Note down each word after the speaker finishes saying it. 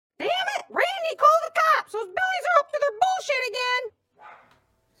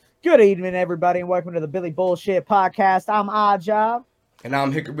Good evening, everybody, and welcome to the Billy Bullshit podcast. I'm OdDjOb. And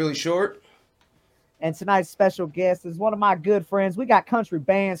I'm Hickerbilly Schort. And tonight's special guest is one of my good friends. We got Kountry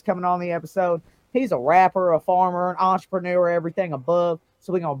Bandz coming on the episode. He's a rapper, a farmer, an entrepreneur, everything above.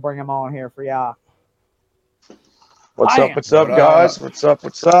 So we're going to bring him on here for y'all. What's up, guys? What's up?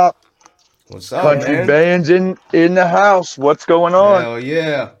 What's up, Kountry man? Bandz in the house. What's going on? Hell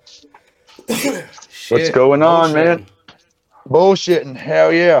yeah. What's going on, man? Bullshitting.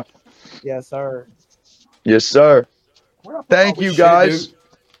 Hell yeah. Yes, sir. Yes, sir. Thank you guys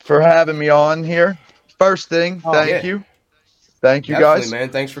for having me on here. First thing, thank you. Thank you, Definitely, guys. Man,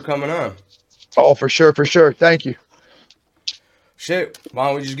 thanks for coming on. Oh, for sure. Thank you. Shit, why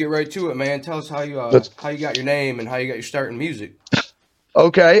don't we just get right to it, man? Tell us how you got your name and how you got your start in music.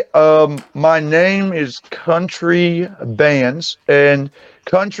 Okay, my name is Kountry Bandz, and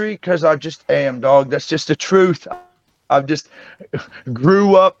country because I just am, dog. That's just the truth. I've just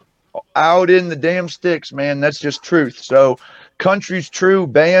grew up out in the damn sticks, man. That's just truth. So country's true,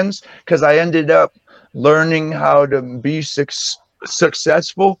 Bandz, because I ended up learning how to be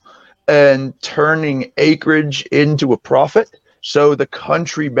successful and turning acreage into a profit. So the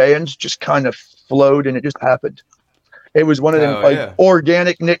Kountry Bandz just kind of flowed and it just happened. It was one of them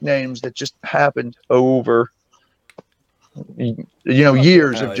organic nicknames that just happened over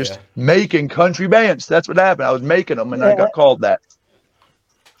years of just making Kountry Bandz. That's what happened. I was making them and I got called that.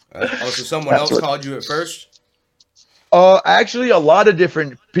 So someone else called you at first? Actually, a lot of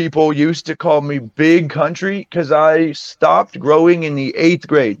different people used to call me Big Country because I stopped growing in the 8th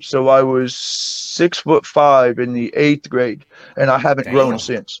grade. So I was 6'5" in the 8th grade, and I haven't grown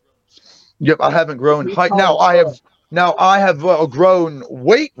since. Yep, I haven't grown height. Now I have grown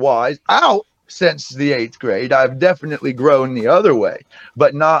weight-wise out since the 8th grade. I've definitely grown the other way,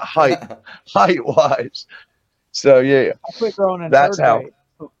 but not height-wise. So yeah, I quit growing in that's third how. grade.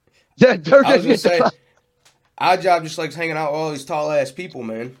 Yeah, third I was gonna grade. say, OdDjOb just likes hanging out with all these tall ass people,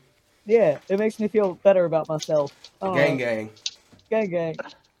 man. Yeah, it makes me feel better about myself. Gang.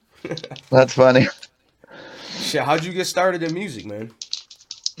 That's funny. Shit, how'd you get started in music, man?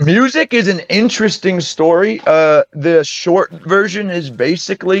 Music is an interesting story. The short version is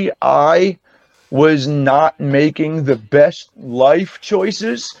basically I was not making the best life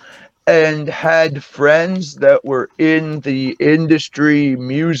choices and had friends that were in the industry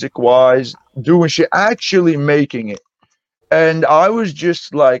music-wise doing shit, actually making it. And I was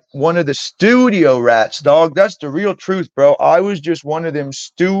just like one of the studio rats, dog. That's the real truth, bro. I was just one of them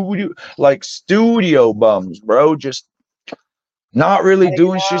studio bums, bro. Just not really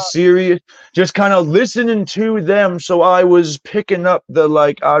doing shit serious, just kind of listening to them. So I was picking up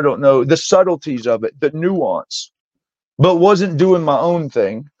the subtleties of it, the nuance, but wasn't doing my own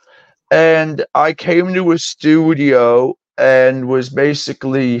thing. And I came to a studio and was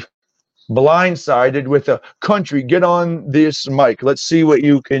basically blindsided with a country, get on this mic. Let's see what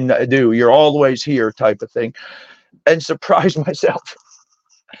you can do. You're always here type of thing. And surprised myself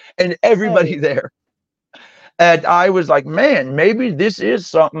and everybody there. And I was like, man, maybe this is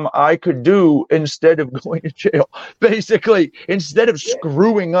something I could do instead of going to jail. Basically, instead of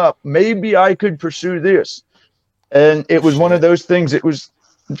screwing up, maybe I could pursue this. And it was one of those things. It was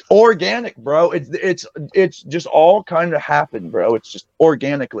organic, bro. It's just all kind of happened, bro. It's just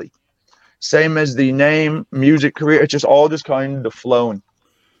organically. Same as the name, music career. It's just all just kind of flowing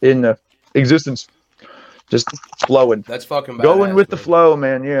in the existence. Just flowing. That's fucking badass, going with the flow,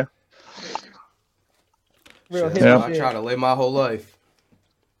 man. Yeah. I try to live my whole life.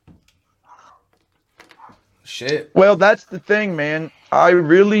 Shit. Well, that's the thing, man. I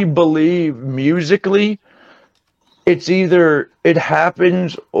really believe musically, it's either it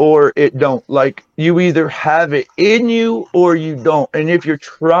happens or it don't. Like, you either have it in you or you don't. And if you're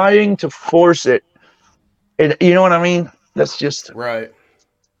trying to force it, you know what I mean? That's just right.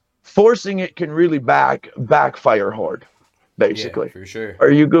 Forcing it can really backfire hard, basically. Yeah, for sure. Are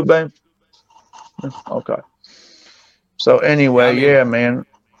you good, Ben? Okay. So anyway, yeah, man.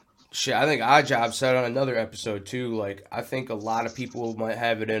 Shit, I think OdDjOb said on another episode too, like, I think a lot of people might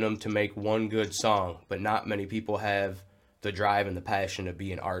have it in them to make one good song, but not many people have the drive and the passion to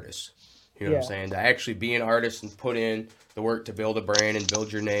be an artist. You know what I'm saying? To actually be an artist and put in the work to build a brand and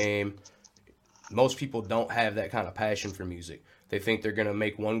build your name. Most people don't have that kind of passion for music. They think they're going to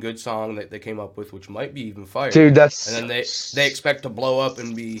make one good song that they came up with, which might be even fire. Dude, that's... And then they expect to blow up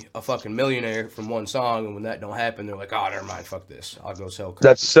and be a fucking millionaire from one song, and when that don't happen, they're like, oh, never mind, fuck this. I'll go sell crack.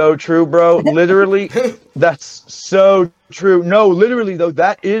 That's so true, bro. Literally, that's so true. No, literally, though,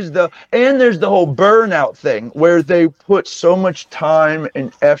 that is and there's the whole burnout thing, where they put so much time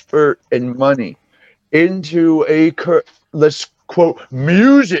and effort and money into let's quote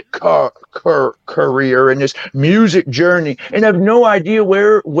music career and this music journey, and have no idea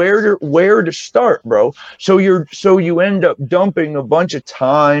where to start, bro. So you end up dumping a bunch of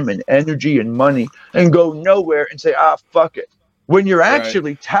time and energy and money and go nowhere and say, fuck it. When you're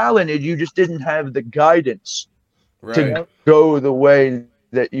actually talented, you just didn't have the guidance to go the way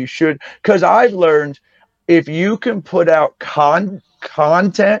that you should. Because I've learned, if you can put out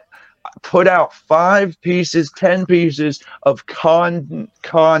content, put out 5 pieces, 10 pieces of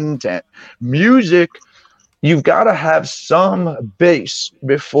content, music, you've got to have some base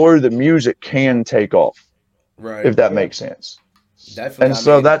before the music can take off. Right. If that makes sense. Definitely. And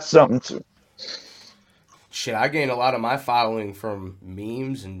so that's something to... Shit, I gain a lot of my following from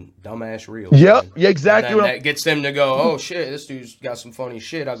memes and dumbass reels. Yep, yeah, exactly. And that gets them to go, oh shit, this dude's got some funny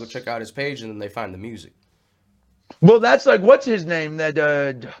shit. I'll go check out his page, and then they find the music. Well, that's like, what's his name? That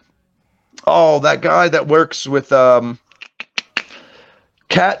that guy that works with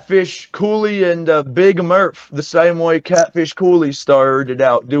Catfish Cooley and Big Murph, the same way Catfish Cooley started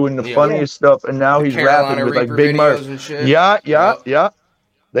out doing the funniest stuff, and now he's rapping with like Big Murph. And shit. Yeah.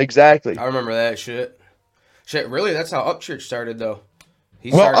 Exactly. I remember that shit. Shit, really, that's how OdDjOb started, though.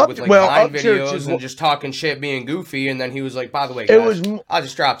 He started with like Vine videos and just talking shit, being goofy, and then he was like, by the way, guys, I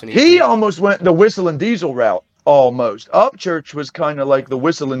just dropped an EP. He almost went the Whistling Diesel route, almost. OdDjOb was kind of like the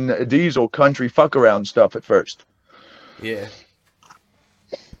Whistling Diesel country fuck around stuff at first. Yeah.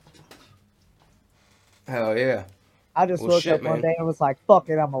 Hell yeah. I just woke up one day and was like, fuck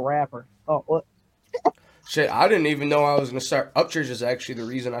it, I'm a rapper. Oh, what? Shit, I didn't even know I was going to start. OdDjOb is actually the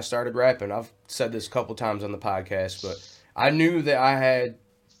reason I started rapping. I've said this a couple times on the podcast, but I knew that I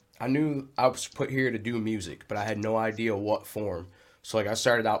was put here to do music, but I had no idea what form. So, like, I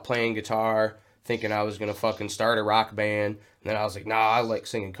started out playing guitar, thinking I was going to fucking start a rock band. And then I was like, nah, I like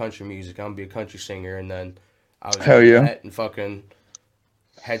singing country music. I'm going to be a country singer. And then I was that and fucking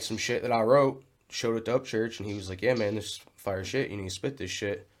had some shit that I wrote, showed it to OdDjOb, and he was like, yeah, man, this is fire shit. You need to spit this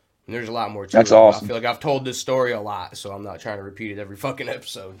shit. And there's a lot more to it. That's awesome. I feel like I've told this story a lot, so I'm not trying to repeat it every fucking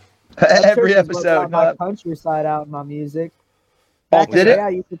episode. Every episode. My countryside out in my music. Back in the day,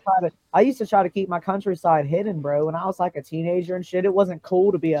 I used to try to keep my countryside hidden, bro. When I was like a teenager and shit, it wasn't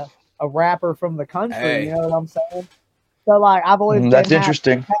cool to be a rapper from the country. Hey. You know what I'm saying? So like, I've always been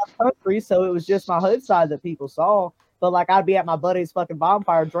interesting. Half country, so it was just my hood side that people saw. But like, I'd be at my buddy's fucking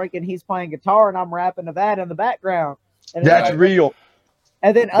bonfire drinking, he's playing guitar, and I'm rapping to that in the background. And that's real.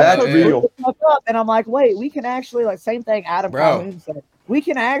 And then other people look up, and I'm like, wait, we can actually, like, same thing Adam Calhoun said. We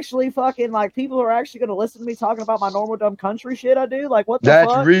can actually fucking, like, people are actually going to listen to me talking about my normal dumb country shit I do. Like, what the fuck?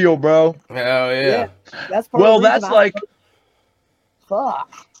 That's real, bro. Hell yeah. That's part of the that's like...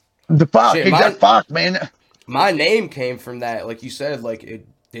 Fuck. The fuck. Shit, fuck, man. My name came from that. Like you said, like, it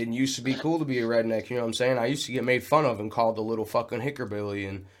didn't used to be cool to be a redneck. You know what I'm saying? I used to get made fun of and called the little fucking Hickerbilly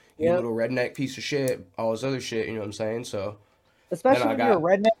and you little redneck piece of shit, all this other shit. You know what I'm saying? So... Especially when you're a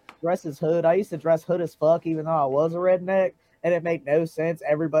redneck, dress as hood. I used to dress hood as fuck, even though I was a redneck, and it made no sense.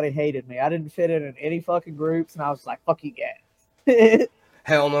 Everybody hated me. I didn't fit in any fucking groups, and I was like, fuck you guys.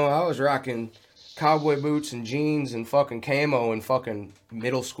 Hell no, I was rocking cowboy boots and jeans and fucking camo and fucking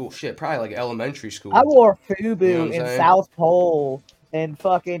middle school shit, probably like elementary school. I wore FUBU in South Pole and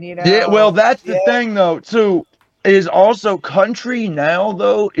fucking, you know. Yeah, well, that's the thing, though, too. Is also country now,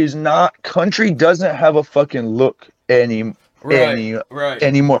 though, is not... Country doesn't have a fucking look anymore. I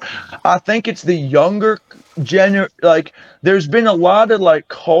think it's the younger like there's been a lot of like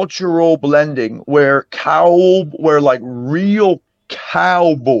cultural blending where like real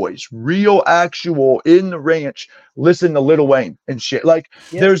cowboys, real actual in the ranch listen to Lil Wayne and shit. Like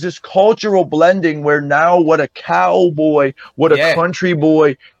there's this cultural blending where now what a cowboy, what a country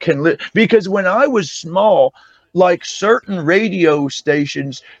boy can because when I was small, like certain radio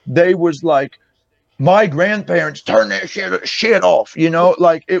stations, they was like, my grandparents turned that shit off, you know,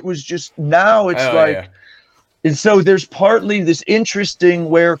 like it was just now it's and so there's partly this interesting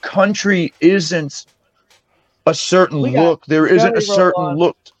where country isn't a certain look. There isn't a certain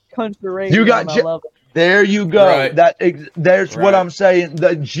look. Country radio. You got there you go. Right. There's what I'm saying.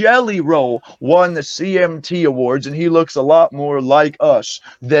 The Jelly Roll won the CMT awards, and he looks a lot more like us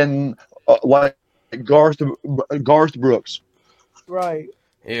than like Garth Brooks. Right.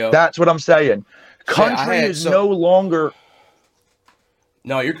 Yeah. That's what I'm saying. Country is no longer.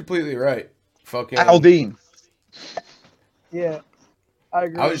 No, you're completely right. Fucking Aldean. Yeah, I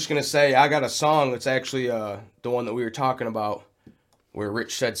agree. I was just gonna say I got a song that's actually the one that we were talking about, where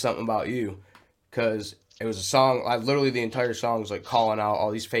Rich said something about you, because it was a song. Literally the entire song was like calling out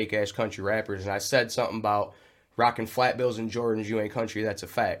all these fake ass country rappers, and I said something about rocking flat bills and Jordans. You ain't country. That's a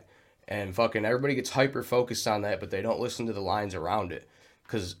fact. And fucking everybody gets hyper focused on that, but they don't listen to the lines around it.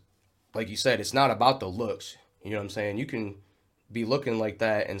 Because, like you said, it's not about the looks. You know what I'm saying? You can be looking like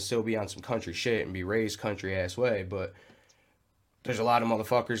that and still be on some country shit and be raised country ass way, but there's a lot of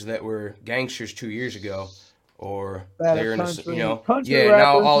motherfuckers that were gangsters 2 years ago, or they're in a, you know,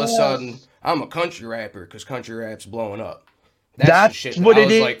 now all of a sudden I'm a country rapper because country rap's blowing up. That's shit what that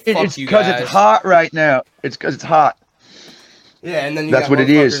it is. like, It's because it's hot right now. It's because it's hot. Yeah, and then you that's got what it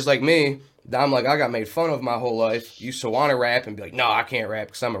motherfuckers is. like me. I'm like, I got made fun of my whole life. Used to want to rap and be like, no, I can't rap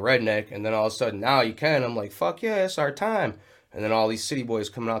because I'm a redneck. And then all of a sudden, now you can. I'm like, fuck yeah, it's our time. And then all these city boys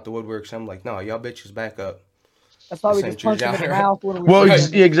coming out the woodworks. I'm like, no, y'all bitches back up. That's why we just punch him in the mouth when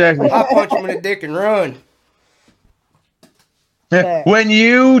we exactly. I punch him in the dick and run. When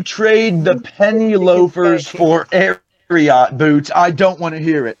you trade the penny loafers for Ariat boots, I don't want to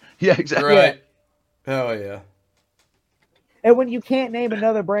hear it. Yeah, exactly. Right. Oh, yeah. And when you can't name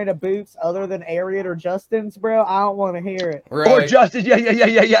another brand of boots other than Ariat or Justin's, bro, I don't want to hear it. Right. Or Justin,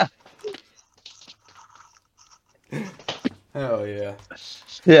 yeah. Hell yeah.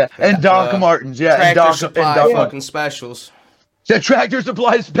 Yeah, and Doc Martens, yeah. Tractor Supply fucking specials. The Tractor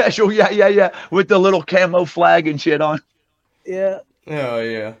Supply special, yeah. With the little camo flag and shit on. Yeah. Oh,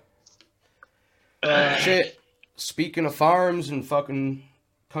 yeah. Shit. Speaking of farms and fucking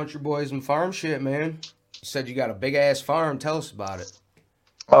country boys and farm shit, man. You said you got a big ass farm. Tell us about it.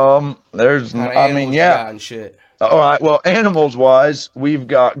 There's, I mean, yeah. And shit. All right. Well, animals wise, we've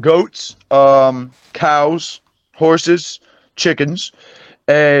got goats, cows, horses, chickens,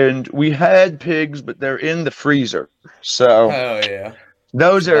 and we had pigs, but they're in the freezer. So, hell yeah.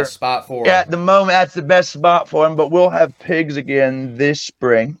 Those are spot for at the moment. That's the best spot for them. But we'll have pigs again this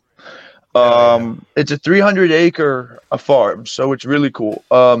spring. It's a 300-acre farm, so it's really cool.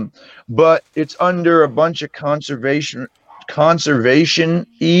 But it's under a bunch of conservation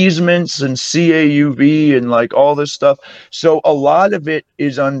easements and CAUV and like all this stuff. So a lot of it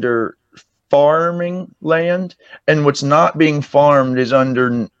is under farming land, and what's not being farmed is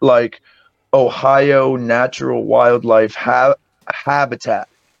under like Ohio natural wildlife habitat.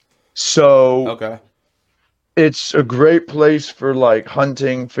 So it's a great place for like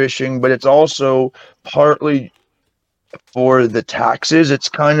hunting, fishing, but it's also partly for the taxes. It's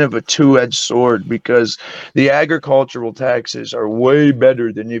kind of a two-edged sword because the agricultural taxes are way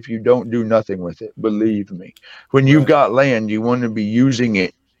better than if you don't do nothing with it. Believe me, when you've got land, you want to be using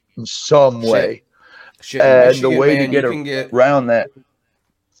it in some way. And Michigan, the way to get around that.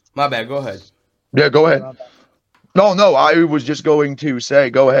 My bad. Go ahead. Yeah, go ahead. No, I was just going to say,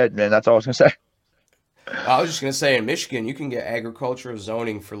 go ahead, man. That's all I was going to say. I was just going to say, in Michigan, you can get agricultural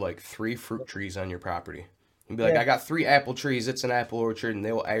zoning for like 3 fruit trees on your property. You'd be like, I got 3 apple trees. It's an apple orchard, and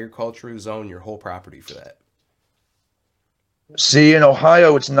they will agriculturally zone your whole property for that. See, in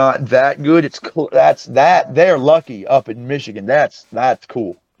Ohio, it's not that good. They're lucky up in Michigan. That's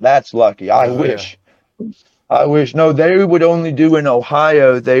cool. That's lucky. I wish. No, they would only do in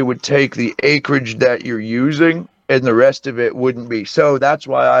Ohio. They would take the acreage that you're using, and the rest of it wouldn't be. So that's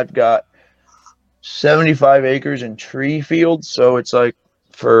why I've got 75 acres in tree fields. So it's like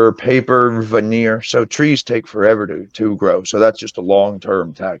for paper veneer. So trees take forever to grow. So that's just a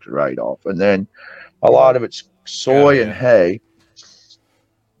long-term tax write-off. And then a lot of it's soy and hay.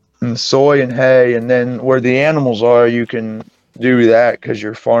 And then where the animals are, you can do that because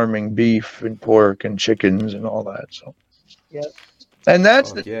you're farming beef and pork and chickens and all that. So, and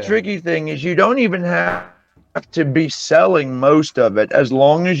that's the tricky thing is you don't even have to be selling most of it as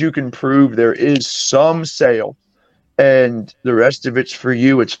long as you can prove there is some sale and the rest of it's for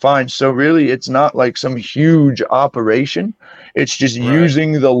you. It's fine. So really, it's not like some huge operation. It's just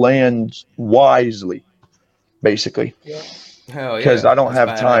using the land wisely, basically. Yeah. Hell yeah. Because I don't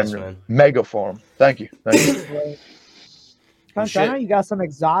have time to mega farm. Thank you. I know you got some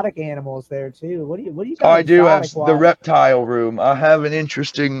exotic animals there too. What do you got? I do have the reptile room. I have an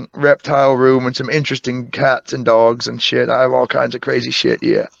interesting reptile room and some interesting cats and dogs and shit. I have all kinds of crazy shit.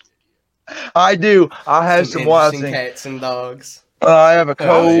 Yeah, I do. I have some wild things. Cats and dogs. I have a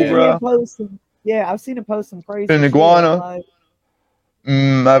cobra. I've seen him post some crazy. An iguana.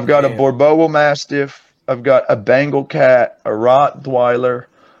 I've got a Borboa Mastiff. I've got a Bengal cat, a Rottweiler,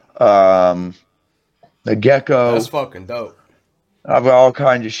 a gecko. That's fucking dope. I've got all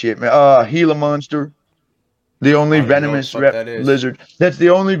kinds of shit, man. Gila monster, the only venomous lizard. That's the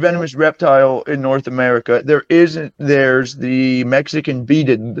only venomous reptile in North America. There's the Mexican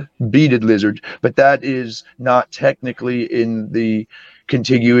beaded lizard, but that is not technically in the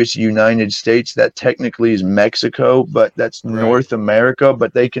contiguous United States. That technically is Mexico, but that's North America,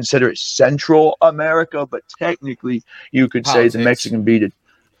 but they consider it Central America, but technically you could say the Mexican beaded.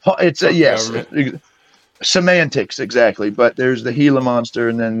 It's a yes. Semantics, exactly. But there's the Gila monster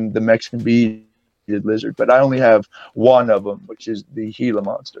and then the Mexican beaded lizard. But I only have one of them, which is the Gila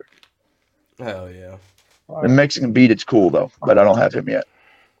monster. Hell yeah. The Mexican beaded's cool though, but I don't have him yet.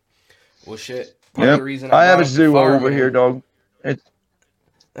 Well, shit. Part of the reason I have a zoo over here, dog.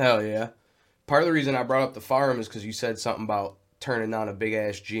 Hell yeah. Part of the reason I brought up the farm is because you said something about turning down a big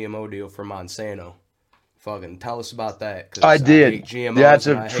ass GMO deal for Monsanto. Fucking tell us about that. I did. Hate GMOs That's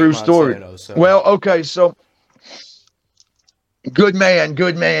a true story. So. Well, okay, so good man.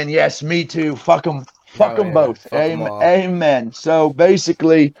 Yes, me too. Fuck them both. Fuck 'em all. Amen. So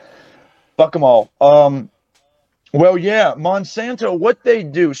basically, fuck them all. Well, yeah, Monsanto, what they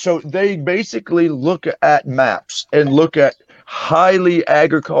do, so they basically look at maps and look at highly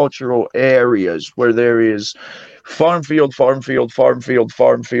agricultural areas where there is farm field,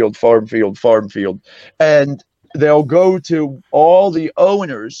 and they'll go to all the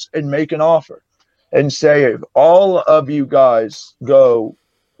owners and make an offer and say, if all of you guys go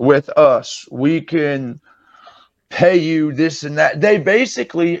with us, we can pay you this and that. They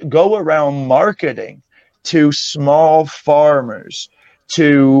basically go around marketing to small farmers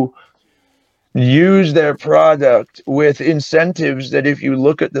to use their product with incentives that, if you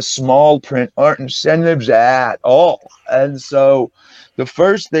look at the small print, aren't incentives at all. And so the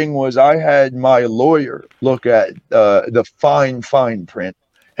first thing was I had my lawyer look at the fine print,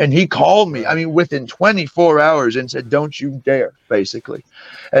 and he called me, I mean, within 24 hours and said, don't you dare, basically.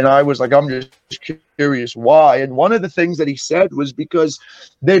 And I was like, I'm just curious why. And one of the things that he said was because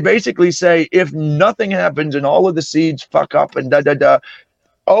they basically say, if nothing happens and all of the seeds fuck up and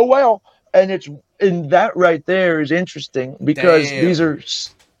oh well. And that right there is interesting because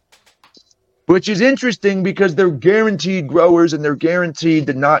which is interesting because they're guaranteed growers and they're guaranteed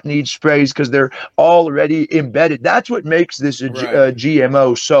to not need sprays because they're already embedded. That's what makes this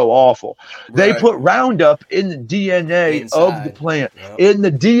GMO so awful. They put Roundup in the DNA of the plant. Yep. In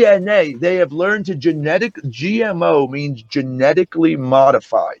the DNA, they have learned to GMO means genetically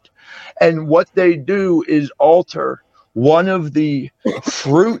modified. And what they do is alter one of the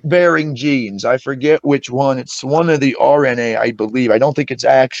fruit-bearing genes. I forget which one. It's one of the RNA, I believe. I don't think it's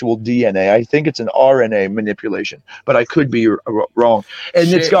actual DNA. I think it's an RNA manipulation, but I could be wrong. And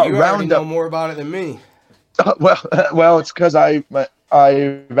it's got you Roundup. Know more about it than me. Well, it's because I've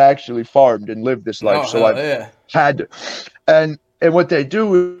actually farmed and lived this life, so I've had to. And what they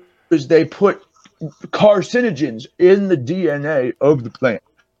do is they put carcinogens in the DNA of the plant.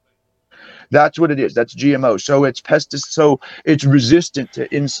 That's what it is. That's GMO. So it's so it's resistant to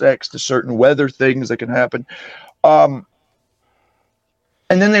insects, to certain weather things that can happen. And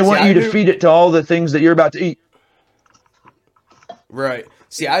then they want you to feed it to all the things that you're about to eat. Right.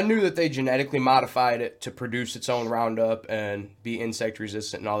 See, I knew that they genetically modified it to produce its own Roundup and be insect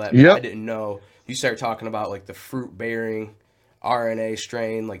resistant and all that. But I didn't know. You start talking about like the fruit bearing RNA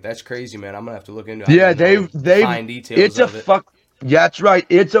strain. Like, that's crazy, man. I'm gonna have to look into it. Yeah, they fine details of it. Yeah, that's right.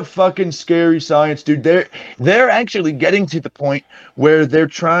 It's a fucking scary science, dude. They're actually getting to the point where they're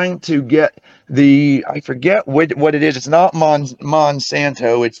trying to get I forget what it is. It's not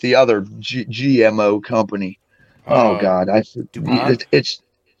Monsanto. It's the other GMO company. Oh God, DuPont?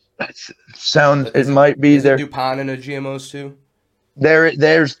 It might be there. DuPont in the GMOs too.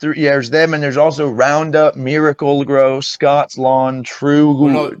 There's them, and there's also Roundup, Miracle-Gro, Scott's Lawn, True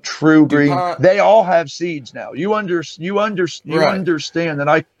Green. DuPont. They all have seeds now. You understand that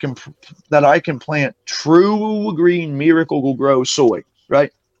I can plant True Green, Miracle-Gro soy,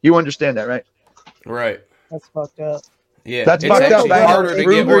 right? You understand that, right? Right. That's fucked up. Yeah, that's fucked up.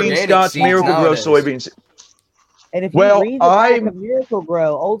 True Green, Scott's, Miracle-Gro soybeans. And if you read the back of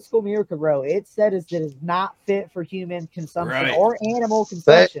Miracle-Gro, old school Miracle-Gro, it said that it is not fit for human consumption or animal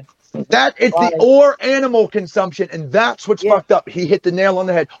consumption. Or animal consumption, and that's what's fucked up. He hit the nail on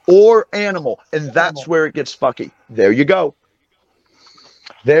the head. Or animal, and that's where it gets fucky. There you go.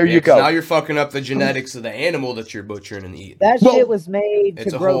 You go. Now you're fucking up the genetics of the animal that you're butchering and eating. That shit was made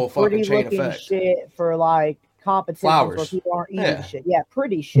to grow pretty looking shit for like competitions where people aren't eating shit. Yeah,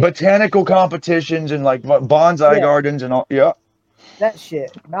 pretty shit. Botanical competitions and like bonsai gardens and all. Yeah. That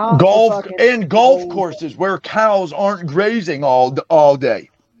shit. Golf courses where cows aren't grazing all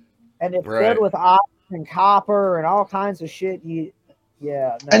day. And it's filled with iron and copper and all kinds of shit. And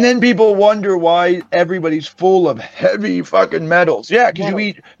then people wonder why everybody's full of heavy fucking metals. Yeah, because you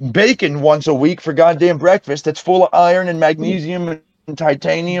eat bacon once a week for goddamn breakfast that's full of iron and magnesium and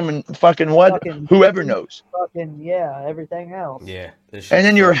titanium and whoever knows. Everything else. Yeah. And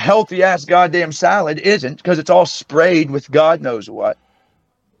then your healthy ass goddamn salad isn't, because it's all sprayed with God knows what.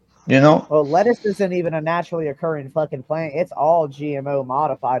 You know? Well, lettuce isn't even a naturally occurring fucking plant. It's all GMO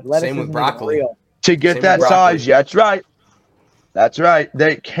modified. Lettuce Same with isn't broccoli. even real. To get Same that with broccoli. size, yeah, that's right. That's right.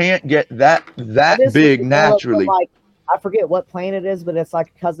 They can't get that Lettuce was big developed from, naturally. like, I forget what plant it is, but it's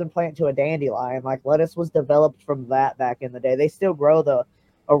like a cousin plant to a dandelion. Like, lettuce was developed from that back in the day. They still grow the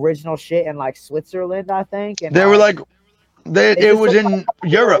original shit in, like, Switzerland, I think. And They were like, it was in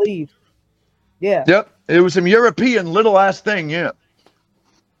Europe. Yeah. Yep. It was some European little ass thing, yeah.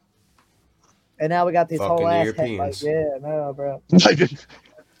 And now we got these Fucking whole ass Europeans. like, yeah, no, bro.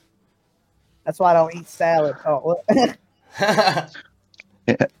 That's why I don't eat salad. Oh, Yeah,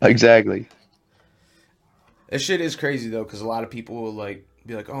 exactly. This shit is crazy though, because a lot of people will like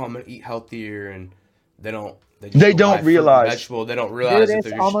be like, "Oh, I'm gonna eat healthier," and they don't. They don't realize. Vegetable. They don't realize that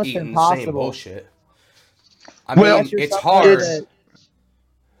they're just eating impossible. the same bullshit. I Well, mean, it's hard.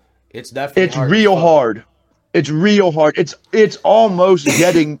 It's definitely. It's real hard. It's real hard. It's almost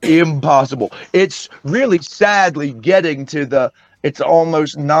getting impossible. It's really sadly getting to the. It's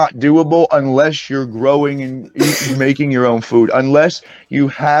almost not doable unless you're growing and making your own food. Unless you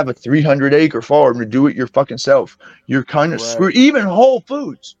have a 300-acre farm to do it your fucking self. You're kind of screwed. Even Whole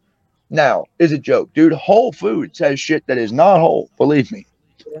Foods now is a joke, dude. Whole Foods has shit that is not whole. Believe me.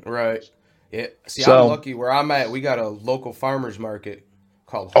 Right. Yeah. See, I'm lucky where I'm at. We got a local farmers market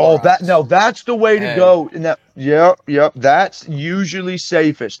called. That's the way to go. And yep. That's usually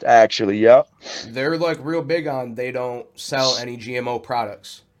safest, actually. Yep. They're like real big on they don't sell any GMO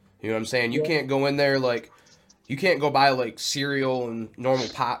products. You know what I'm saying? You can't go in there like you can't go buy like cereal and normal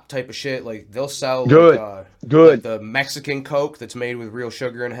pop type of shit. Like they'll sell like the Mexican Coke that's made with real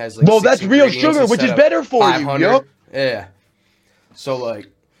sugar and has like that's real sugar, which is better for you. Yep. Yeah. So like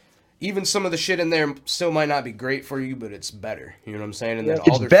even some of the shit in there still might not be great for you, but it's better. You know what I'm saying? And then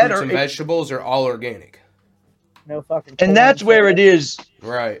all their fruits and vegetables are all organic. No fucking. And that's where it is.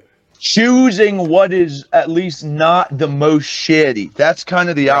 Right. Choosing what is at least not the most shitty. That's kind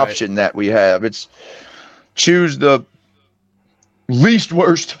of the option that we have. It's choose the least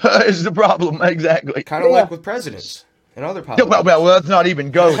worst is the problem. Exactly. Kind of like with presidents and other politicians. Well, let's not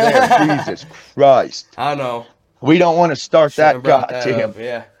even go there. Jesus Christ. I know. We don't want to start that goddamn.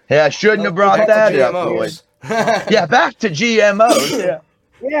 Yeah, I shouldn't have brought that up, boys. Yeah, back to GMOs.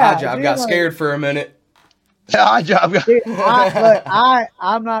 Yeah. OdDjOb got scared for a minute. OdDjOb. Dude,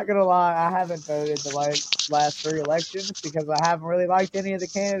 I'm not gonna lie. I haven't voted the last 3 elections because I haven't really liked any of the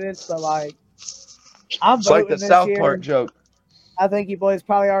candidates. But like, I'm voting like the this South year. Park joke. I think you boys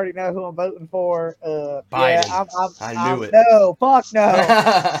probably already know who I'm voting for. Biden. Yeah, I knew it. No, fuck no.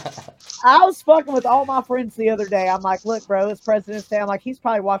 I was fucking with all my friends the other day. I'm like, look, bro, it's President's Day. I'm like, he's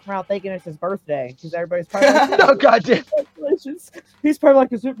probably walking around thinking it's his birthday because everybody's probably like, no, goddamn. Congratulations. He's probably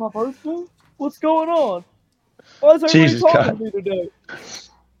like, is it my birthday? What's going on? Why is everybody talking to me today?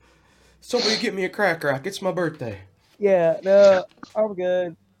 Somebody get me a crack rock. It's my birthday. Yeah, no, I'm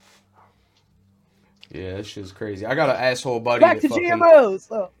good. Yeah, this shit's crazy. I got an asshole buddy. Back to GMOs.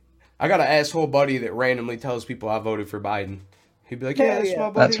 Oh. I got an asshole buddy that randomly tells people I voted for Biden. He'd be like, yeah, that's my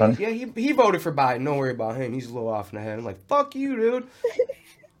buddy. That's funny. Yeah, he voted for Biden. Don't worry about him. He's a little off in the head. I'm like, fuck you, dude.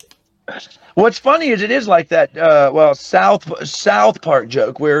 What's funny is it is like that, South Park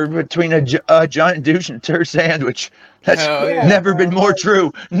joke where between a giant douche and a turd sandwich. That's never been more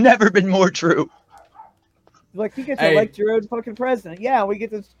true. Never been more true. Like, you get to elect your own fucking president. Yeah, we get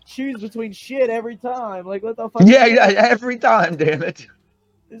to choose between shit every time. Like, what the fuck? Yeah, every time, damn it.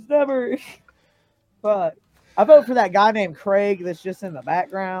 It's never... But I vote for that guy named Craig that's just in the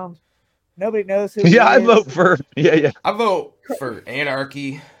background. Nobody knows who he is. I vote for... Yeah. I vote for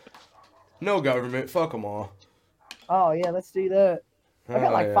anarchy. No government. Fuck them all. Oh, yeah, let's do that. I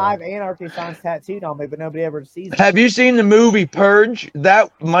got like 5 anarchy signs tattooed on me, but nobody ever sees it. Have you seen the movie Purge?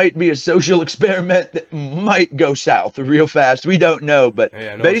 That might be a social experiment that might go south real fast. We don't know, but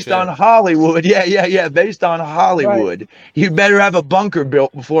based on Hollywood, based on Hollywood, you better have a bunker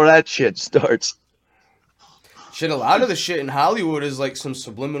built before that shit starts. Shit, a lot of the shit in Hollywood is like some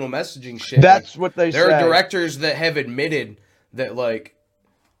subliminal messaging shit. That's what they say. There are directors that have admitted that, like,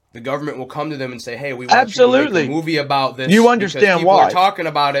 the government will come to them and say, hey, we want you to make a movie about this. You understand people why. People are talking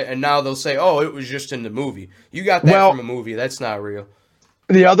about it, and now they'll say, oh, it was just in the movie. You got that from a movie. That's not real.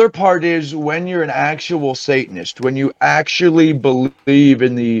 The other part is when you're an actual Satanist, when you actually believe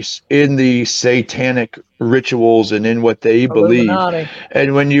in the satanic rituals and in what they believe.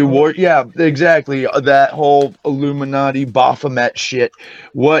 And when you exactly, that whole Illuminati Baphomet shit.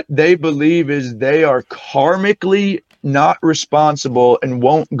 What they believe is they are karmically not responsible and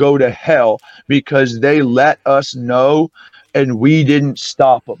won't go to hell because they let us know and we didn't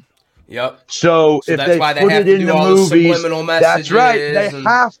stop them. Yep. So if they put it in the movies, that's right. They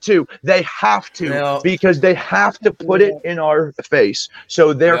have to. They have to because they have to put it in our face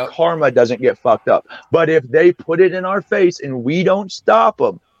so their karma doesn't get fucked up. But if they put it in our face and we don't stop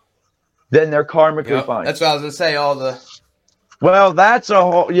them, then their karma could fine. That's what I was gonna say. Well, that's a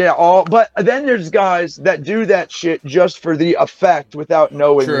whole but then there's guys that do that shit just for the effect without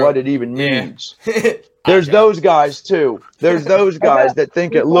knowing what it even means. There's those guys too. There's those guys that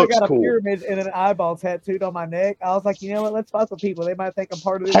think it looks cool. I got a pyramid and an eyeball tattooed on my neck. I was like, you know what? Let's fuck with people. They might think I'm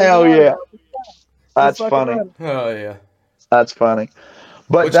part of this. Hell yeah. That's funny. Oh yeah. That's funny.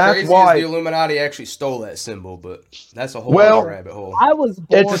 But what's that's crazy why is the Illuminati actually stole that symbol, but that's a whole other rabbit hole. I was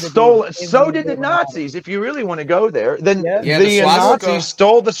born it's a stolen. So did the Nazis. If you really want to go there, then the Nazis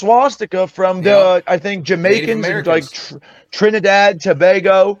stole the swastika from the I think Jamaicans and like Trinidad,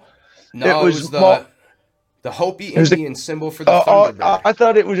 Tobago. No, it was the Hopi Indian symbol for the Thunderbird. I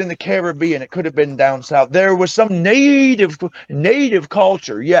thought it was in the Caribbean. It could have been down south. There was some native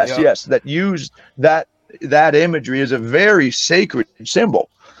culture, yes, that used that imagery as a very sacred symbol.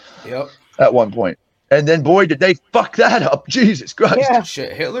 Yep. At one point. And then, boy, did they fuck that up. Jesus Christ. Yeah.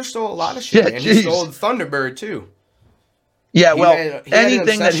 Shit, Hitler stole a lot of shit, and he stole the Thunderbird, too. Yeah,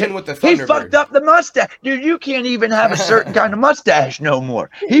 anything that he fucked up the mustache. Dude, you can't even have a certain kind of mustache no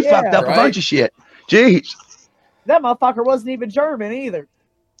more. He fucked up a bunch of shit. Jeez. That motherfucker wasn't even German either.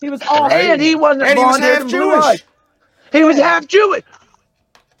 He was awesome. And he wasn't blonde-haired and blue-eyed. He was half Jewish.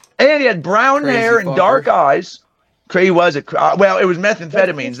 And he had brown hair and dark eyes. He was it was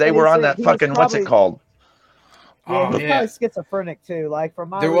methamphetamines. They were on that fucking, what's it called? Yeah, he's probably schizophrenic too. Like from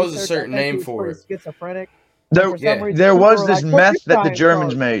my there was a certain name for it. Schizophrenic. There was this meth that the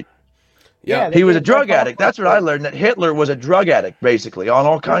Germans made. Yeah, he was a drug addict. That's what I learned, that Hitler was a drug addict, basically, on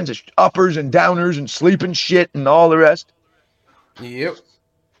all kinds of uppers and downers and sleeping shit and all the rest. Yep.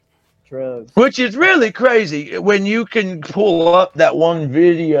 Drugs. Which is really crazy when you can pull up that one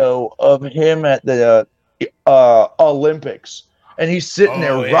video of him at the Olympics. And he's sitting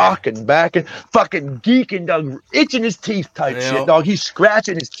there rocking back and fucking geeking, dog, itching his teeth type shit, dog. He's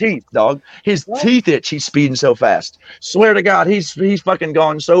scratching his teeth, dog. His teeth itch. He's speeding so fast. Swear to God, he's fucking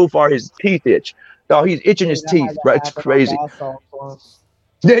gone so far. His teeth itch, dog. He's itching his teeth. Right? It's crazy.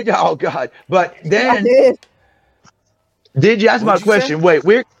 Oh God! But then, did you ask my question? Wait,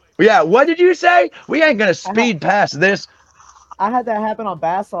 what did you say? We ain't gonna speed past this. I had that happen on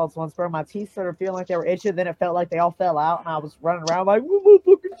bath salts once, where my teeth started feeling like they were itching. Then it felt like they all fell out, and I was running around like, "Where my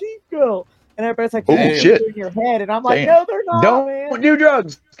fucking teeth go?" And everybody's like, "Oh shit!" In your head, and I'm like, "No, they're not. Don't do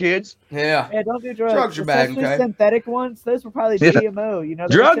drugs, kids." Yeah, don't do drugs. Drugs are bad. Okay. Synthetic ones, those were probably GMO. You know,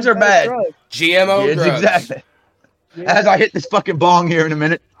 drugs are bad. GMO drugs. Exactly. Yeah. As I hit this fucking bong here in a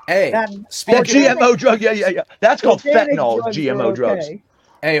minute. Hey, that GMO drug, yeah. That's called fentanyl. GMO drugs.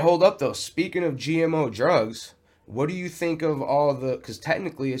 Hey, hold up though. Speaking of GMO drugs. What do you think of all because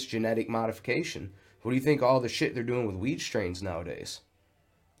technically it's genetic modification. What do you think of all the shit they're doing with weed strains nowadays?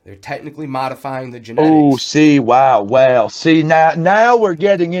 They're technically modifying the genetics. Oh, see, wow, well, see, now we're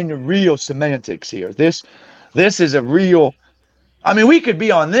getting into real semantics here. This is a real, I mean, we could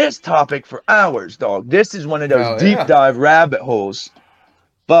be on this topic for hours, dog. This is one of those deep dive rabbit holes.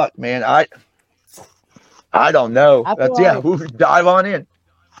 Fuck, man, I don't know. We'll dive on in.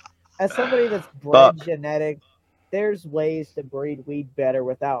 As somebody that's bred genetic, there's ways to breed weed better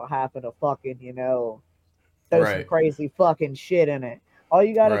without having to fucking, throw some crazy fucking shit in it. All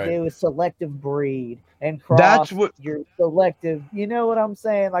you gotta do is selective breed and cross your selective, you know what I'm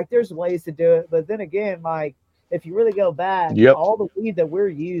saying? Like, there's ways to do it, but then again, like, if you really go back, all the weed that we're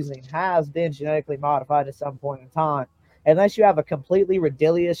using has been genetically modified at some point in time. Unless you have a completely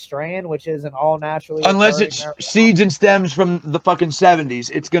Redilius strand, which is an all naturally. Unless it's seeds and stems from the fucking 70s,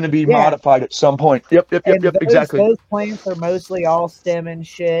 it's going to be modified at some point. Yep, exactly. Those plants are mostly all stem and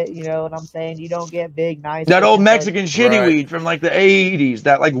shit. You know what I'm saying? You don't get big, nice. That old Mexican shitty weed from like the 80s,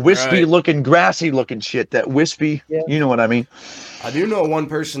 that like wispy looking, grassy looking shit. That wispy, you know what I mean? I do know one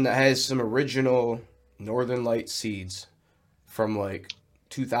person that has some original Northern Light seeds from like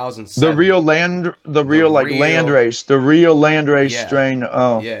 2007. The real landrace strain.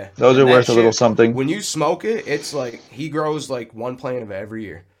 Oh, yeah. Those are worth a little something. When you smoke it, it's like he grows like one plant of it every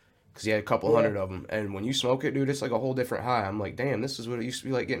year because he had a couple hundred of them. And when you smoke it, dude, it's like a whole different high. I'm like, damn, this is what it used to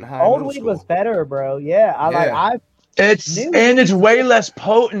be like getting high. Old weed was better, bro. Yeah, it's way less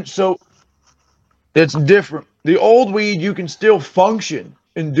potent, so it's different. The old weed, you can still function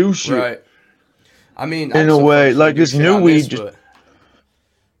and do shit. Right. I mean, in a way, like this new weed just.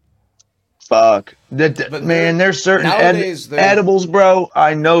 Fuck. Man, there's certain edibles, bro.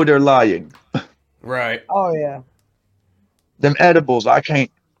 I know they're lying. Right. Oh, yeah. Them edibles, I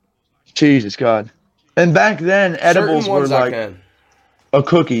can't. Jesus God. And back then, edibles were like a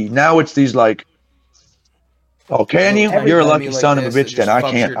cookie. Now it's these like, oh, can you? You're a lucky son of a bitch. Then I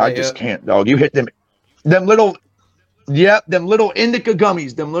can't. I just can't, dog. You hit them little, yep, them little indica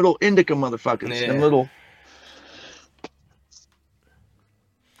gummies, them little indica motherfuckers, them little.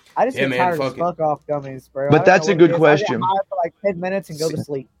 I just get tired of fuck off gummies, bro. But that's a good question. I get high for like 10 minutes and go to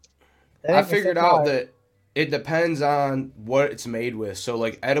sleep. I figured out that it depends on what it's made with. So,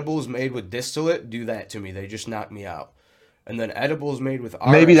 like, edibles made with distillate do that to me. They just knock me out. And then edibles made with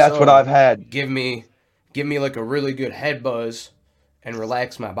RSO, maybe that's what I've had. Give me like a really good head buzz and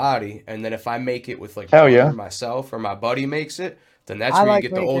relax my body. And then if I make it with like myself or my buddy makes it, then that's where you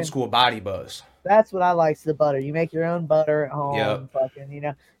get the old school body buzz. That's what I like, is the butter. You make your own butter at home. Fucking, you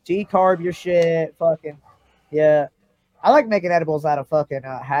know, G-carb your shit. Fucking, yeah. I like making edibles out of fucking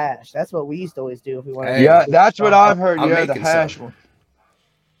hash. That's what we used to always do if we wanted to. Yeah, that's what I've heard. Yeah, the hash one.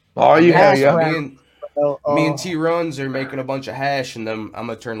 Oh, yeah. Me and T-Runs are making a bunch of hash, and then I'm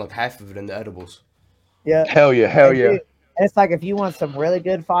going to turn like half of it into edibles. Yeah. Hell yeah. Dude, it's like if you want some really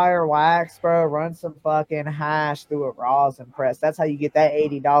good fire wax, bro, run some fucking hash through a rosin press. That's how you get that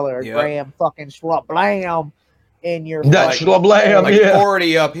 $80 a gram fucking schlablam in your that schlablam, like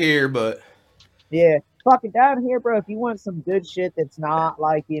 40 up here, but yeah, fucking down here, bro. If you want some good shit that's not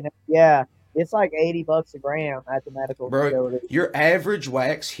like, you know, it's like $80 a gram at the medical facility. Your average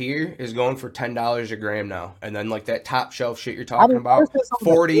wax here is going for $10 a gram now, and then like that top shelf shit you're talking about,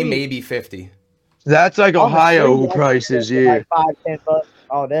 40, maybe 50. That's like Ohio prices, like $5-10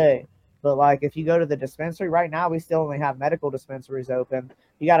 all day. But like if you go to the dispensary right now, we still only have medical dispensaries open.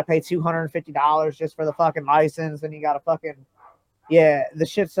 You got to pay $250 just for the fucking license, and you got to fucking the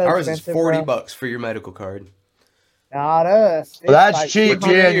shit's so expensive. Ours is $40 for your medical card. Not us. Well, that's like cheap,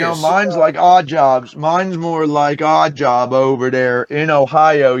 yeah. You know, mine's like OdDjobs. Mine's more like OdDjob over there in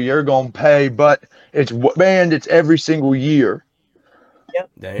Ohio. You're gonna pay, but it's every single year. Yep.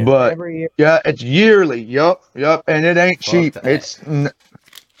 Damn. But every year. Yeah, it's yearly. Yep, and it ain't cheap.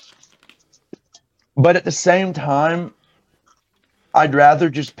 But at the same time, I'd rather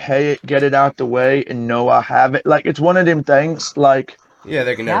just pay it, get it out the way, and know I have it. Like, it's one of them things. Like, yeah,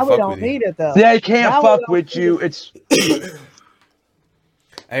 they can never fuck with you. Now we don't need it though. They can't fuck with you. It's.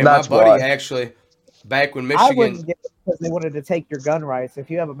 Hey, my buddy actually, back when Michigan. I wouldn't get it because they wanted to take your gun rights.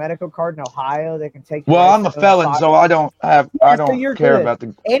 If you have a medical card in Ohio, they can take. Well, I'm a felon, so I don't have. I don't care about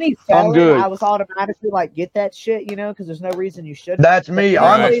the. Any felon, I'm good. I was automatically like, get that shit, you know, because there's no reason you shouldn't. That's me.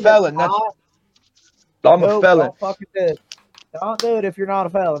 I'm a felon. I'm a felon. Don't fucking do it. Don't do it if you're not a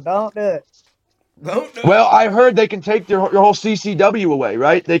felon. Don't do it. Well, I heard they can take your whole CCW away,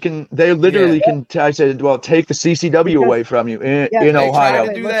 right? They literally can. I said, well, take the CCW away from you in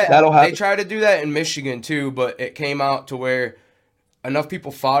Ohio. That'll happen. They tried to do that in Michigan too, but it came out to where enough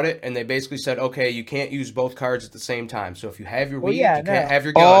people fought it, and they basically said, okay, you can't use both cards at the same time. So if you have your weed, you can't have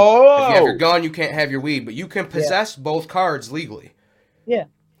your gun. If you have your gun, you can't have your weed, but you can possess both cards legally. Yeah.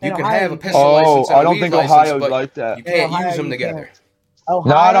 You can have a pistol license and I don't think Ohio's like that. You can't use them together.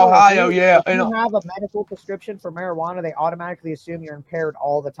 Ohio, not Ohio, if you have a medical prescription for marijuana, they automatically assume you're impaired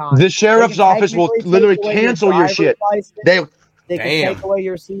all the time. The sheriff's office will literally cancel your shit. They can take away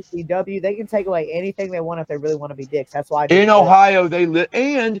your CCW. They can take away anything they want if they really want to be dicks. That's why in Ohio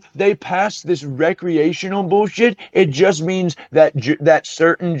they passed this recreational bullshit. It just means that that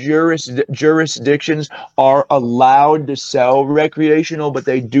certain jurisdictions are allowed to sell recreational, but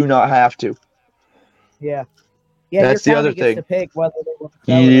they do not have to. Yeah. Yeah, that's your the other thing. To pick whether they want to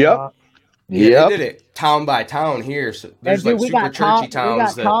sell it or not. Yeah, they did it town by town here. So there's like super churchy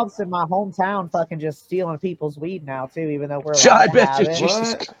towns. We got cops in my hometown fucking just stealing people's weed now too, even though we're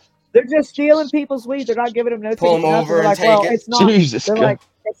they're just stealing people's weed. They're not giving them no. Pull them over and take it. It's not. They're like,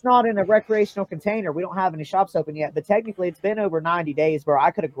 it's not in a recreational container. We don't have any shops open yet, but technically it's been over 90 days, bro.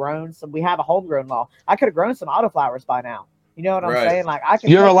 I could have grown some. We have a homegrown law. I could have grown some autoflowers by now. You know what I'm saying? Like I can.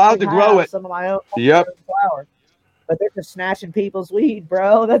 You're allowed to grow it. Some of my own flowers. But they're just snatching people's weed,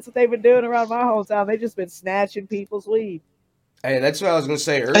 bro. That's what they've been doing around my hometown. They've just been snatching people's weed. Hey, that's what I was going to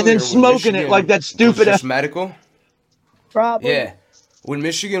say earlier. And then smoking it like that stupid... Just medical? Probably. Yeah. When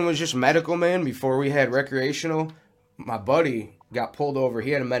Michigan was just medical, man, before we had recreational, my buddy got pulled over.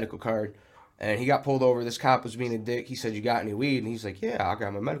 He had a medical card. And he got pulled over. This cop was being a dick. He said, you got any weed? And he's like, yeah, I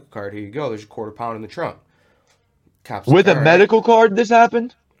got my medical card. Here you go. There's a quarter pound in the trunk. Cops with a medical card this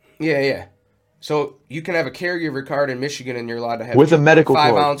happened? Yeah. So you can have a caregiver card in Michigan, and you're allowed to have with a medical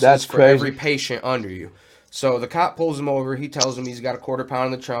 5 card. ounces That's for crazy. Every patient under you. So the cop pulls him over. He tells him he's got a quarter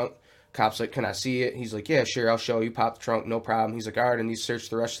pound in the trunk. Cop's like, can I see it? He's like, yeah, sure, I'll show you. Pop the trunk, no problem. He's like, all right, and he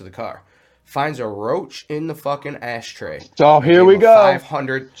searched the rest of the car. finds a roach in the fucking ashtray. So here we go.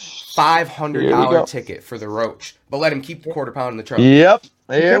 $500 ticket for the roach, but let him keep the quarter pound in the truck. Yep,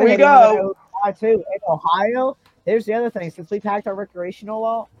 here we go. Too. In Ohio, here's the other thing. Since we passed our recreational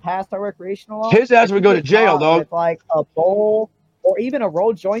law, his ass would go to jail, dog. With like a bowl or even a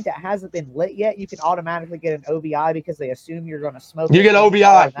rolled joint that hasn't been lit yet, you can automatically get an OBI because they assume you're going to smoke. You get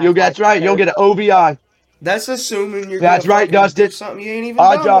OBI. That's right. You'll get an OBI. That's assuming you're. That's right, Dustin. Something you ain't even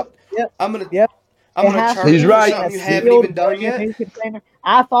done. OdDjOb. Yep. I'm gonna charge He's you right. something you haven't even done yet.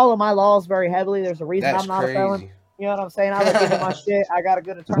 I follow my laws very heavily. There's a reason That's I'm not crazy. a felon. You know what I'm saying? I look into my shit. I got a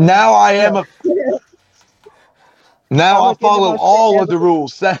good attorney. Now I am a. Now I follow all of the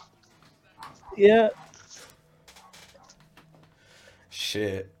rules. Yeah.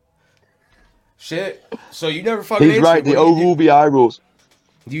 Shit. So you never fucking. He's right. The OBI rules.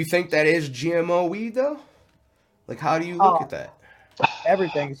 Do you think that is GMO weed though? Like, how do you look at that?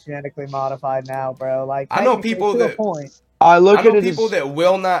 Everything's genetically modified now, bro. Like, I know people that. I know people that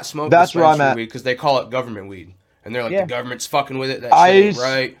will not smoke that's where I'm at. weed because they call it government weed, and they're like, the government's fucking with it. That shit ain't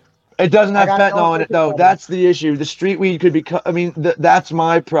right. It doesn't have fentanyl in it though. That's the issue. The street weed could be. I mean, that's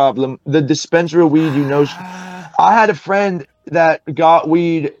my problem. The dispenser of weed, I had a friend that got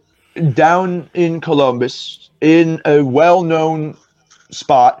weed down in Columbus in a well-known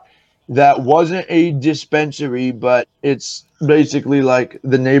spot that wasn't a dispensary, but it's basically like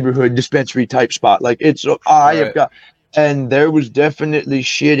the neighborhood dispensary type spot. Like have got, and there was definitely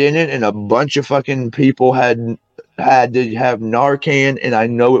shit in it, and a bunch of fucking people had to have Narcan, and I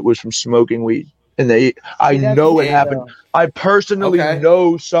know it was from smoking weed. And I know it happened. I personally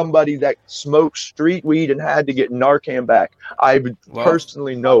know somebody that smoked street weed and had to get Narcan back. I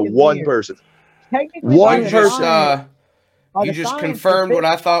personally know one person. One person. You just confirmed what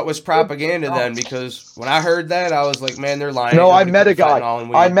I thought was propaganda then, because when I heard that, I was like, man, they're lying. No, I met a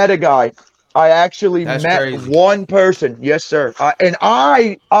guy. I actually met one person. Yes, sir. And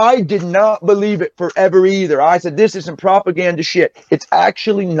I did not believe it forever either. I said, this isn't propaganda shit. It's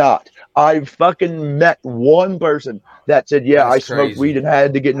actually not. I fucking met one person that said, yeah, I smoked weed and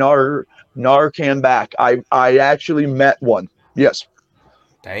had to get Narcan back. I actually met one. Yes.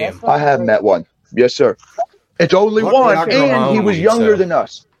 Damn. I have met one. Yes, sir. It's only one, and he was younger than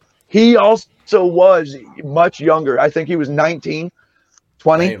us. He also was much younger. I think he was 19,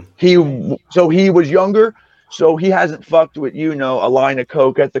 20. Damn. So he was younger. So he hasn't fucked with, a line of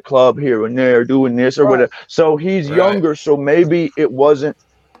coke at the club here and there doing this or whatever. So he's younger. So maybe it wasn't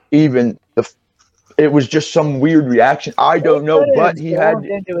even it was just some weird reaction. I don't know, but he had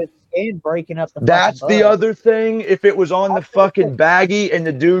into his skin breaking up the. That's the other thing. If it was on the fucking baggie and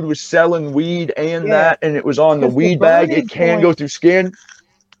the dude was selling weed and it was on the weed bag, it can go through skin.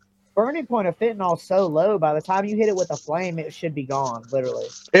 Burning point of fentanyl is so low. By the time you hit it with a flame, it should be gone. Literally,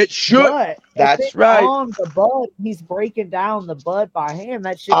 it should. But that's right. On the bud, he's breaking down the bud by hand.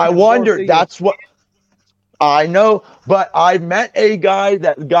 That shit. I wonder. That's what. I know, but I met a guy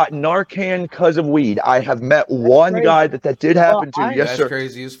that got Narcan because of weed. I have met one guy that did happen to. Yes, sir. That's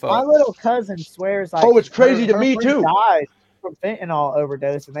crazy as fuck. My little cousin swears. Like, it's crazy to me too. Died from fentanyl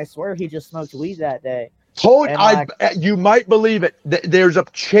overdose, and they swear he just smoked weed that day. You might believe it. There's a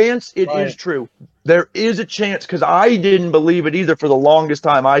chance it is true. There is a chance, because I didn't believe it either for the longest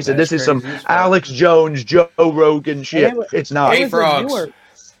time. I said, this is some Alex Jones, Joe Rogan shit. It's not. Gay frogs.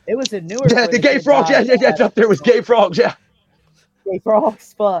 It was in Newark. Yeah, the gay frogs. Yeah, it's up there with gay frogs. Yeah. Gay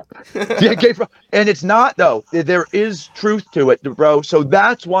frogs, fuck. Yeah, gay frogs. And it's not, though. There is truth to it, bro. So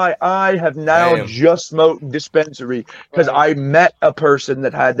that's why I have now just smoked dispensary, because I met a person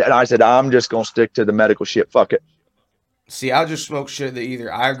that had that. And I said, I'm just going to stick to the medical shit. Fuck it. See, I'll just smoke shit that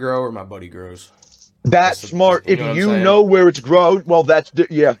either I grow or my buddy grows. That's smart. If you know where it's grown, well, that's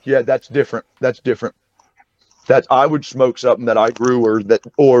that's different. That's different. That I would smoke something that I grew or that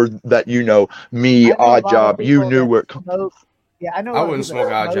me, OdDjOb, you knew where it comes. Yeah, I know. I wouldn't smoke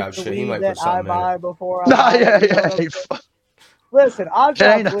OdDjOb shit. He might put something in it. Before Listen,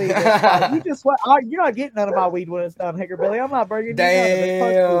 OdDjOb weed. You're not getting none of my weed when it's done, Hickerbilly. I'm not bringing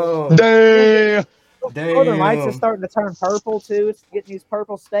Damn. Northern Lights is starting to turn purple too. It's getting these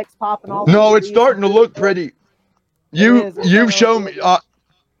purple specks popping off. No, it's starting to look pretty. You've shown me.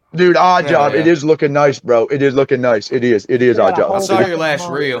 Dude, OdDjOb, it is looking nice, bro. It is looking nice. It is OdDjOb. I saw your last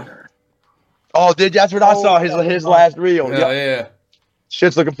reel. Oh, that's what I saw. His last reel. Yeah.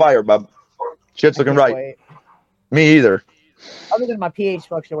 Shit's looking fire, bub. Shit's looking right. Wait. Me either. Other than my pH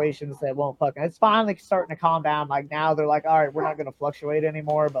fluctuations that won't fucking. It's finally starting to calm down. Like now they're like, all right, we're not going to fluctuate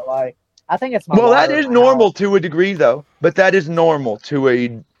anymore. But like, I think it's my Well, that water is in my normal house. to a degree, though. But that is normal to a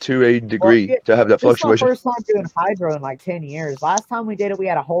degree yeah, to have that this is my fluctuation. first time doing hydro in like 10 years. Last time we did it, we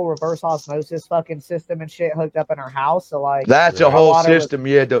had a whole reverse osmosis fucking system and shit hooked up in our house. So like, That's a Right. whole water was system,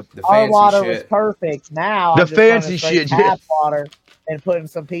 yeah. The our fancy water was shit. perfect. Now The I'm just running fancy straight shit, yeah. tap water and putting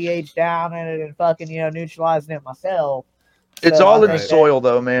some pH down in it and fucking neutralizing it myself. It's So all I in the think soil,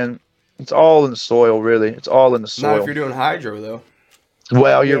 though, man. It's all in the soil, really. It's all in the Not if soil. you're doing hydro though.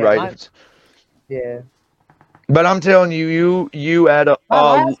 Well, you're Yeah, right. yeah. But I'm telling you, you add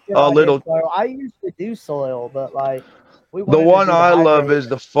My last bit a I did little. soil. I usually do soil, but like we The wanted one to do the I love hydro. is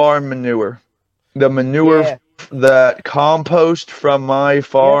the farm manure. The manure Yeah. that compost from my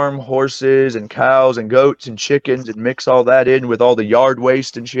farm, horses and cows and goats and chickens, and mix all that in with all the yard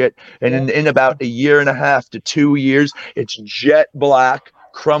waste and shit. And in about a year and a half to 2 years, it's jet black,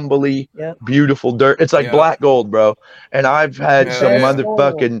 crumbly, beautiful dirt. It's like black gold, bro. And I've had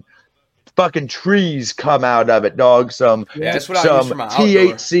some fucking trees come out of it, dog. Some that's what I use for my outdoor.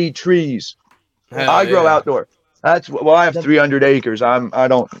 THC trees. Hell I grow yeah. outdoor. I have 300 acres. I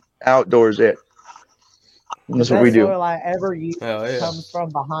don't outdoors it. That's what we do. The best soil I ever used comes from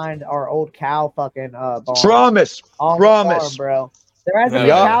behind our old cow fucking barn. Promise. On the farm, bro. There hasn't been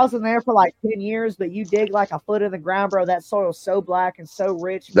cows in there for like 10 years, but you dig like a foot in the ground, bro. That soil's so black and so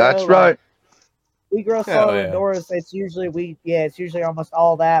rich, bro. That's right. We grow soil indoors. It's usually it's usually almost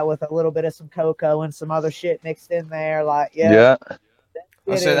all that with a little bit of some cocoa and some other shit mixed in there. Like yeah.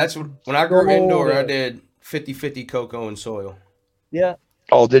 I said that's when I grew indoor. I did 50-50 cocoa and soil. Yeah.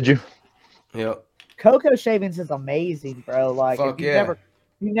 Oh, did you? Yep. Cocoa shavings is amazing, bro. Like if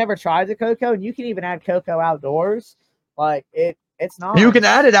you never tried the cocoa, and you can even add cocoa outdoors. Like it's not. You can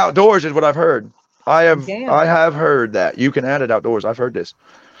add it outdoors, is what I've heard. I have heard that you can add it outdoors. I've heard this.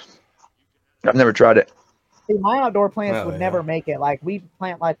 I've never tried it. See, my outdoor plants would never make it. Like we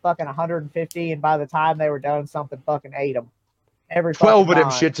plant like fucking 150, and by the time they were done, something fucking ate them. Every 12 of them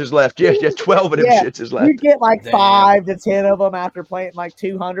shits is left. Yeah, 12 of them shits is left. You get like 5 to 10 of them after planting like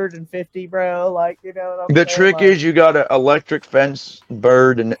 250, bro. Like, you know what I'm saying? The trick is you got an electric fence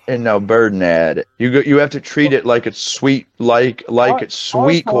bird and ad. You have to treat it like it's sweet, like it's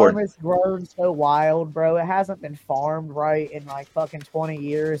sweet corn. Our farm is grown so wild, bro. It hasn't been farmed right in like fucking 20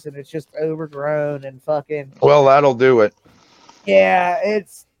 years, and it's just overgrown and fucking. Well, that'll do it. Yeah,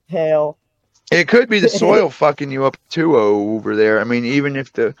 it's hell. It could be the soil fucking you up too over there. I mean, even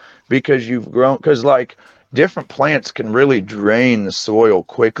if because you've grown, because like different plants can really drain the soil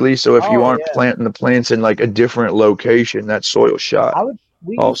quickly. So if you aren't planting the plants in like a different location, that soil shot.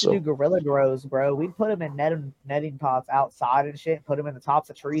 We used to do gorilla grows, bro. We'd put them in netting pots outside and shit. Put them in the tops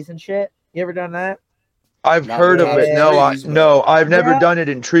of trees and shit. You ever done that? I've heard of it. No, I've never done it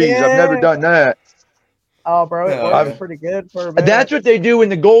in trees. I've never done that. Oh, bro, it works pretty good for a minute. That's what they do in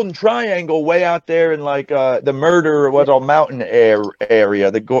the Golden Triangle, way out there in like the mountain area,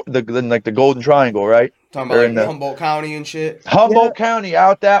 the Golden Triangle, right? Talking about like Humboldt County and shit. Humboldt County,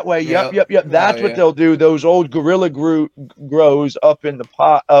 out that way. Yep. That's what they'll do. Those old gorilla grows up in the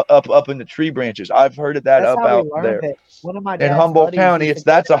pot, up in the tree branches. I've heard of that out there. One of my in Humboldt County,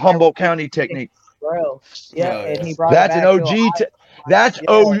 that's a Humboldt County technique. Bro, and he brought that's an OG. That's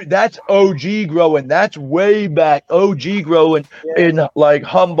OG growing. That's way back. OG growing in like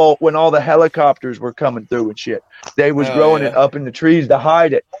Humboldt when all the helicopters were coming through and shit. They was growing it up in the trees to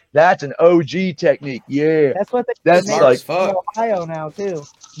hide it. That's an OG technique. Yeah. That's what that's like Ohio now too.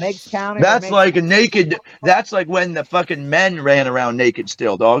 Meigs County. That's like a naked. That's like when the fucking men ran around naked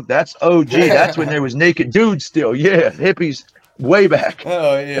still, dog. That's OG. That's when there was naked dudes still. Yeah, hippies way back.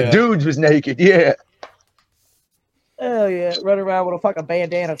 Oh yeah. The dudes was naked. Yeah. Oh yeah, running around with a fucking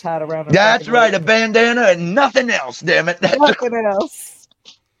bandana tied around. That's right, a bandana and nothing else. Damn it, nothing else.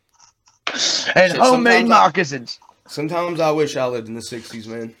 And homemade moccasins. Sometimes I wish I lived in the '60s,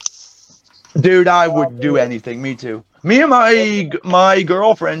 man. Dude, I would do anything. Me too. Me and my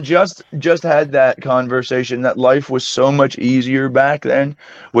girlfriend just had that conversation that life was so much easier back then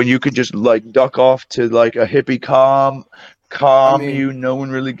when you could just like duck off to like a hippie no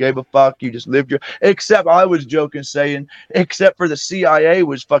one really gave a fuck. You just lived except I was joking saying except for the CIA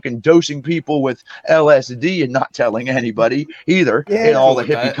was fucking dosing people with LSD and not telling anybody either in all the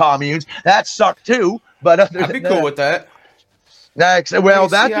hippie communes. That sucked too, but I'd be cool with that. That's what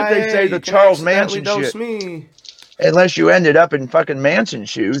they say, the Charles Manson shit. Me. Unless you ended up in fucking Manson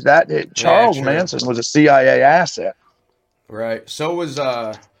shoes. Charles Manson was a CIA asset. Right. So was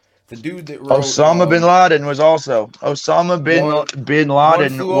the dude that wrote Osama bin Laden was also. Osama bin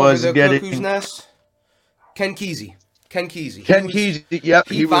Laden was getting Cuckoo's Nest. Ken Kesey. Yep,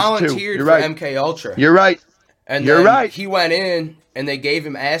 he was volunteered too. You're right. for MK Ultra. You're right. And You're then right. he went in and they gave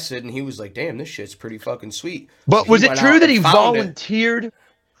him acid, and he was like, "Damn, this shit's pretty fucking sweet." But So was it true that he volunteered,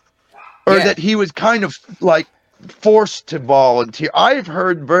 or that he was kind of like forced to volunteer? I've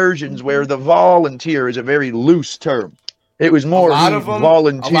heard versions where the volunteer is a very loose term. It was more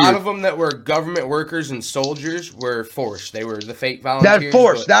volunteer. A lot of them that were government workers and soldiers were forced. They were the fake volunteers. That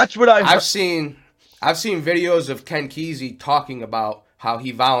forced. That's what I've seen videos of Ken Kesey talking about how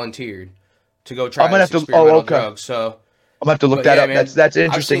he volunteered to go try this experimental drug. So I'm gonna have to look that up. Man, that's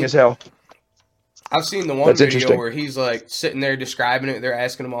interesting as hell. I've seen the one video where he's like sitting there describing it. They're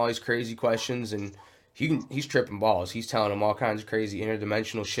asking him all these crazy questions, and he's tripping balls. He's telling them all kinds of crazy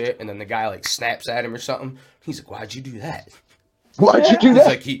interdimensional shit, and then the guy like snaps at him or something. He's like, "Why'd you do that? Why'd you do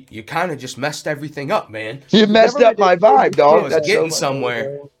that?" He's like, you kind of just messed everything up, man. You messed up my vibe, dog. That's getting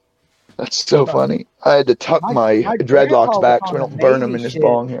somewhere. That's so funny. I had to tuck my dreadlocks back so I don't burn them in this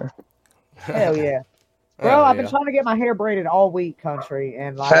bong here. Hell yeah. Bro, I've been trying to get my hair braided all week, Country.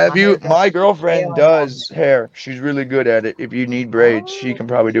 And like, have you? My girlfriend does hair. She's really good at it. If you need braids, she can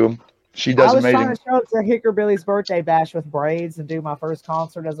probably do them. She does amazing. I was trying to show up to Hickerbilly's birthday bash with braids and do my first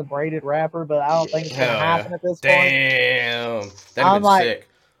concert as a braided rapper, but I don't think it's going to happen at this point. Damn. That'd be sick.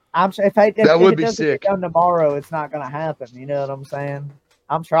 If it doesn't get done tomorrow, it's not going to happen. You know what I'm saying?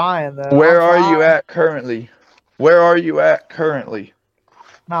 I'm trying, though. Where are you at currently?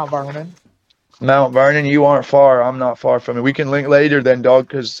 Mount Vernon. Mount Vernon, you aren't far. I'm not far from it. We can link later then, dog,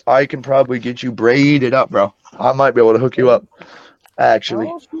 because I can probably get you braided up, bro. I might be able to hook you up,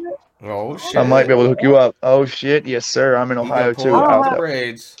 actually. Oh, shit. I might be able to hook you up. Oh, shit. Yes, sir. I'm in Ohio, too.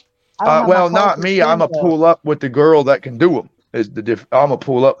 Braids. Well, not me. I'm going to pull up with the girl that can do them. I'm going to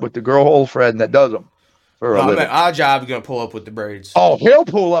pull up with the girlfriend that does them. OdDjOb is going to pull up with the braids. Oh, he'll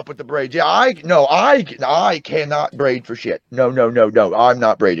pull up with the braids. Yeah, I cannot braid for shit. No. I'm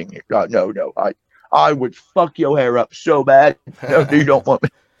not braiding it. No. I would fuck your hair up so bad. No, you don't want me.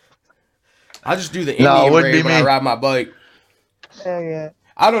 I just do the Indian braid when I ride my bike. Hell yeah.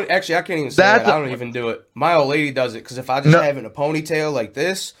 I can't even say that. I don't even do it. My old lady does it because if I just have it in a ponytail like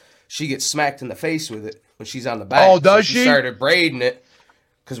this, she gets smacked in the face with it when she's on the back. Oh, does she? She started braiding it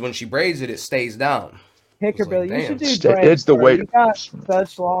because when she braids it, it stays down. Hickerbilly, you should do braids. It's the way. You got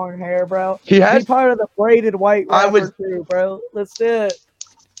such long hair, bro. He has part of the braided white rapper too, bro. Let's do it.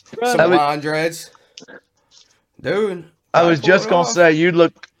 Bro. Some blonde dreads, dude. I was just gonna say you'd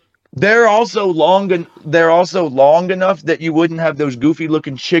look. They're also long enough that you wouldn't have those goofy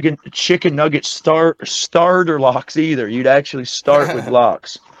looking chicken nugget starter locks either. You'd actually start with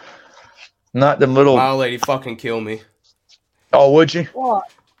locks, not them little. My old lady fucking kill me. Oh, would you?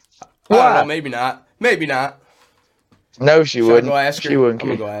 What? I don't know, maybe not. Maybe not. No, she wouldn't. Go ask her? She wouldn't. I'm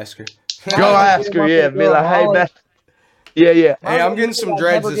gonna go ask her. Go ask her. Yeah, be like, hey, Beth. Yeah. Hey, I'm getting some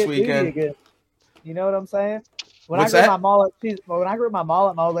dreads this weekend. You know what I'm saying? What's when that? I grew my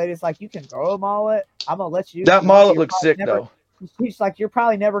mullet, my old lady's like, you can grow a mullet. I'm gonna let you. That mullet looks sick though. She's like, you'll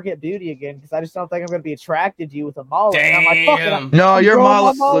probably never get beauty again because I just don't think I'm gonna be attracted to you with a mullet. Damn. And I'm like, fuck it. No, your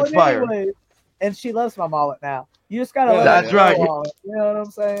mullet looks fire. Anyways. And she loves my mullet now. You just gotta. That's right. You know what I'm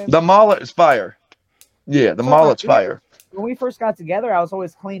saying? The mullet is fire. Yeah, the mullet's fire. When we first got together, I was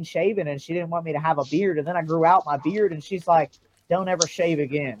always clean shaven, and she didn't want me to have a beard. And then I grew out my beard, and she's like, "Don't ever shave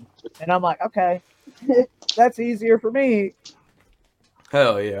again." And I'm like, "Okay, that's easier for me."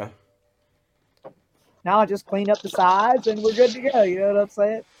 Hell yeah! Now I just clean up the sides, and we're good to go. You know what I'm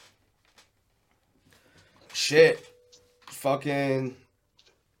saying? Shit, fucking.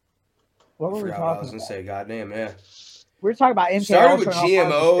 What were we talking about? I was gonna say, goddamn, man. We were talking about MK Started with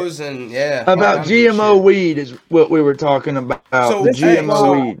GMOs and about GMO weed is what we were talking about. So the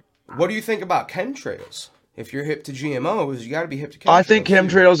GMO weed. What do you think about chemtrails? If you're hip to GMOs, you got to be hip to chemtrails. I think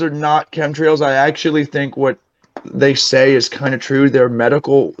chemtrails are not chemtrails. I actually think what they say is kind of true. They're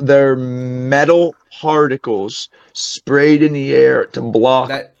metal particles sprayed in the air to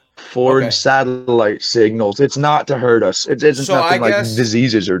block foreign satellite signals. It's not to hurt us. It isn't nothing like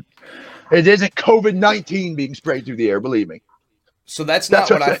diseases or. It isn't COVID-19 being sprayed through the air, believe me. So that's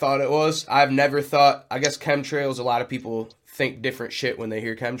not what I thought it was. I've never thought, I guess chemtrails, a lot of people think different shit when they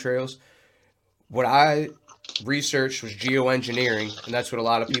hear chemtrails. What I researched was geoengineering, and that's what a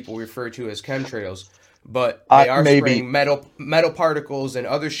lot of people refer to as chemtrails. But they are spraying metal particles and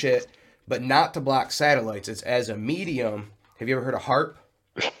other shit, but not to block satellites. It's as a medium. Have you ever heard of HARP?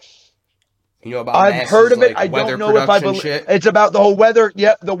 You know about I've heard of it. I don't know if I believe it's about the whole weather.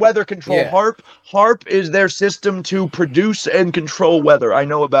 Yep, the weather control. Yeah. HARP is their system to produce and control weather. I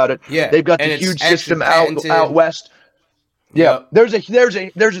know about it. Yeah, they've got the huge system out west. Yeah, Yep. there's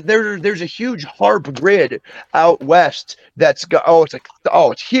a huge HARP grid out west that's got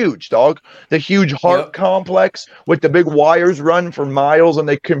it's huge, dog. The huge HARP complex with the big wires run for miles and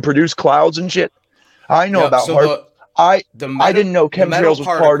they can produce clouds and shit. I know about HARP. I didn't know chemtrails was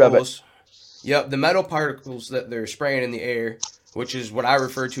part of it. Yep, the metal particles that they're spraying in the air, which is what I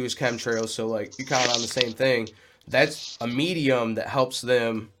refer to as chemtrails. So like you count on the same thing. That's a medium that helps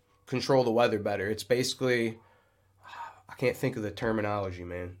them control the weather better. It's basically, I can't think of the terminology,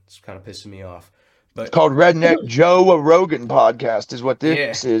 man. It's kind of pissing me off. But it's called Redneck Joe Rogan podcast is what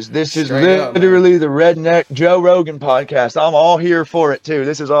this is. This is literally the Redneck Joe Rogan podcast. I'm all here for it too.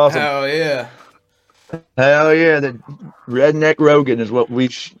 This is awesome. Hell yeah. Hell yeah. The Redneck Rogan is what we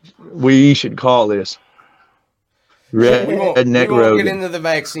should call this. Redneck Rogan. We won't get into the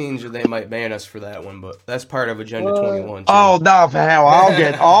vaccines or they might ban us for that one, but that's part of Agenda 21 too. Oh, no, hell,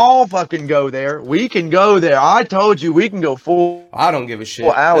 I'll fucking go there. We can go there. I told you we can go full. I don't give a shit.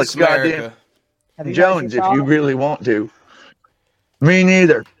 Well, Alex goddamn Jones, if you really want to. Me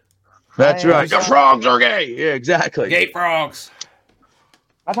neither. That's right. The frogs are gay. Yeah, exactly. Gay frogs.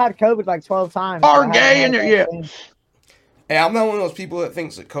 I've had COVID like 12 times. Are gay in there, yeah. Hey, I'm not one of those people that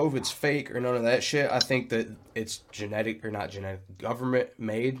thinks that COVID's fake or none of that shit. I think that it's genetic or not genetic, government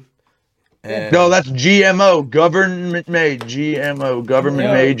made. And no, that's GMO, government made. GMO,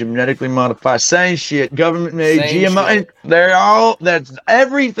 government made, genetically modified. Same shit, government made, GMO. And they're all, that's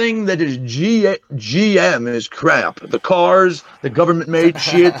everything that is GM is crap. The cars, the government made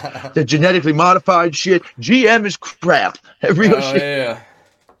shit, the genetically modified shit. GM is crap. Real shit. Yeah.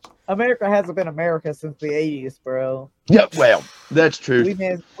 America hasn't been America since the 80s, bro. Yeah, well, that's true.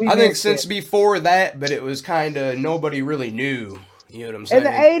 I think since before that, but it was kind of nobody really knew. You know what I'm saying?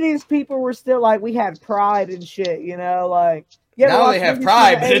 In the 80s, people were still like, we had pride and shit, you know? Like, yeah, now they have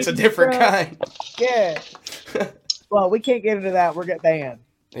pride, but it's a different kind. Yeah. Well, we can't get into that. We're getting banned.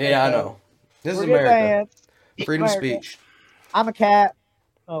 Yeah, I know. This is America. Freedom of speech. I'm a cat.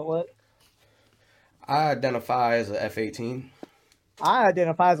 Oh, what? I identify as an F-18. I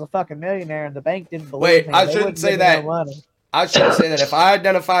identify as a fucking millionaire, and the bank didn't believe me. Wait, I shouldn't say that. I shouldn't say that. If I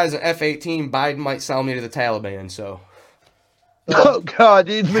identify as an F-18, Biden might sell me to the Taliban, so. Oh, God,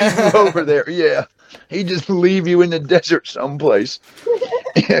 he'd leave you over there, yeah. He'd just leave you in the desert someplace.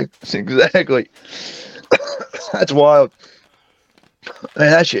 Yeah, exactly. That's wild. Man,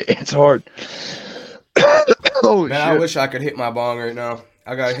 that shit, it's hard. Holy man, shit. I wish I could hit my bong right now.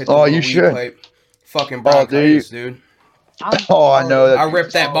 I gotta hit the you should. Plate. Fucking bronchitis, dude. I know that. I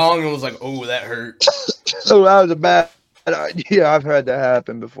ripped that bong and was like, oh, that hurt. Oh, that was a bad idea. I've had that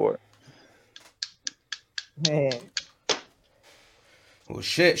happen before. Man. Well,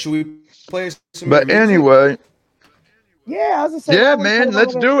 shit. Should we play some But music? Anyway. Yeah, I was just saying. Yeah, man.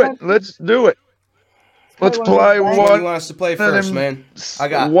 Let's do it. Let's do it. Let's play one. What do you want us to play first, man? I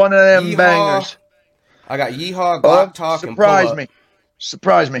got one of them bangers. I got Yeehaw, Glock Talk, and Pull Up.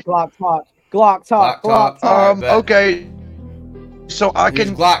 Surprise me. Glock Talk. Right, okay. So I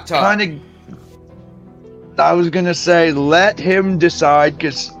can kind of. I was gonna say let him decide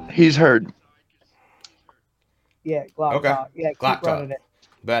because he's heard. Yeah, Glock Talk. Yeah, Glock Talk. It.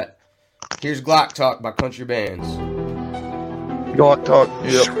 Bet. Here's Glock Talk by Kountry Bandz. Glock Talk.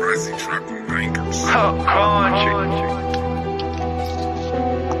 Yep.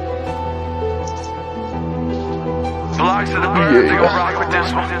 Blocks of the bird, they gon' rock with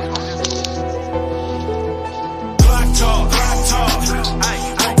this one. Glock Talk.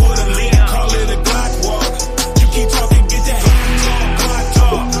 I put a lean, call it a Glock walk. You keep talking, get that Glock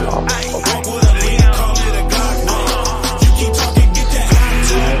Talk. I put a lean, call it a Glock walk. You keep talking, get that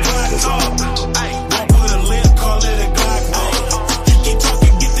Glock Talk. I put a lean, call it a Glock walk. You keep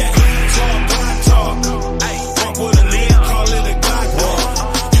talking, get that Glock Talk. I put a lean, call it a Glock walk.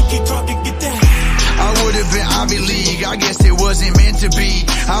 You keep talking, get that. I would have been Ivy League, I guess it wasn't meant to be.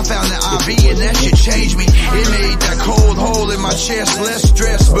 I found the IV and that shit changed me. It made that cold hole in my chest less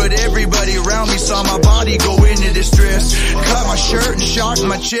stress, but everybody around me saw my body go into distress. Cut my shirt and shocked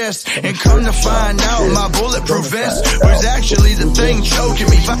my chest, and come to find out my bulletproof vest was actually the thing choking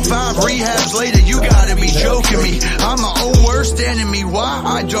me. 5 rehabs later, you gotta be joking me. I'm my own worst enemy, why?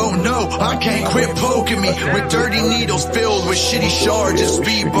 I don't know. I can't quit poking me with dirty needles filled with shitty shards and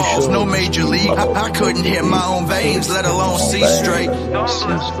speedballs. No major league, I couldn't hit my own veins, let alone see straight.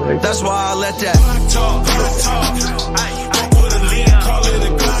 That's why I let that talk. I put a lean, call it a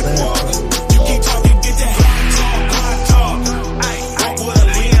Glock walk. You keep talking, get that talk. I put a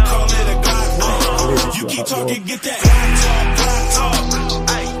lean, call it a Glock walk. You keep talking, get that talk.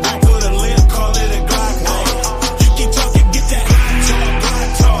 I put a lean, call it a Glock walk. You keep talking, get that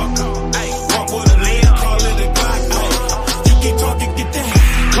talk. I put a lean, call it a Glock walk.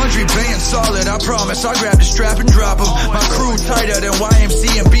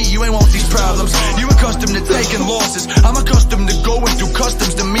 CMB, you ain't want these problems. You accustomed to taking losses. I'm accustomed to going through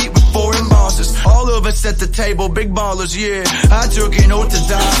customs to meet with foreign bosses. All of us at the table, big ballers, yeah. I took an oath to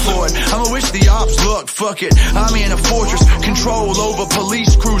die for it. I'ma wish the ops luck, fuck it. I'm in a fortress, control over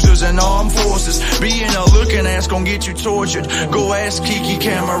police cruisers and armed forces. Being a looking ass gon' get you tortured. Go ask Kiki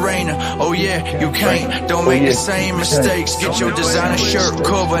Camarena. Oh yeah, you can't. Don't make the same mistakes. Get your designer shirt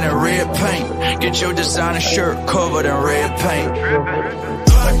covered in red paint. Get your designer shirt covered in red paint.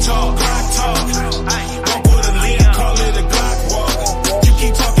 Glock talk, Glock talk. Ay, walk with a lean, call it a Glock walk. You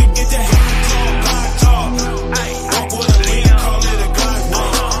keep talking, get that Glock talk. Ay, walk with a lean, call it a Glock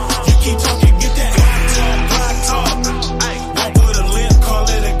walk. You keep talking, get that Glock talk. Ay, walk with a lean, call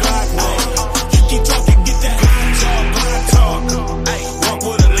it a Glock walk. You keep talking, get that Glock talk. Ay, walk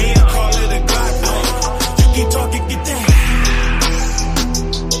with a lean, call it a Glock walk. You keep talking, get that.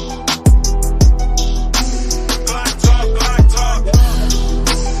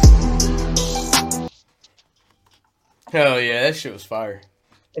 Hell yeah, that shit was fire.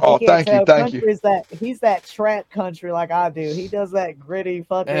 Oh, thank you. He's that trap country like I do. He does that gritty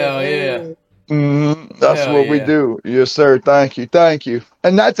fucking. Hell yeah. That's what we do. Yes, sir. Thank you.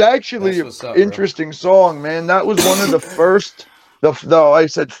 And that's actually an interesting song, man. That was one of the first,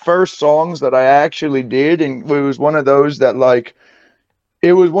 first songs that I actually did, and it was one of those that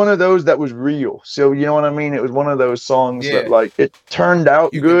that was real. So you know what I mean? It was one of those songs that it turned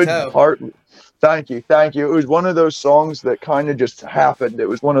out good. Thank you. It was one of those songs that kind of just happened. It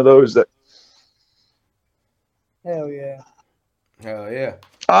was one of those that. Hell yeah.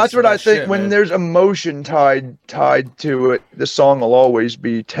 That's what I think. When there's emotion tied to it, the song will always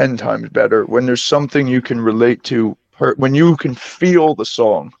be 10 times better. When there's something you can relate to, when you can feel the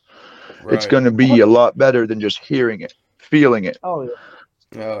song, it's going to be a lot better than just hearing it, feeling it. Oh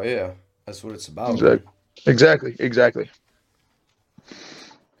yeah. That's what it's about. Exactly.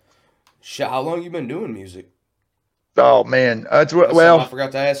 Shit, how long you been doing music? Oh man, that's what. Well, I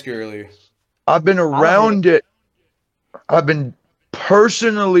forgot to ask you earlier. I've been around it. I've been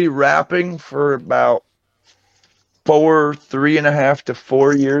personally rapping for about 3.5 to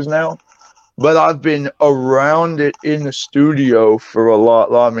 4 years now, but I've been around it in the studio for a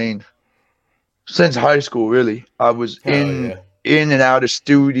lot. I mean, since high school, really. I was in and out of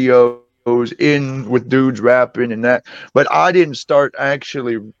studios, in with dudes rapping and that, but I didn't start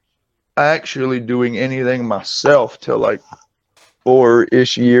actually doing anything myself till like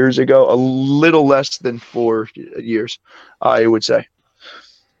 4-ish years ago, a little less than 4 years, I would say.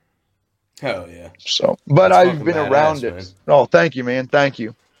 Hell yeah. So, but I've been around it. Man. Oh, thank you, man. Thank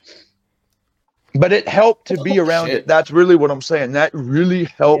you. But it helped to be around it. That's really what I'm saying. That really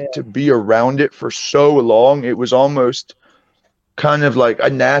helped to be around it for so long. It was almost kind of like a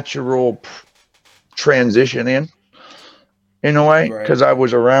natural transition in a way, because I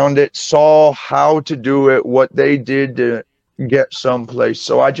was around it, saw how to do it, what they did to get someplace.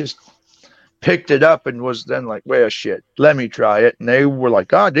 So I just picked it up and was then like, well, shit, let me try it. And they were like,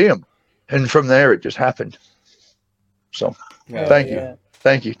 God damn. And from there, it just happened. So thank you.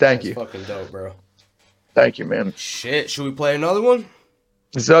 That's fucking dope, bro. Thank you, man. Shit, should we play another one?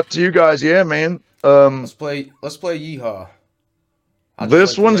 It's up to you guys. Yeah, man. Let's play Yeehaw.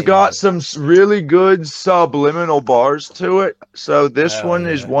 This one's got some really good subliminal bars to it. So this one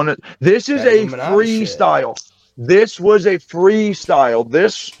is this is a freestyle. This was a freestyle.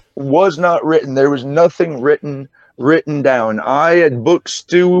 This was not written. There was nothing written down. I had booked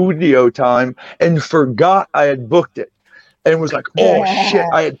studio time and forgot I had booked it and was like, oh shit,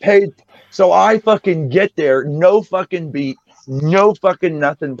 I had paid. So I fucking get there, no fucking beat, no fucking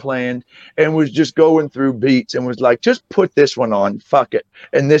nothing planned, and was just going through beats and was like, just put this one on, fuck it.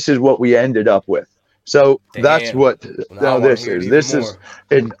 And this is what we ended up with. So that's what this is. This is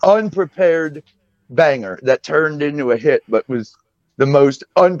an unprepared banger that turned into a hit, but was the most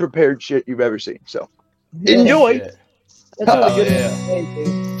unprepared shit you've ever seen. So enjoy. Country.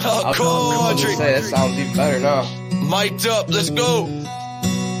 That sounds even better now. Mic'd up, let's go.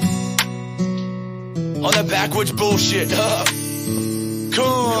 On the backwoods bullshit,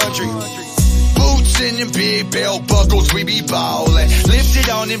 Country. Boots in them big belt buckles, we be ballin'. Lifted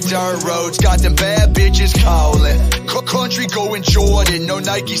on them dirt roads, got them bad bitches callin'. Country going Jordan, no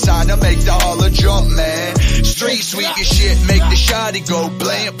Nike sign to make the holler jump, man. Street sweet as shit, make the shotty go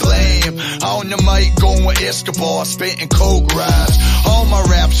blam blam. On the mic going Escobar, spittin' coke rhymes. All my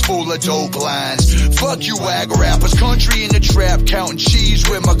raps full of dope lines. Fuck you wag rappers, country in the trap, counting cheese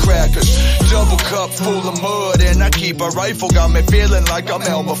with my crackers. Double cup full of mud, and I keep a rifle, got me feeling like I'm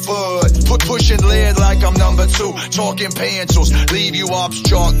Elmer Fudd. Pushing lead like I'm number 2, talking pencils. Leave you ops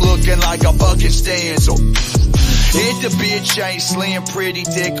chalk looking like a bucket stencil. Hit the bitch, ain't slim, pretty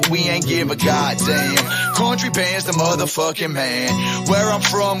dick, we ain't give a goddamn. Country Bandz the motherfucking man. Where I'm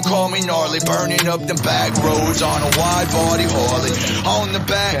from, call me gnarly, burning up them back roads on a wide body Harley. On the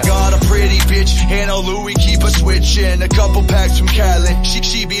back, got a pretty bitch, and a Louis keep a switching. A couple packs from Cali,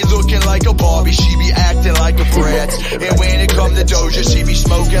 she be looking like a Barbie, she be acting like a brat. And when it come to Doja, she be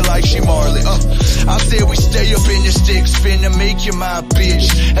smoking like she Marley. I said we stay up in the sticks, finna make you my bitch.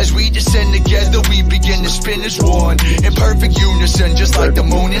 As we descend together, we begin to spin as one, in perfect unison, just like the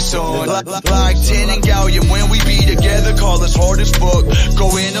moon and sun. Like tin and gallium, when we be together, call us hard as fuck.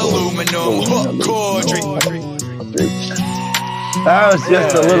 Go in aluminum, country. That was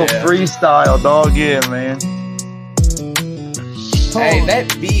just a little freestyle, dog. Yeah, man. Hey,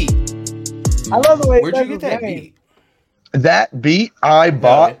 that beat. I love the way. Where'd you get that beat? That beat I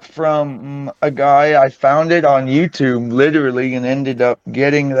bought from a guy. I found it on YouTube, literally, and ended up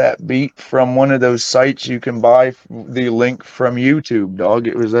getting that beat from one of those sites you can buy the link from YouTube, dog.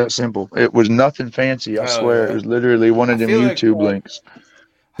 It was that simple. It was nothing fancy, I swear. It was literally one of them YouTube links.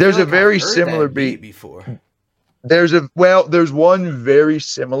 There's a very similar beat before. There's one very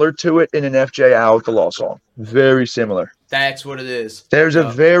similar to it in an FJ Outlaw song. Very similar. That's what it is. There's a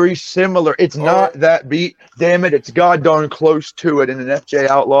very similar. It's not that beat. Damn it! It's god darn close to it in an FJ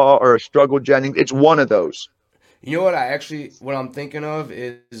Outlaw or a Struggle Jennings. It's one of those. You know what what I'm thinking of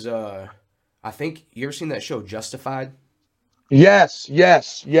is I think you ever seen that show Justified? Yes.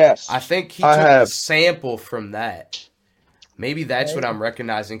 I think he took a sample from that. Maybe that's what I'm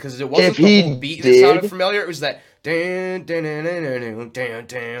recognizing, because it wasn't the whole beat that sounded familiar. It was that. I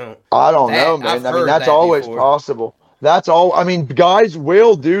don't know, man. I mean, that's always possible. That's all. I mean, guys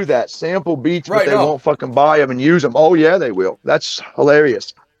will do that. Sample beats, but they won't fucking buy them and use them. Oh yeah, they will. That's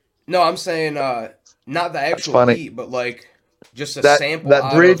hilarious. No, I'm saying not the actual beat, but like just a sample.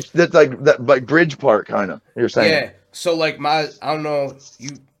 That bridge. That's like bridge part, kind of. You're saying. Yeah. So like I don't know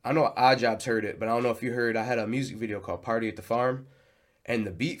I know OdDjOb's heard it, but I don't know if you heard. I had a music video called "Party at the Farm," and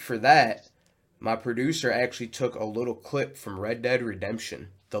the beat for that, my producer actually took a little clip from Red Dead Redemption.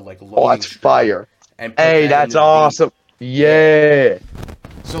 The like. Oh, that's fire. Hey, that's awesome. Yeah.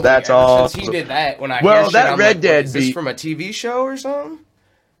 So that's awesome. Since he did that, when I hear that Red Dead is beat this from a TV show or something?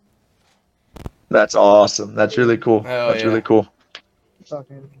 That's awesome. That's really cool. That's really cool.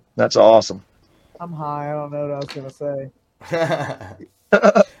 That's awesome. I'm high. I don't know what I was gonna say.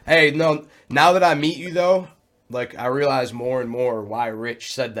 Hey, no. Now that I meet you, though, like I realize more and more why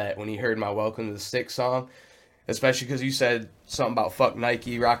Rich said that when he heard my "Welcome to the Sticks" song. Especially because you said something about fuck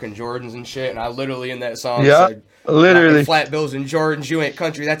Nike, rocking Jordans and shit, and I literally in that song said, literally flat bills and Jordans, you ain't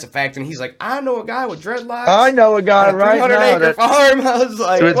country, that's a fact. And he's like, I know a guy with dreadlocks. I know a guy right now. 300-acre farm. I was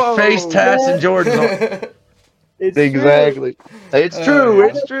like, with face tats and Jordans on. Exactly. True. It's true.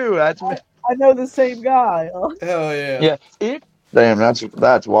 It's true. That's me. I know the same guy. Hell yeah. Yeah. Damn,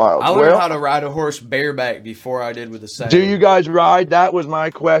 that's wild. I learned how to ride a horse bareback before I did with a saddle. Do you guys ride? That was my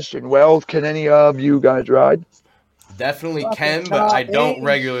question. Well, can any of you guys ride? Definitely can, but I don't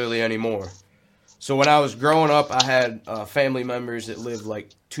regularly anymore. So when I was growing up, I had family members that lived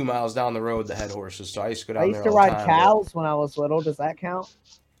like 2 miles down the road that had horses. So I used to go down there all the time. I used to ride cows when I was little. Does that count?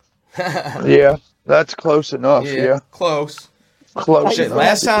 Yeah, that's close enough. Yeah. Close. Shit,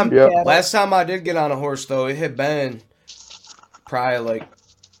 last time I did get on a horse, though, it had been probably like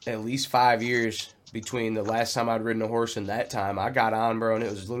at least 5 years between the last time I'd ridden a horse and that time. I got on, bro, and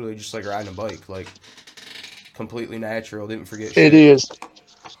it was literally just like riding a bike. Like, completely natural. Didn't forget shit. It is.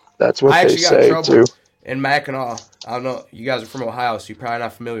 That's what they say, too. In Mackinac, I don't know. You guys are from Ohio, so you're probably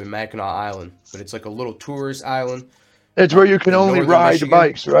not familiar with Mackinac Island. But it's like a little tourist island. It's where you can only ride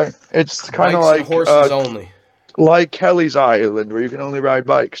bikes, right? It's kind of like horses only. Like Kelly's Island, where you can only ride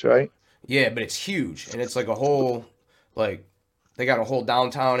bikes, right? Yeah, but it's huge. And it's like a whole, like, they got a whole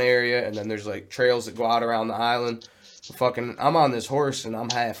downtown area, and then there's like trails that go out around the island. I'm on this horse, and I'm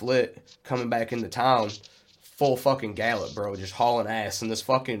half lit coming back into town. Full fucking gallop, bro, just hauling ass, and this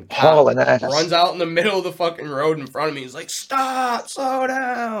fucking cop runs out in the middle of the fucking road in front of me. He's like, "Stop, slow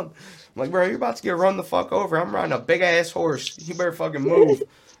down." I'm like, "Bro, you're about to get run the fuck over. I'm riding a big ass horse. You better fucking move.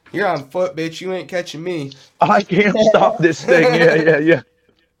 You're on foot, bitch. You ain't catching me. I can't stop this thing." Yeah.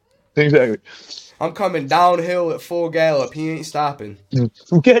 Exactly. I'm coming downhill at full gallop. He ain't stopping.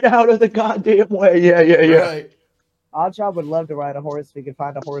 Get out of the goddamn way. Yeah. Right. OdDjOb would love to ride a horse if he could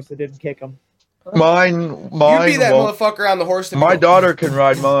find a horse that didn't kick him. Mine. You be that motherfucker on the horse. My daughter can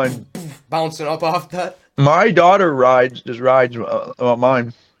ride mine. Bouncing up off that. My daughter rides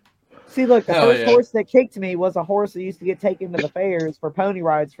mine. See, look, the first horse that kicked me was a horse that used to get taken to the fairs for pony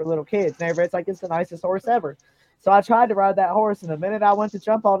rides for little kids. And everybody's like, it's the nicest horse ever. So I tried to ride that horse, and the minute I went to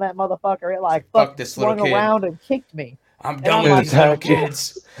jump on that motherfucker, it like Fuck this little swung kid. around and kicked me. I'm And done I'm with like, these little Attack you.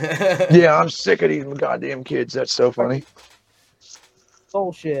 kids. Yeah, I'm sick of these goddamn kids. That's so funny.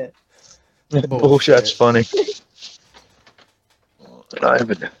 Bullshit. Bullshit's funny. I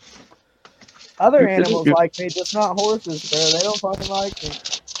haven't. Other animals like me, just not horses, bro. They don't fucking like me.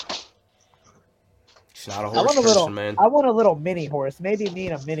 She's not a I horse want a person, little, man. I want a little mini horse. Maybe me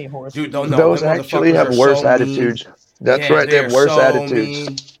and a mini horse. Dude, don't know. Those them actually motherfuckers have are worse so attitudes. mean. That's Yeah, right. They have they're worse so attitudes.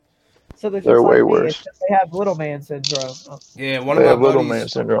 mean. So they're just They're like way me, worse. except they have little man syndrome. Yeah, one They of have my little man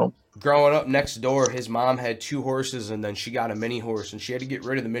buddies syndrome. growing up next door, his mom had 2 horses, and then she got a mini horse, and she had to get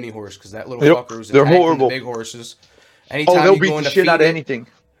rid of the mini horse because that little fucker was They're attacking horrible. the big horses. Anytime Oh, they'll you beat go in the to shit feed out of it, anything.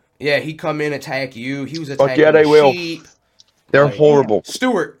 yeah, he'd come in, attack you. He was Fuck attacking yeah, they the will. sheep. They're Like, horrible.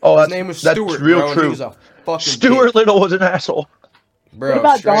 Stuart. Oh, His that's- name was that's Stuart, real bro, and true. he was a fucking Stuart kid. Little was an asshole. Bro, What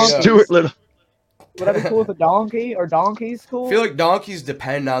about straight up. donkeys? Stuart Little. Would I be cool with a donkey or donkeys cool? I feel like donkeys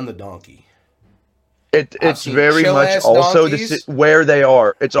depend on the donkey. It's seen very much chill-ass also donkeys. where they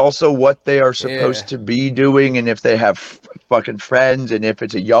are. It's also what they are supposed Yeah. to be doing, and if they have fucking friends, and if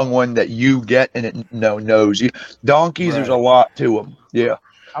it's a young one that you get and it knows you. Donkeys, there's a Right. lot to them. Yeah,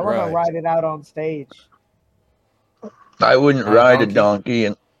 I want Right. to ride it out on stage. I wouldn't ride donkey? a donkey,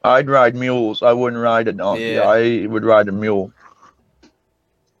 and I'd ride mules. I wouldn't ride a donkey. Yeah. I would ride a mule.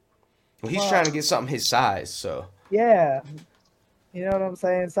 Well, he's trying to get something his size, so. Yeah. You know what I'm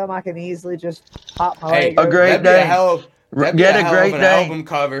saying? Something I can easily just pop my Hey, leg a over. Great that'd be a Dane. hell of, that'd be Get a a hell Great of an Dane. album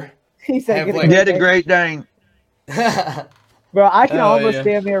cover. He said, have, get, like- Get a Dane. Great Dane. Bro, I can Hell almost yeah.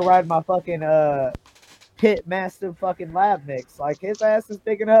 damn near ride my fucking pit mastiff fucking lab mix. Like his ass is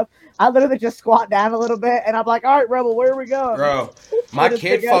big enough. I literally just squat down a little bit and I'm like, all right, Rebel, where are we going? Bro, my Put his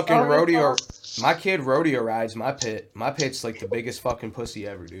kid big ass fucking arm rodeo. across. My kid rodeo rides my pit. My pit's like the biggest fucking pussy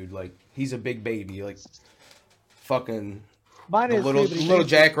ever, dude. Like he's a big baby. Like fucking Mine the is little too, but he little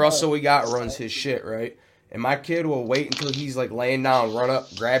thinks Jack it's Russell we got runs his shit, right? And my kid will wait until he's like laying down, run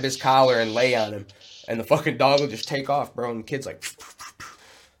up, grab his collar, and lay on him, and the fucking dog will just take off, bro. And the kid's like,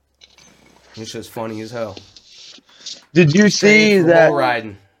 it's just funny as hell. Did you see For that? bull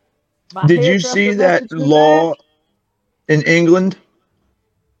riding? My Did you hair's up see to that message me law back. in England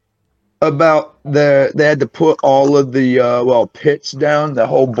about they had to put all of the pits down, the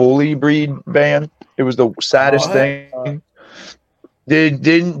whole bully breed ban? It was the saddest What? thing.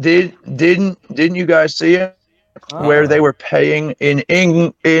 Didn't you guys see it? Where they were paying in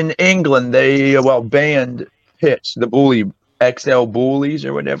England, they banned pits, the bully XL bullies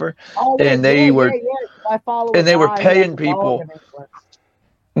or whatever, Oh, and they were I follow and a they were guy who paying has a dog people. in England.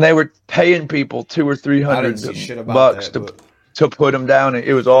 and they were paying people $200 or I didn't $300 see shit about bucks that, but to put them down.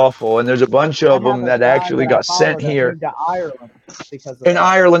 It was awful, and there's a bunch I of have them a that guy actually that I got sent follow that here. moved to Ireland because of In that.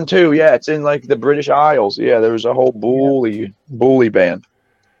 Ireland too, yeah, it's in like the British Isles. Yeah, there was a whole bully ban.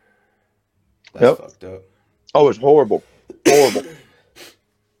 that's Yep. fucked up. Oh, it's horrible, horrible.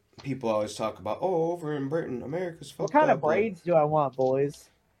 People always talk about, over in Britain, America's fucked What kind up. of braids do I want, boys?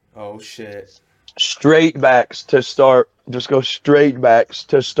 Oh shit. Straight backs to start. Just go straight backs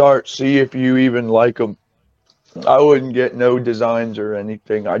to start. See if you even like them. I wouldn't get no designs or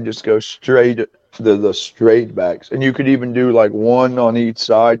anything. I'd just go straight the straight backs, and you could even do like one on each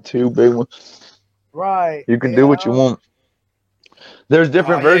side, 2 big ones. Right. You can do what you want. There's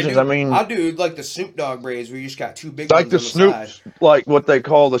different versions. Dude, I mean, I'll do like the Snoop Dogg braids where you just got 2 big like ones the on the side. Snoops, like what they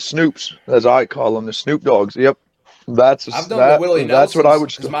call the Snoops, as I call them, the Snoop Dogs. Yep, that's I've done the Willie that's Nelsons what I would.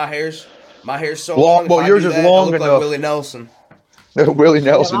 because my hair's so Long- long. If well, I yours do is that, I long look enough. like Willie Nelson. Willie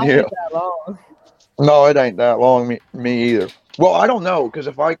Nelson mine here. ain't that long. No, it ain't that long. Me either. Well, I don't know, because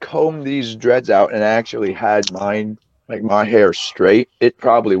if I comb these dreads out and actually had mine, like my hair straight, it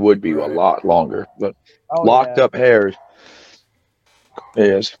probably would be Right. a lot longer. But Oh, locked yeah. up hair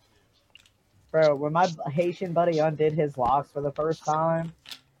is. Bro, when my Haitian buddy undid his locks for the first time,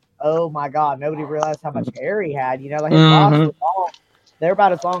 oh my god, nobody realized how much hair he had. You know, like his locks were long. They're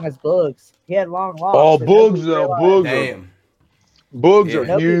about as long as Bugs. He had long locks. Oh, and nobody Bugs though, realized- Damn. Bugs Yeah.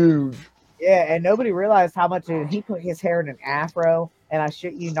 are huge. Yeah, and nobody realized how much he put his hair in an afro. And I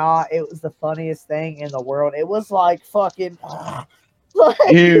shit you not, it was the funniest thing in the world. It was like fucking like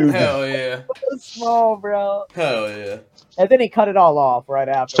Huge. Hell yeah. it was small, bro. Hell yeah. And then he cut it all off right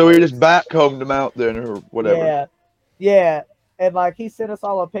after. So he just backcombed them out then, or whatever. Yeah, yeah. And like he sent us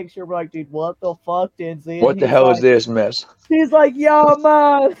all a picture. We're like, dude, what the fuck, Denzi? What the hell is this mess? He's like, yo,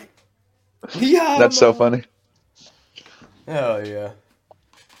 man. Yeah. That's so man. funny. Hell yeah.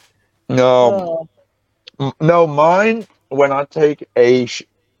 No, no, mine. When I take a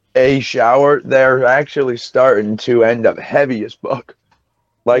shower, they're actually starting to end up heavy as fuck.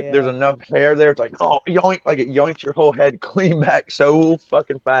 Like there's enough hair there. It's like, oh, yoink, like it yoinks your whole head clean back so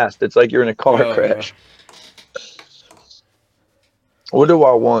fucking fast. It's like you're in a car crash. Yeah. What do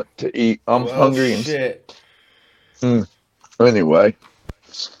I want to eat? I'm hungry and shit. Anyway.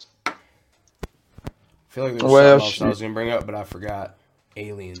 I feel like there was something else I was gonna bring up, but I forgot.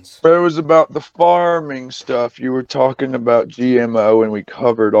 Aliens. But it was about the farming stuff. You were talking about GMO, and we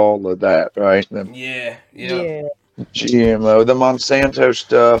covered all of that, right? Yeah. GMO, the Monsanto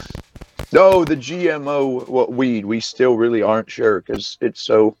stuff. No, the GMO weed. We still really aren't sure because it's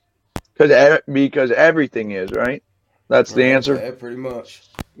so because everything is, right. That's the answer. Yeah, pretty much.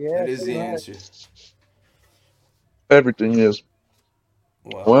 Yeah, that is the answer. Everything is.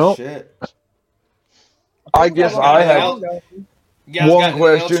 Well, shit. I guess I have one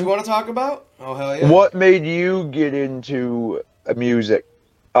question. You want to talk about? Oh hell yeah! What made you get into music?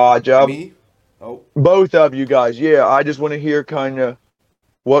 OdDjOb. Me? Oh. Both of you guys. Yeah, I just want to hear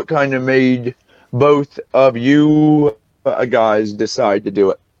what kind of made both of you guys decide to do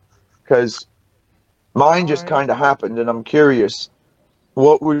it. Because mine just kind of happened, and I'm curious.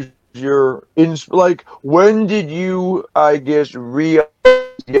 What was your when did you, I guess, realize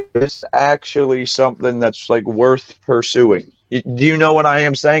it's actually something that's like worth pursuing? Do you know what I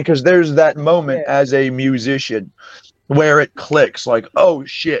am saying? Because there's that moment as a musician where it clicks, like, oh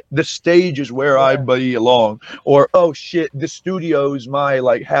shit, the stage is where I belong, or oh shit, the studio is my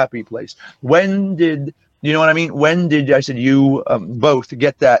like happy place. When did you know what I mean? When did you both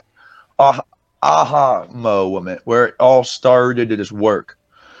get that aha moment where it all started to just work?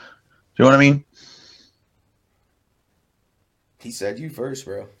 Do you know what I mean? He said you first,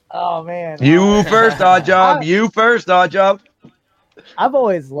 bro. Oh man. You first, OdDjOb. You first, OdDjOb. I've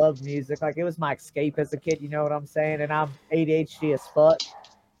always loved music. Like, it was my escape as a kid, you know what I'm saying? And I'm ADHD as fuck.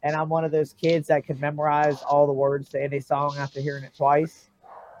 And I'm one of those kids that could memorize all the words to any song after hearing it twice.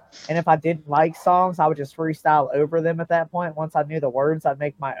 And if I didn't like songs, I would just freestyle over them at that point. Once I knew the words, I'd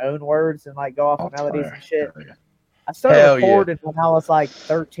make my own words and like go off of melodies and shit. I started recording when I was like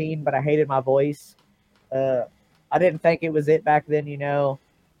 13, but I hated my voice. I didn't think it was it back then, you know.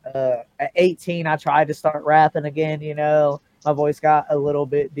 At 18, I tried to start rapping again, you know. My voice got a little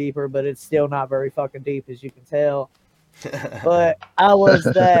bit deeper, but it's still not very fucking deep, as you can tell. But I was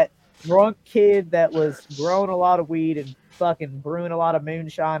that drunk kid that was growing a lot of weed and fucking brewing a lot of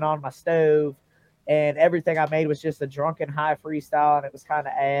moonshine on my stove. And everything I made was just a drunken high freestyle, and it was kind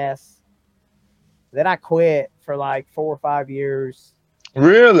of ass. Then I quit for like 4 or 5 years.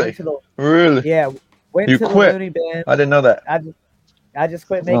 Really? Really? Yeah. Went you to quit? the Looney Bin. I didn't know that. I just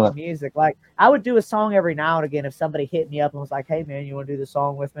quit making music. Like, I would do a song every now and again if somebody hit me up and was like, hey, man, you want to do the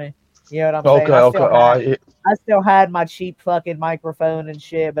song with me? You know what I'm saying? I still had my cheap fucking microphone and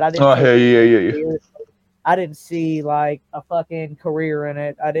shit, but I didn't I didn't see, like, a fucking career in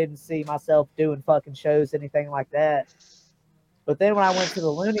it. I didn't see myself doing fucking shows, anything like that. But then when I went to the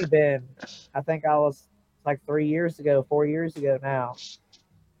Looney Bin, I think I was, like, 4 years ago now,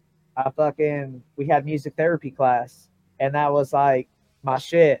 we had music therapy class, and that was, like, my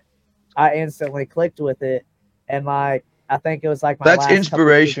shit. I instantly clicked with it, and like I think it was like my that's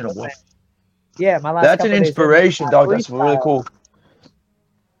inspirational. Yeah, my last. That's an inspiration, dog. That's really cool.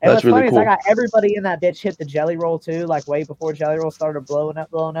 And what's funny is I got everybody in that bitch hit the Jelly Roll too. Like way before Jelly Roll started blowing up.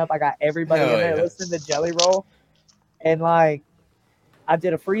 I got everybody in there listening to Jelly Roll, and like I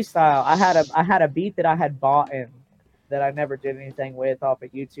did a freestyle. I had a beat that I had bought in that I never did anything with off a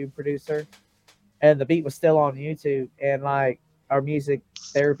YouTube producer, and the beat was still on YouTube, and like. Our music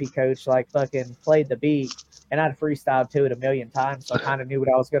therapy coach like fucking played the beat, and I'd freestyled to it 1,000,000 times, so I kind of knew what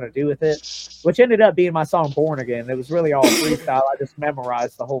I was gonna do with it, which ended up being my song "Born Again." It was really all freestyle. I just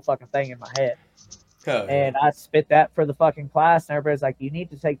memorized the whole fucking thing in my head, and I spit that for the fucking class, and everybody's like, "You need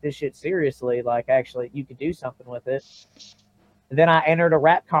to take this shit seriously. Like, actually, you could do something with it." And then I entered a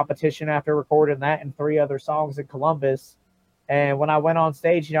rap competition after recording that and 3 other songs in Columbus, and when I went on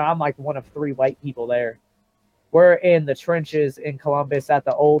stage, you know, I'm like one of 3 white people there. We're in the trenches in Columbus at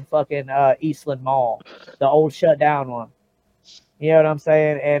the old fucking Eastland Mall, the old shut down one. You know what I'm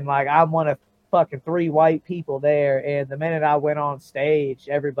saying? And like, I'm one of fucking 3 white people there. And the minute I went on stage,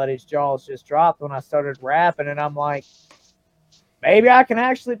 everybody's jaws just dropped when I started rapping. And I'm like, maybe I can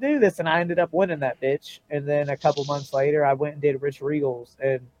actually do this. And I ended up winning that bitch. And then a couple months later, I went and did Rich Regals.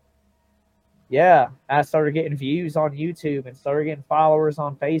 And yeah, I started getting views on YouTube and started getting followers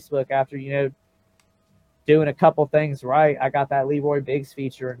on Facebook after, you know, doing a couple things right. I got that Leroy Biggs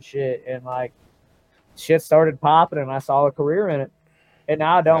feature and shit, and like shit started popping, and I saw a career in it. And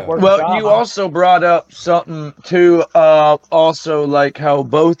now I don't work. Well, you also brought up something too, also like how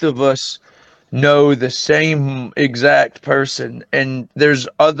both of us know the same exact person, and there's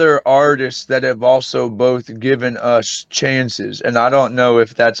other artists that have also both given us chances, and I don't know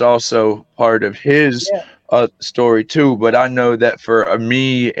if that's also part of his story too, but I know that for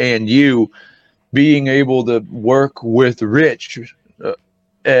me and you being able to work with Rich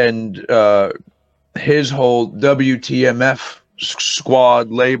and his whole WTMF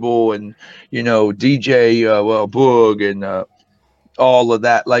squad label, and DJ Boog and all of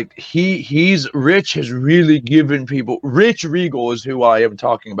that, like he's Rich has really given people. Rich Regal is who I am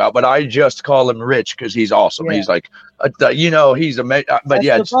talking about, but I just call him Rich because he's awesome. He's like he's amazing. But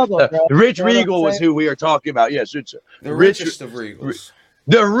That's Rich Regal was who we are talking about. Yes, it's the richest of Regals.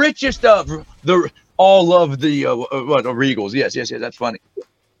 The richest of all of the Regals. Yes, that's funny.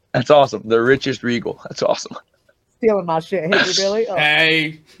 That's awesome. The richest Regal. That's awesome. Stealing my shit, Hickerbilly. Oh.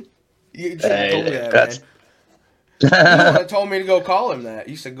 Hey, you told me that, man. You told me to go call him that.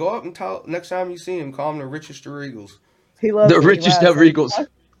 You said go up and tell next time you see him, call him the richest of Regals. He loves the richest of Regals.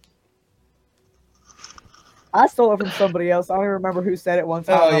 I stole it from somebody else. I don't even remember who said it one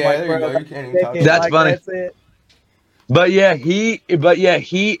time. Oh yeah, there you go. You can't even talk. That's funny. That's it. But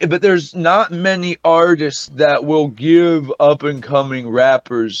there's not many artists that will give up and coming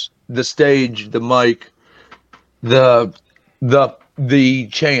rappers the stage, the mic, the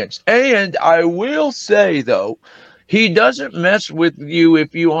chance. And I will say though, he doesn't mess with you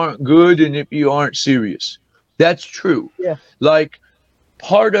if you aren't good and if you aren't serious. That's true. Yeah. Like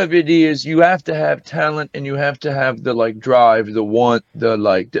part of it is you have to have talent and you have to have the drive, the want,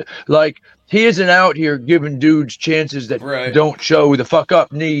 the he isn't out here giving dudes chances that don't show the fuck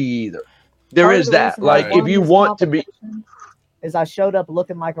up knee either. There is that. Like if you want to be, is I showed up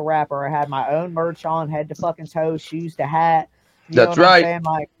looking like a rapper. I had my own merch on, head to fucking toe, shoes to hat. That's right.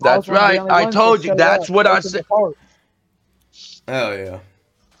 That's right. I told you. That's what I said. Oh yeah.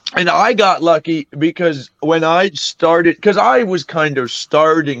 And I got lucky because when I started, because I was kind of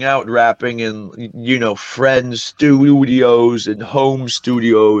starting out rapping in, friends studios and home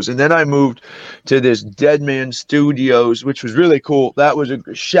studios. And then I moved to this Dead Man Studios, which was really cool. That was a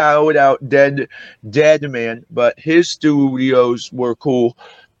shout out Dead Man, but his studios were cool.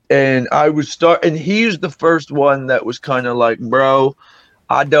 And and he's the first one that was kind of like, bro,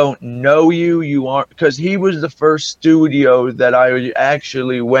 I don't know you. You aren't, because he was the first studio that I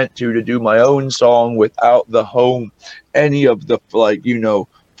actually went to do my own song without any of the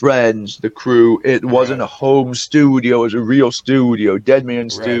friends, the crew. It wasn't a home studio. It was a real studio, Dead Man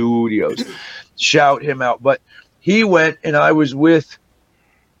Studios. Shout him out. But he went, and I was with,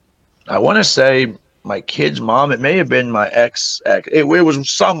 I want to say, my kid's mom. It may have been my ex. It was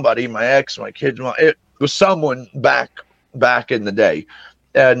somebody, my ex, my kid's mom. It was someone back in the day.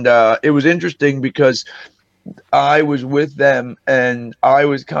 And it was interesting because I was with them and I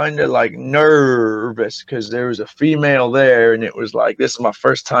was kind of nervous because there was a female there, and it was this is my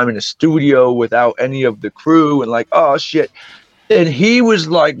first time in a studio without any of the crew, and oh shit. And he was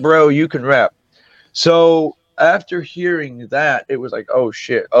like, bro, you can rap. So after hearing that, it was oh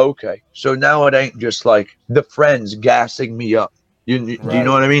shit, okay. So now it ain't just the friends gassing me up. Do you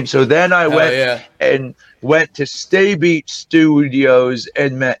know what I mean? So then I went to Stay Beat Studios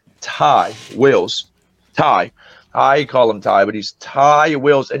and met Ty Wills. Ty. I call him Ty, but he's Ty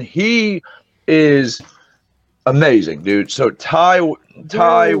Wills, and he is amazing, dude. So Ty was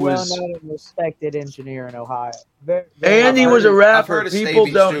well-known and respected engineer in Ohio. And he was a rapper. People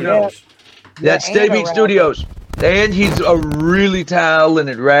don't know. That's Stay Beat Studios. And he's a really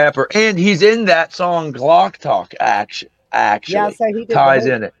talented rapper. And he's in that song Glock Talk actually. Yeah, so he did Ty's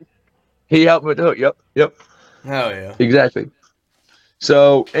in it. He helped with the hook. Yep. Hell yeah. Exactly.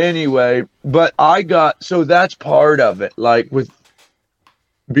 So anyway, but so that's part of it. With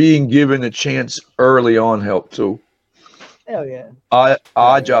being given a chance early on helped too. Hell yeah.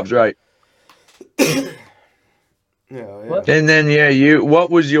 OdDjob's right. Yeah. And then what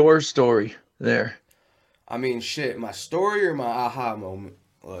was your story there? I mean, shit, my story or my aha moment?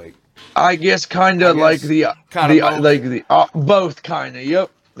 I guess kind of both kind of.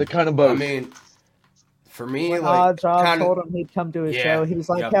 Yep, the kind of both. I mean, for me, when OdDjOb told him he'd come to his show, he was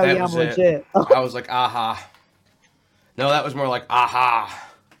like, "Hell yeah, I'm legit." I was like, "Aha." No, that was more like, "Aha."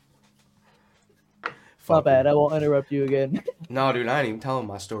 My bad. I won't interrupt you again. No, dude, I ain't even telling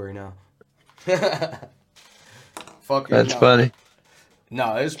my story now. Fuck. That's funny.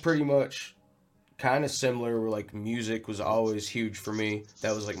 No, it's pretty much kind of similar. Where music was always huge for me.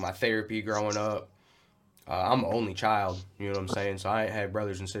 That was my therapy growing up. I'm the only child, you know what I'm saying? So I ain't had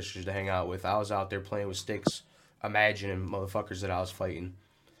brothers and sisters to hang out with. I was out there playing with sticks, imagining motherfuckers that I was fighting.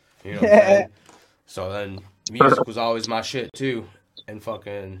 You know what I'm saying? So then music was always my shit too. And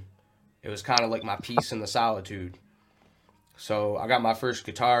fucking it was kind of like my peace in the solitude. So I got my first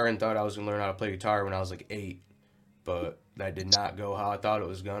guitar and thought I was going to learn how to play guitar when I was like 8. But that did not go how I thought it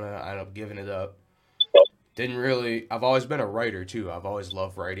was going to. I ended up giving it up. I've always been a writer too. I've always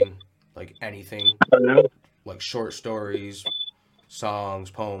loved writing, like anything, like short stories,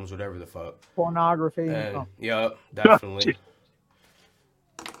 songs, poems, whatever the fuck. Pornography. And, yeah, definitely.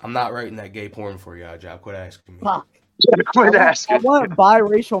 I'm not writing that gay porn for you, OdDjOb. Quit asking me. Fuck. Quit asking. I want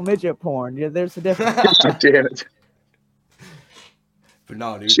biracial midget porn. Yeah, there's a difference. Damn it. But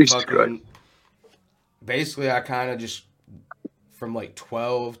no, dude, Jesus Christ. Basically, I kind of just, from like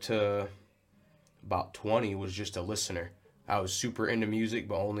 12 to about 20, was just a listener. I was super into music,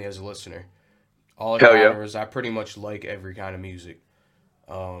 but only as a listener. All genres, I pretty much like every kind of music.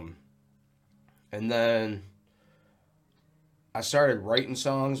 And then I started writing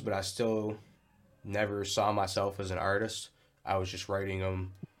songs, but I still never saw myself as an artist. I was just writing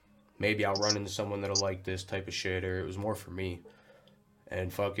them. Maybe I'll run into someone that'll like this type of shit, or it was more for me.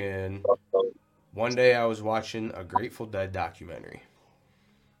 And fucking one day I was watching a Grateful Dead documentary.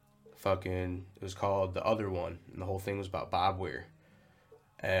 Fucking, it was called The Other One, and the whole thing was about Bob Weir.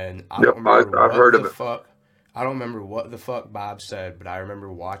 And I don't remember I've heard of it. I don't remember what the fuck Bob said, but I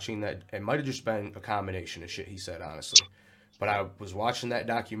remember watching that. It might have just been a combination of shit he said, honestly. But I was watching that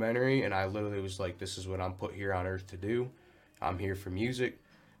documentary, and I literally was like, this is what I'm put here on earth to do. I'm here for music.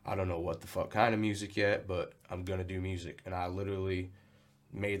 I don't know what the fuck kind of music yet, but I'm going to do music. And I literally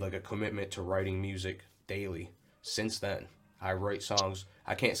made like a commitment to writing music daily. Since then, I write songs.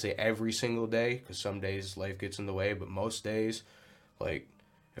 I can't say every single day, because some days life gets in the way, but most days, like,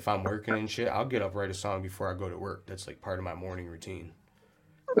 if I'm working and shit, I'll get up, write a song before I go to work. That's like part of my morning routine.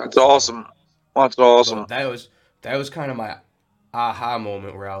 That's awesome. That's awesome. So that was kind of my aha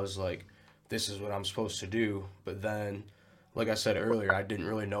moment where I was like, this is what I'm supposed to do. But then, like I said earlier, I didn't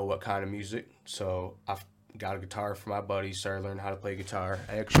really know what kind of music. So I got a guitar from my buddy, started learning how to play guitar.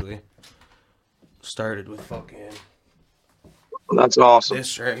 I actually started with fucking... That's awesome.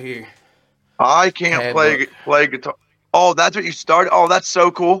 This right here. I can't play guitar. Oh, that's what you started? Oh, that's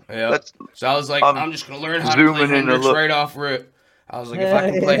so cool. Yeah. So I was like, I'm just going to learn how to play Hendrix right off rip. I was like, if I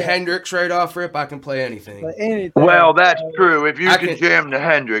can play Hendrix right off rip, I can play anything. Well, that's true. If you can jam to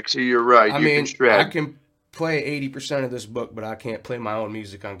Hendrix, you're right. I can play 80% of this book, but I can't play my own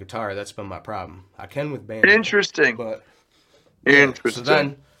music on guitar. That's been my problem. I can with bands. Interesting. But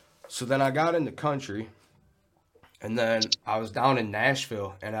interesting. So then I got into country. And then I was down in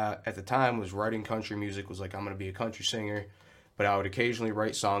Nashville, and I, at the time, was writing country music, was like, I'm going to be a country singer, but I would occasionally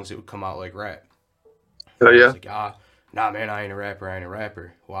write songs that would come out like rap. Oh, yeah? I was like, nah, man, I ain't a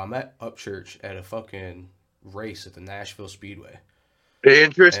rapper. Well, I met Upchurch at a fucking race at the Nashville Speedway.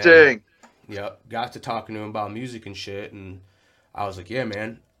 Interesting. And, yep, got to talking to him about music and shit, and I was like, yeah,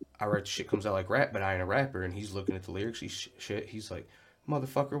 man, I write shit comes out like rap, but I ain't a rapper. And he's looking at the lyrics, he's like,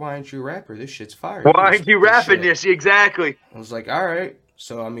 motherfucker, why aren't you a rapper? This shit's fire. Why aren't you rapping this? Exactly. I was like, all right.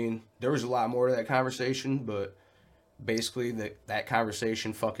 So, I mean, there was a lot more to that conversation, but basically that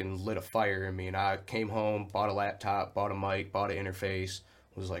conversation fucking lit a fire in me. And I came home, bought a laptop, bought a mic, bought an interface,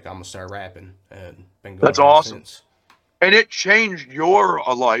 was like, I'm going to start rapping. And been going. That's awesome. Since. And it changed your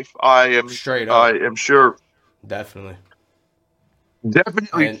life. I am straight up. I am sure. Definitely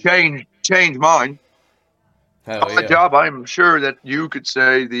changed mine. OdDjOb, I'm sure that you could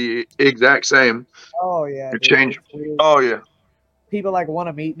say the exact same. Oh yeah, it changed. Oh yeah. People like want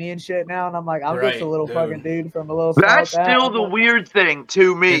to meet me and shit now, and I'm like, I'm just a little fucking dude from a little. That's still the weird thing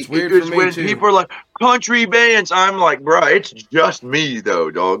to me. It's weird for me when too. People are like Country Bandz. I'm like, bro, it's just me though,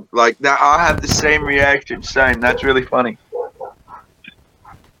 dog. Like that, I have the same reaction. Same. That's really funny.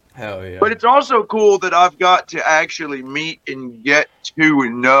 Hell yeah. But it's also cool that I've got to actually meet and get to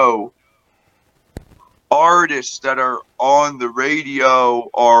know artists that are on the radio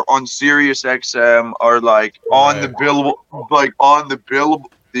or on Sirius XM or like on the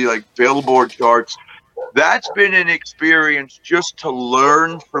Billboard charts. That's been an experience just to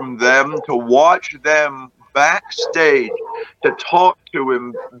learn from them, to watch them backstage, to talk to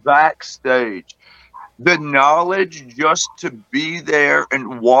him backstage. The knowledge just to be there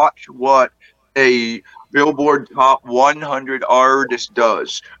and watch what a Billboard Top 100 artist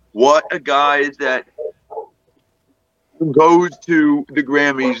does. What a guy that goes to the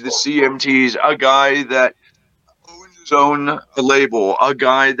Grammys, the CMTs, a guy that owns his own label, a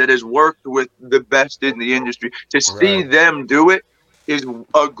guy that has worked with the best in the industry. To see them do it is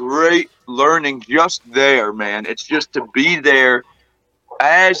a great learning just there, man. It's just to be there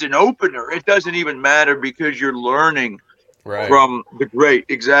as an opener. It doesn't even matter because you're learning from the great.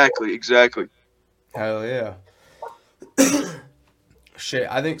 Exactly. Hell yeah. shit,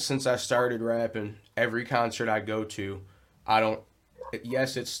 I think since I started rapping, every concert I go to,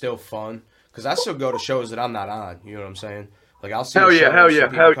 yes, it's still fun. Because I still go to shows that I'm not on. You know what I'm saying? Like, I'll see Hell yeah.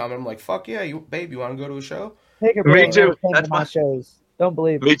 people come, and I'm like, fuck yeah, babe, you want to go to a show? Hickerbilly Me too. never came That's to my shows. Don't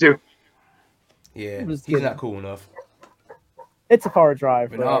believe Me it. too. Yeah, Just he's kidding. not cool enough. It's a far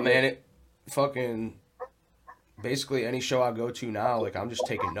drive. But bro. no, man, it fucking... Basically, any show I go to now, like, I'm just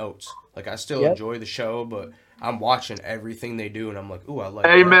taking notes. Like, I still enjoy the show, but I'm watching everything they do, and I'm like, ooh, I like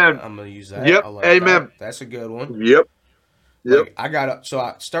Amen. that. I'm going to use that. Yep. I like Amen. that. That's a good one. Yep. Like, so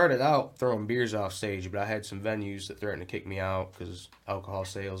I started out throwing beers off stage, but I had some venues that threatened to kick me out because alcohol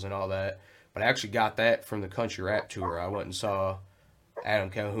sales and all that. But I actually got that from the country rap tour. I went and saw Adam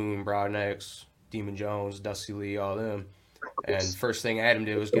Calhoun, Broadnex, Demon Jones, Dusty Lee, all them. And first thing Adam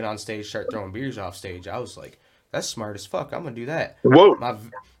did was get on stage, start throwing beers off stage. I was like, that's smart as fuck. I'm going to do that. Whoa.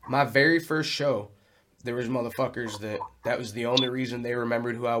 My very first show, there was motherfuckers that was the only reason they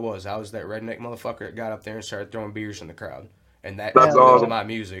remembered who I was. I was that redneck motherfucker that got up there and started throwing beers in the crowd. And that's awesome. my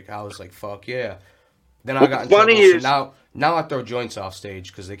music. I was like, fuck yeah. Then I got in trouble. So now I throw joints off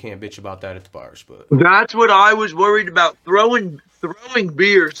stage because they can't bitch about that at the bars. But that's what I was worried about. Throwing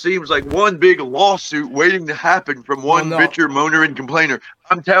beer seems like one big lawsuit waiting to happen from one bitcher, moaner, and complainer.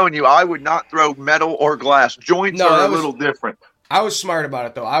 I'm telling you, I would not throw metal or glass. Joints are a little different. I was smart about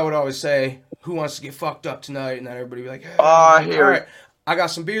it, though. I would always say, who wants to get fucked up tonight? And then everybody would be like, hey, all right, I got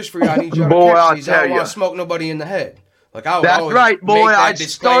some beers for you. I need you to catch these. I don't want to smoke nobody in the head. Like, that's right, boy. I'd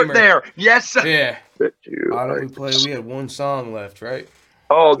start there. Yes, sir. Yeah. Why don't we play? We had one song left, right?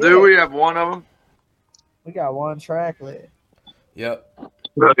 Oh, do we have one of them? We got one track left. Yep.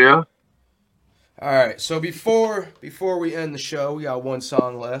 Yeah. All right. So before we end the show, we got one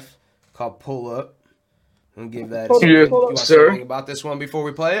song left called "Pull Up." I'm gonna give that. You want to say anything about this one before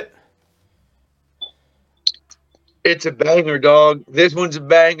we play it? It's a banger, dog. This one's a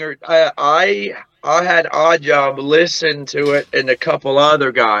banger. I had OdDjOb listen to it and a couple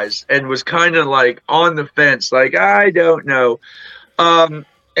other guys and was kind of like on the fence, like, I don't know. And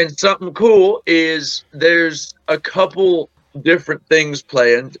something cool is there's a couple different things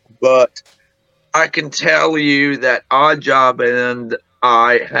planned, but I can tell you that OdDjOb and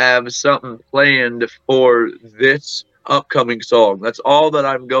I have something planned for this upcoming song. That's all that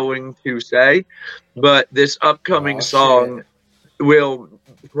I'm going to say. But this upcoming song will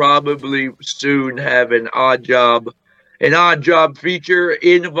probably soon have an OdDjOb feature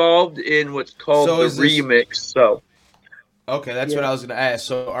involved in what's called the remix. So okay, that's what I was gonna ask.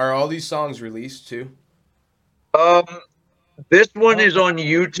 So are all these songs released too? This one is on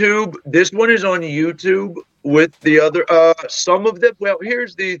YouTube. This one is on YouTube with the other some of them. Well,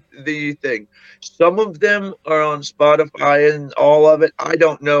 here's the thing. Some of them are on Spotify and all of it. I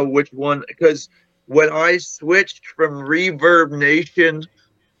don't know which one, because when I switched from Reverb Nation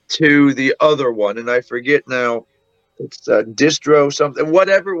to the other one, and I forget now, it's Distro something,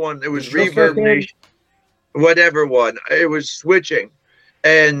 whatever one, it was Reverb Nation, whatever one, it was switching,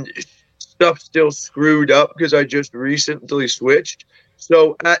 and stuff still screwed up because I just recently switched.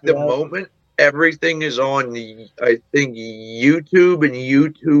 So at the moment, everything is on, I think, YouTube and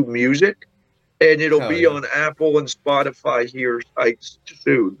YouTube Music, and it'll be on Apple and Spotify here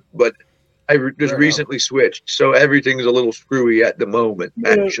soon, but I just recently switched, so everything's a little screwy at the moment,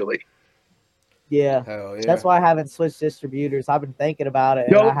 actually. Yeah. That's why I haven't switched distributors. I've been thinking about it.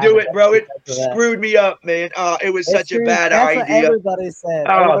 Don't do it, bro. It screwed me up, man. It was such a bad idea. That's what everybody said.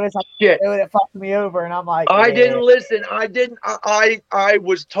 Everybody's like, shit. It fucked me over, and I'm like, I didn't listen. I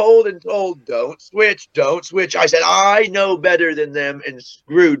was told, don't switch. I said, I know better than them, and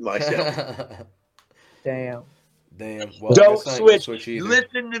screwed myself. Damn. Well, don't switch.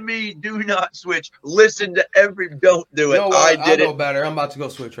 Listen to me. Do not switch. Listen to don't do it. No, I know better. I'm about to go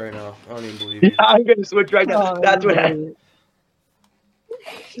switch right now. I don't even believe you. I'm going to switch right now. That's what happened.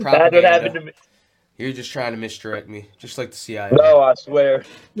 That's what happened to me. You're just trying to misdirect me, just like the CIA. No, I swear.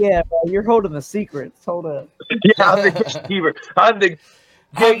 Yeah, bro, you're holding the secrets. Hold up. Yeah, I'm the gatekeeper. I'm the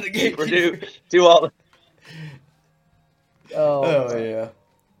gatekeeper, dude. Do all the... Oh, yeah.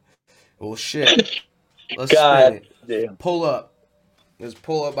 Well, shit. Let's spin it. Damn. Pull Up. Let's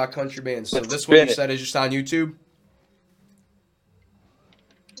Pull Up by Kountry Bandz. So this one you said is just on YouTube?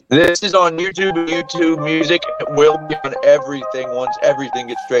 This is on YouTube and YouTube Music. It will be on everything once everything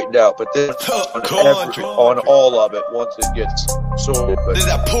gets straightened out. But this on all of it once it gets sorted. But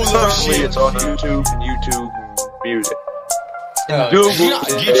currently it's on YouTube and YouTube Music. And Google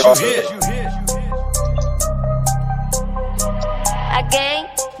Again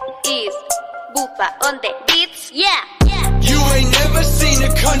is Bupa on the beats, yeah. You ain't never seen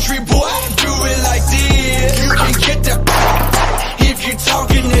a country boy do it like this. You can get the if you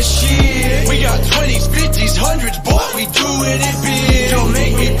that shit. We got 20s, 50s, 100s, boy, we doing it big. Don't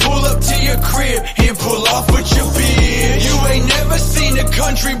make me pull up to your crib and pull off with your bitch. You ain't never seen a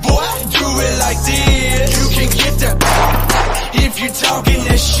country boy do it like this. You can get that if you talking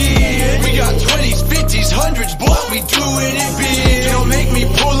that shit. We got 20s, 50s, 100s, boy, we doing it big. Don't make me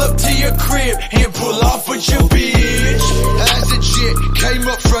pull up to your crib and pull off with your bitch. As a chick came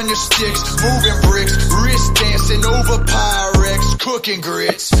up from the sticks, moving bricks, wrist dancing over Pyrex, cooking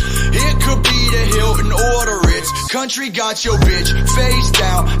grits. It could be the Hilton or the Ritz. Country got your bitch face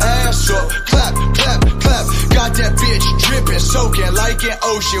down, ass up, clap, clap, clap. Got that bitch dripping, soaking like an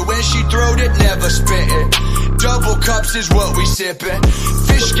ocean. When she throwed it, never spitting. Double cups is what we sipping.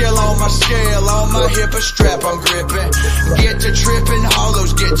 Fish scale on my scale, on my hip a strap I'm gripping. Get to tripping,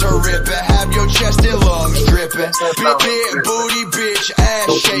 hollows get to ripping. Have your chest and lungs dripping. Big booty bitch, ass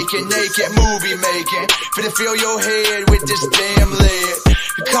shaking, naked movie making. Finna fill your head with this damn lead.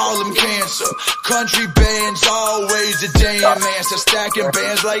 You call them cancer. Country bands, always a damn answer. Stacking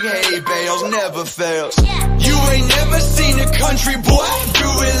bands like hay bales, never fails. You ain't never seen a country boy do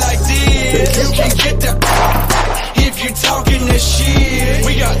it like this. You can get that if you talking this shit.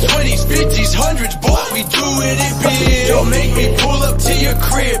 We got 20s, 50s, 100s, boy, we doing it big. Don't make me pull up to your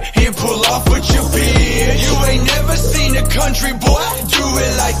crib and pull off with your bitch. You ain't never seen a country boy do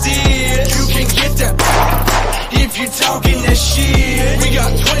it like this. You can get that if you talking this shit. We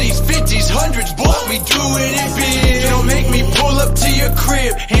got 20s, 50s, 100s, boy, we doing it big. Don't make me pull up to your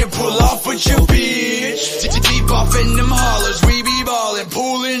crib and pull off with your bitch. Deep off in them hollers, we be ballin',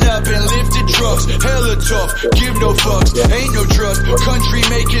 pulling up and lifted trucks. Hella tough, give no fucks, ain't no trust. Country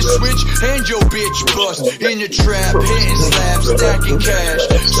make it switch and your bitch bust. In the trap, hitting slabs, stacking cash.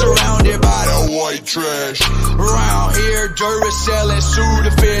 Surrounded by the white trash. Around here, Duracell and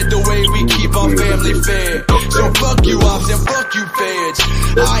Sudafed, the way we keep our family fed. So fuck you ops and fuck you feds.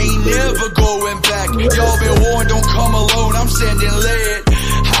 I ain't never going back. Y'all been warned, don't come alone, I'm sending lead.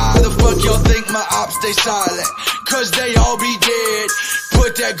 How the fuck y'all think my ops stay silent? Cause they all be dead.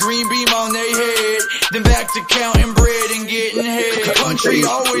 Put that green beam on their head, then back to counting bread and getting head. Country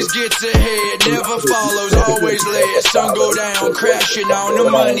always gets ahead, never follows, always led. Sun go down, crashing on the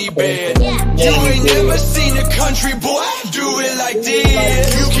money bed. You ain't never seen a country boy do it like this.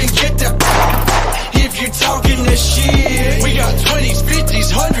 You can get that if you talking this shit. We got 20s, 50s,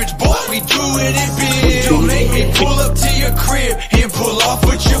 100s, boy, we doing it big. Don't make me pull up to your crib and pull off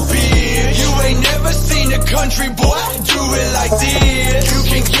with your bitch. You ain't never seen a country boy do it like this. You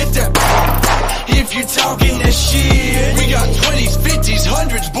can get that if you talking this shit. We got 20s, 50s,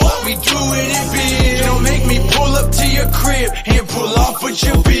 100s, boy, we doing it big. Don't make me pull up to your crib and pull off with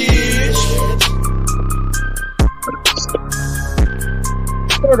your bitch.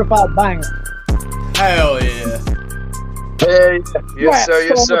 Certified banger. Hell yeah. Hey, yes sir,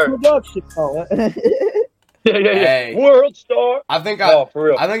 yes sir. Production. Yeah. Hey. World star. I think for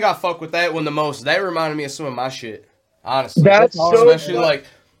real. I think I fuck with that one the most. That reminded me of some of my shit. Honestly. That's so especially good. like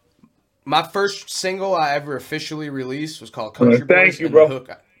my first single I ever officially released was called Country Boys. Thank you, and bro.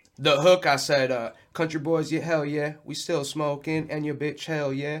 The hook I said, country boys, yeah, hell yeah, we still smoking, and your bitch,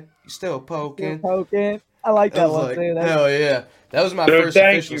 hell yeah, you still poking. I like that one like, too. Hell yeah. That was my Dude, first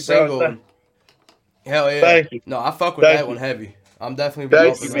thank official you, bro. single. Hell yeah. Thank you. No, I fuck with Thank that you. one heavy. I'm definitely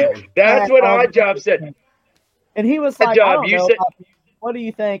Thank you, bumping that man. one. That's what OdDjOb said. And he was Good like, job, I don't you know. said- What do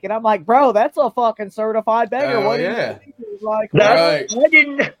you think? And I'm like, bro, that's a fucking certified banger. Hell What do yeah. you think? He was like, That's, Right. I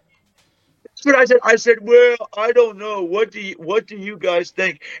didn't. That's what I said. I said, well, I don't know. What do you guys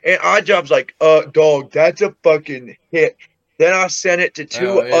think? And OdDjOb's like, dog, that's a fucking hit. Then I sent it to two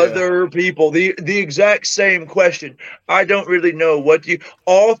Oh, yeah. other people. The exact same question. I don't really know. What do you?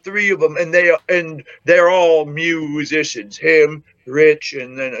 All three of them, and they're all musicians. Him, Rich,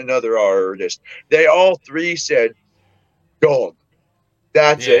 and then another artist. They all three said, dog.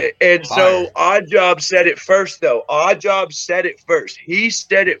 That's Yeah, it. And so fire. OdDjOb said it first, though. OdDjOb said it first. He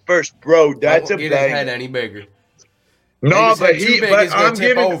said it first, bro. That's a Don't get his head banger. any bigger. No, his but head too big, but he's gonna I'm tip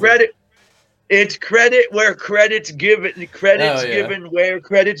giving over. credit. It's credit where credit's given. Credit's Hell yeah. given where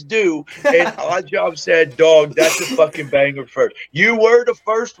credit's due. And OdDjOb said, "Dog, that's a fucking banger." First, you were the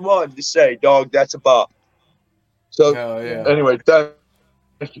first one to say, "Dog, that's a bop." So Hell yeah. anyway,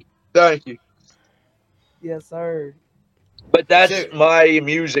 thank you. yes, sir. But that's Shit. my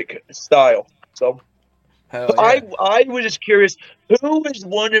music style. So Hell yeah. I was just curious, who is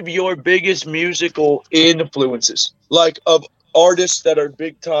one of your biggest musical influences? Like of artists that are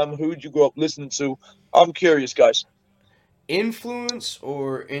big time, who'd you grow up listening to? I'm curious, guys. Influence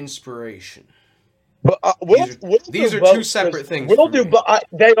or inspiration? But These are both, two separate things We'll for do, me. but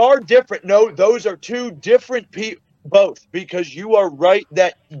they are different. No, those are two different people. Both, because you are right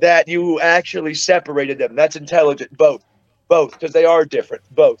that you actually separated them. That's intelligent. Both, because they are different.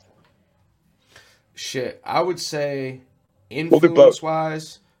 Both. Shit, I would say We'll do both.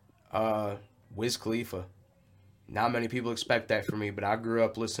 influence-wise, Wiz Khalifa. Not many people expect that from me, but I grew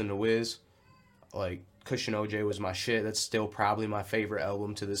up listening to Wiz. Like, Cushion OJ was my shit. That's still probably my favorite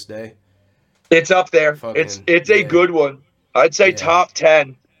album to this day. It's up there. Fucking, It's a good one. I'd say Yeah. top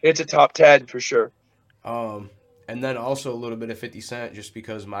 10. It's a top 10 for sure. And then also a little bit of 50 Cent, just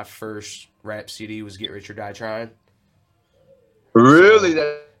because my first rap CD was Get Rich or Die Trying. Really?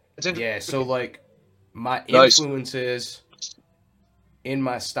 So, That's interesting. yeah, so like my Nice. influences in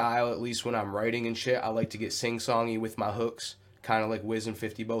my style, at least when I'm writing and shit, I like to get sing-songy with my hooks, kind of like Wiz and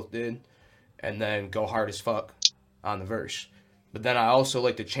 50 both did, and then go hard as fuck on the verse. But then I also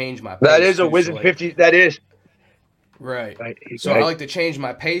like to change my pace. That is a too, Wiz so and like, 50. That is. right. Right. So I like to change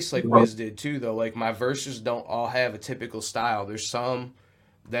my pace like Wiz did too, though. Like my verses don't all have a typical style. There's some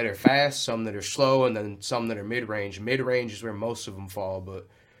that are fast, some that are slow, and then some that are mid-range. Mid-range is where most of them fall, but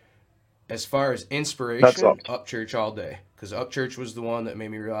as far as inspiration, Upchurch all day. Because Upchurch was the one that made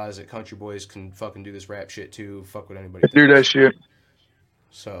me realize that country boys can fucking do this rap shit too, fuck what anybody thinks. Do that shit.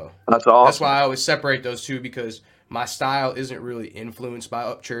 So That's awesome. that's why I always separate those two, because my style isn't really influenced by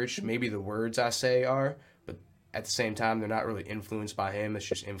Upchurch. Maybe the words I say are, but at the same time, they're not really influenced by him. It's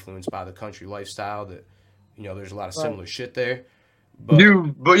just influenced by the country lifestyle that, you know, there's a lot of similar shit there.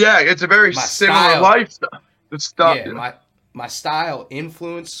 But yeah, it's a very my similar style- lifestyle. It's stuff. yeah, my style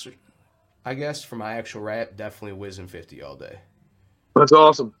influence, I guess, for my actual rap, definitely Wiz and 50 all day. That's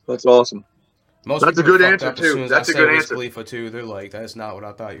awesome. That's awesome. Most That's a people good are fucked answer, up as too. soon as That's I a say good Wiz answer. Khalifa too. They're like, that's not what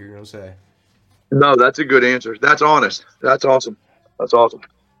I thought you were gonna say. No, that's a good answer. That's honest. That's awesome. That's awesome.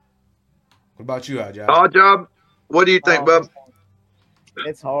 What about you, OdDjOb? OdDjOb, what do you think, bub?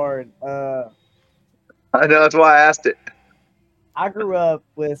 It's hard. I know, that's why I asked it. I grew up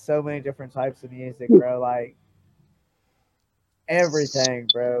with so many different types of music, bro. Like everything,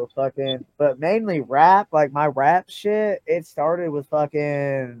 bro. Fucking, but mainly rap. Like my rap shit, it started with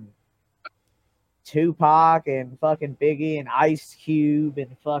fucking Tupac and fucking Biggie and Ice Cube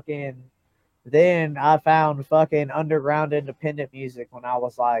and fucking. Then I found fucking underground independent music when I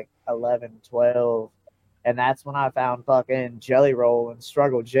was like 11, 12. And that's when I found fucking Jelly Roll and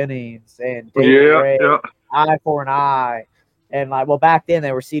Struggle Jennings and David Ray, Eye for an Eye. And like, well, back then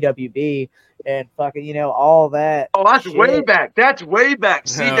they were CWB and fucking, you know, all that. Oh, that's shit. way back. That's way back.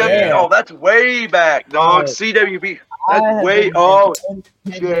 CWB. yeah. Oh, that's way back, dog. Yeah. CWB. I That's have way. been Oh, an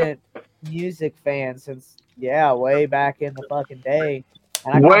independent music fan since, way back in the fucking day.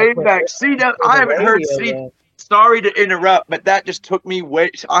 And I kinda way quit back. listening CW. to the I haven't heard radio C. then. Sorry to interrupt, but that just took me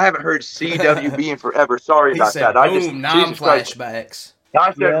way. I haven't heard CWB in forever. Sorry He about said, that. I boom, just Jesus Christ. non-flashbacks.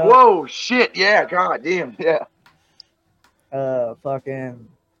 I said, Yeah. whoa, shit, yeah, god damn, yeah. Fucking,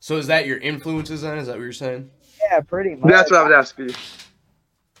 So is that your influences then? Is that what you're saying? yeah, pretty much. That's what I was asking you.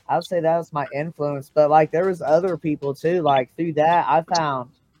 I'd say that was my influence, but like there was other people too. Like through that, I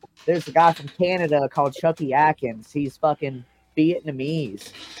found there's a guy from Canada called Chucky Atkins. He's fucking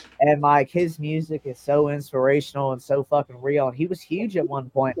Vietnamese, and like his music is so inspirational and so fucking real. And he was huge at one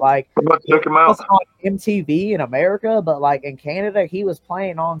point. Like I'm about to he check him out. was on MTV in America, but like in Canada, he was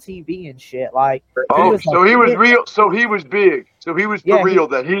playing on TV and shit. Like Oh, was, so like, he was real. So he was big. So he was for Yeah, real.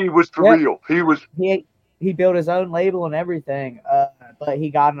 Then he was for Yeah. real. He was. he built his own label and everything. But he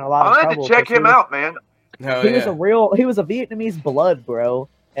got in a lot I'll of have trouble. to check 'cause he him was- out, man. Oh, He yeah. was a Vietnamese blood, bro.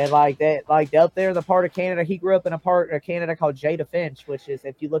 And like that, like up there in the part of Canada, he grew up in a part of Canada called Jada Finch, which is,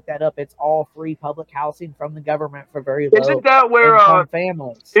 if you look that up, it's all free public housing from the government for very low Isn't that where? income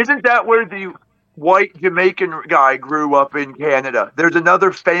families. Isn't that where the white Jamaican guy grew up in Canada? There's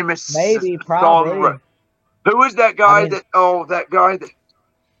another famous Maybe, song. probably. Who is that guy I mean- that guy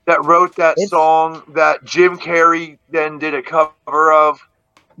that wrote that It's- song that Jim Carrey then did a cover of?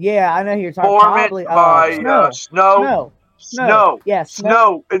 Yeah, I know who you're talking. Informant Probably by Snow. Snow. Yeah,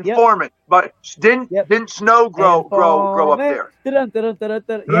 Snow. Informant. But didn't Snow grow up there? Yeah,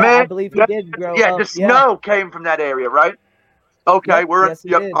 I Man, believe he did grow Yeah, up. the Snow came from that area, right? Okay, Yep, yes, he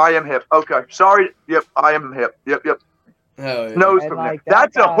did. I am hip. Okay, sorry. Yep, I am hip. Yep. Hell yeah. Snow's And from like there.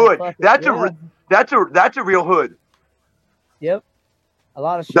 That's that a guy hood. fucking- That's a real hood. Yep. A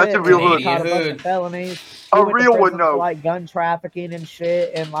lot of shit. That's a real and he hood. caught a bunch Hood. of felonies. A He went to real one, prison for, no. like gun trafficking and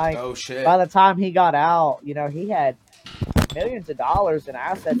shit. And like Oh, shit. by the time he got out, you know, he had millions of dollars in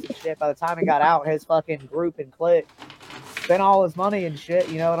assets and shit. By the time he got out, his fucking group and clique spent all his money and shit.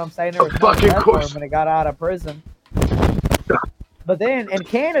 You know what I'm saying? There was no Fucking left for course. him when he got out of prison. But then in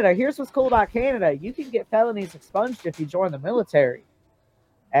Canada, here's what's cool about Canada: you can get felonies expunged if you join the military.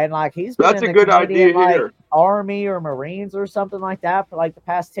 And like he's been That's in a the good Canadian, idea like, here. Army or Marines or something like that for like the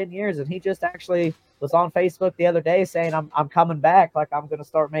past 10 years, and he just actually was on Facebook the other day saying I'm coming back, like I'm gonna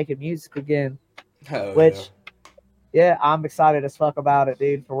start making music again. Which yeah, I'm excited as fuck about it,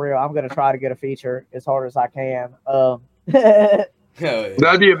 dude. For real, I'm gonna try to get a feature as hard as I can.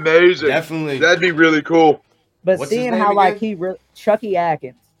 That'd be amazing. Definitely, that'd be really cool. But seeing how like Chucky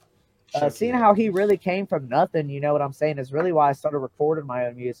Atkins, seeing how he really came from nothing, you know what I'm saying, is really why I started recording my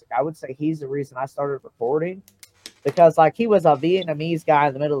own music. I would say he's the reason I started recording, because like he was a Vietnamese guy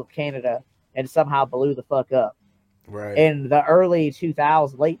in the middle of Canada and somehow blew the fuck up. Right. In the early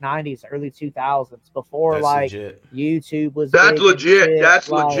 2000s, late 90s, early 2000s, before That's like legit. YouTube was. That's legit. That's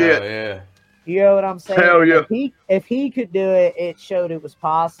like, legit. Oh, yeah. You know what I'm saying? Hell yeah. If he could do it, it showed it was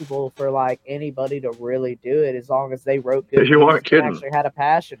possible for like anybody to really do it, as long as they wrote good You aren't music kidding. and actually had a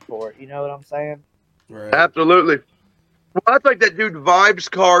passion for it. You know what I'm saying? Right. Absolutely. Well, that's like that dude Vibes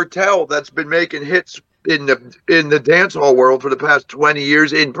Cartel that's been making hits in the dance hall world for the past 20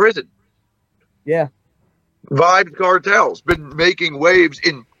 years in prison. Yeah. Vibes Cartel's been making waves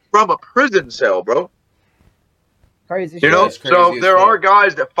from a prison cell, bro. Crazy You shit. know, That's crazy so as there fuck. are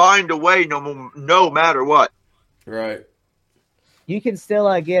guys that find a way no matter what. Right. You can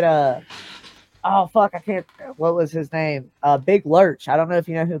still get a. Oh fuck! I can't. What was his name? Big Lurch. I don't know if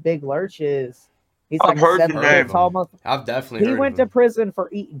you know who Big Lurch is. He's like I've heard the 7 name. foot tall. I've definitely He heard went of to him. prison for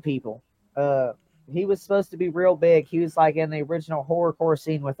eating people. He was supposed to be real big. He was like in the original horrorcore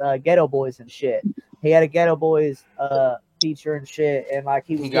scene with Ghetto Boys and shit. He had a Ghetto Boys feature and shit, and like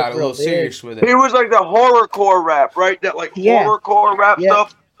he was got a real little big. serious with it. He was like the horrorcore rap, right? That like Yeah. horrorcore rap Yeah.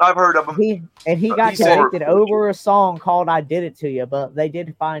 stuff. I've heard of him. He got He said- convicted over a song called "I Did It to You," but they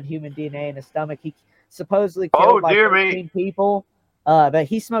did find human DNA in his stomach. He supposedly killed like dear 13 me. people. But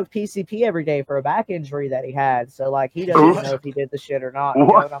he smoked PCP every day for a back injury that he had. So like he doesn't even know if he did the shit or not. You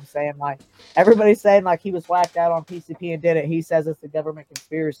know what I'm saying? Like everybody's saying like he was whacked out on PCP and did it. He says it's a government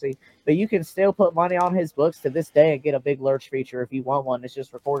conspiracy. But you can still put money on his books to this day and get a Big Lurch feature if you want one. It's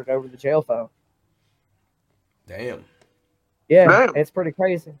just recorded over the jail phone. Damn. Yeah, Damn. it's pretty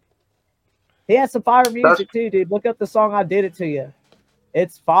crazy. He has some fire music too, dude. Look up the song "I Did It to You."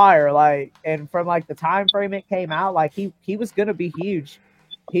 It's fire, like, and from like the time frame it came out, like he was gonna be huge.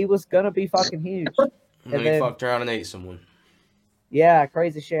 He was gonna be fucking huge. And And then then- he fucked around and ate someone. Yeah,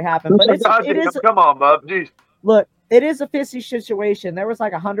 crazy shit happened. But it is Come on, bub. Jeez. look, it is a fishy situation. There was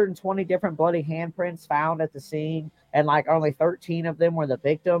like 120 different bloody handprints found at the scene, and like only 13 of them were the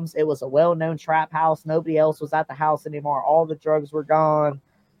victims. It was a well-known trap house. Nobody else was at the house anymore. All the drugs were gone.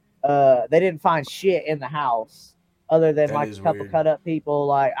 They didn't find shit in the house other than That like is a couple weird. cut up people.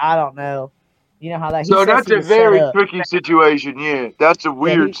 Like, I don't know. You know how that. he So says that's he a was set very up. tricky situation. Yeah, that's a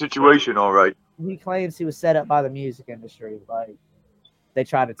weird he- situation. All right. He claims he was set up by the music industry. Like they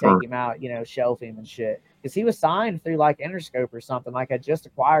tried to take him out, you know, shelf him and shit. Because he was signed through like Interscope or something. Like had just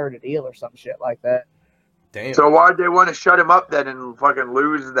acquired a deal or some shit like that. Damn. So why'd they want to shut him up then and fucking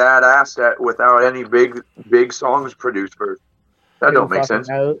lose that asset without any big songs produced first? That Who don't make fucking sense.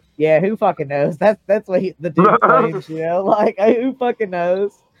 knows? Yeah, who fucking knows? That's what the dude claims, you know? Like, who fucking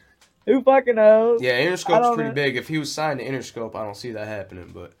knows? Who fucking knows? Yeah, I Interscope's don't pretty know. big. If he was signed to Interscope, I don't see that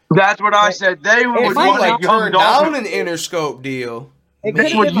happening. But That's what I said. They It would if might he want like a young turned down dolphin. an Interscope deal, It They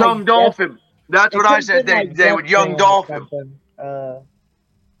could've would been, like, young Jeff- dolphin. That's it what I could've said. been, They like, they would Jeff young Band or dolphin. something.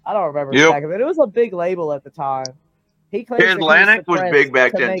 I don't remember Yep. exactly, but it was a big label at the time. He claims that he Atlantic was suppressed big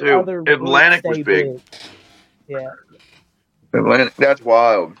back to then, make too. other groups Atlantic was stay big. Yeah. Atlantic. That's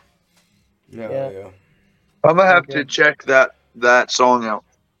wild. yeah, Yeah. yeah. I'm gonna have Okay. to check that song out.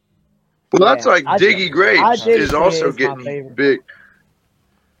 Well, that's Yeah, like I Diggy did- Graves I did is say also it's my getting favorite. big.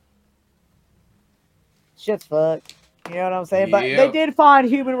 Shit's fucked. You know what I'm saying? But Yeah. they did find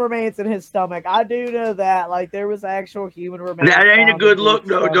human remains in his stomach. I do know that. Like, there was actual human remains. That ain't a found good in look, his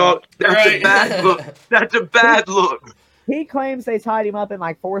though, stomach. dog. That's a Right. bad look. That's a bad look. He claims they tied him up and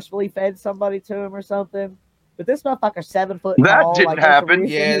like forcefully fed somebody to him or something. But this motherfucker's 7 foot That tall. didn't like, there's a happen.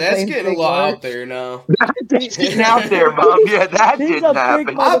 reason Yeah, he that's claims getting a Big little Lurch. out there now. That's getting out there, Bob. Yeah, that He's didn't a big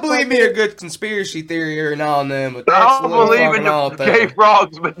happen. mother- I believe me a good conspiracy theory every now and then, but that's I a don't little believe in fucking out the gay there.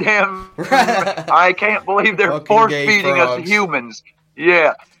 frogs, but damn, I can't believe they're Fucking force gay feeding us frogs. humans.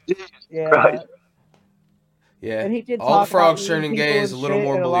 Yeah. Yeah. Right. Yeah, And he did all talk the frogs about turning eating gay people is a and little shit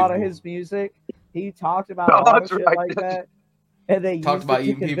more in a lot of believable. his music. He talked about Oh, a lot of that's shit right. like that. And they Talked used about it to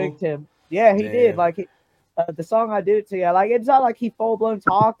eating people? convict him. Yeah, he did. Damn. Like, the song "I Did It to You," like, it's not like he full blown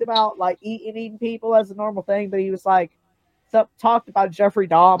talked about like eating people as a normal thing, but he was like talked about Jeffrey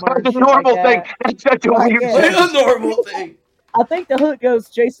Dahmer. and That's a shit like normal that. thing. That's such a Like, weird yeah. thing. It's a normal thing. I think the hook goes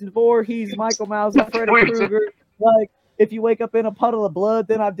Jason Voorhees, Michael Myers, and Freddy Weird. Krueger. Like, if you wake up in a puddle of blood,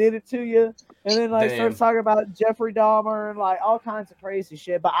 then I did it to you. And then like starts talking about Jeffrey Dahmer and like all kinds of crazy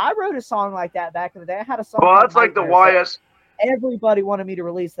shit. But I wrote a song like that back in the day. I had a song. Well, that's like the YS. Everybody wanted me to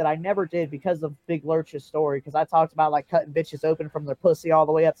release that. I never did because of Big Lurch's story. Because I talked about like cutting bitches open from their pussy all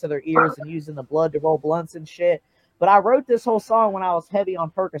the way up to their ears and using the blood to roll blunts and shit. But I wrote this whole song when I was heavy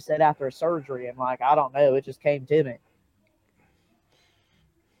on Percocet after a surgery, and like I don't know, it just came to me.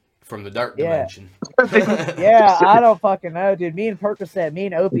 From the dark dimension. Yeah, I don't fucking know, dude. Me and Percocet, me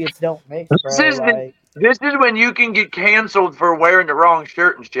and opiates don't mix, bro. This is when you can get canceled for wearing the wrong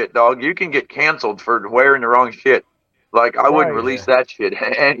shirt and shit, dog. You can get canceled for wearing the wrong shit. Like, I wouldn't release that shit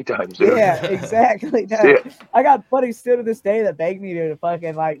anytime soon. Yeah, exactly. No. Yeah. I got buddies still to this day that beg me to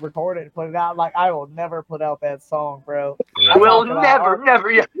fucking, like, record it and put it out. Like, I will never put out that song, bro. I will never.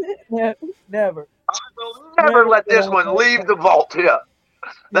 Never. I will never let this one leave the vault,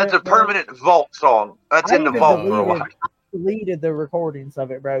 That's a permanent vault song. That's in the vault for a while. I deleted the recordings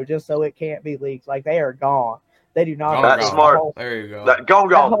of it, bro, just so it can't be leaked. Like, they are gone. They do not. That's smart. There you go. That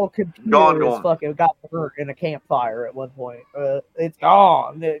whole computer is fucking got burnt in a campfire at one point. It's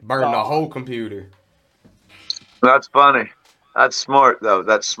gone. Burned the whole computer. That's funny. That's smart, though.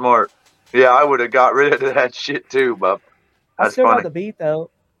 That's smart. Yeah, I would have got rid of that shit, too, bub. That's I still funny. got the beat, though.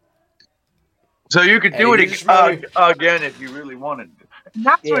 So you could do it again if you really wanted to. And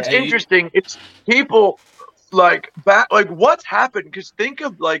that's what's interesting. It's people, like what's happened? Because think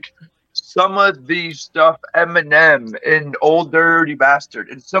of, like, some of these stuff Eminem and Old Dirty Bastard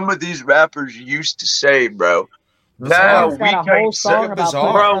and some of these rappers used to say, bro. Now we can't say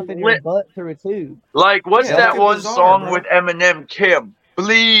butt through a tube. Like, what's that one song with Eminem, Kim?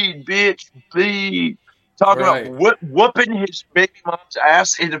 Bleed, bitch, bleed. Talking about whooping his baby mom's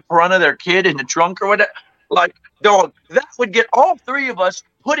ass in the front of their kid in the trunk or whatever. Like, dog, that would get all three of us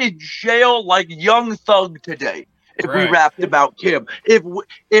put in jail like Young Thug today. If we rapped about Kim.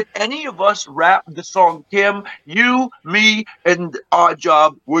 If any of us rapped the song Kim, you, me, and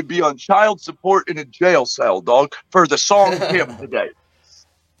OdDjOb would be on child support in a jail cell, dog, for the song Kim today.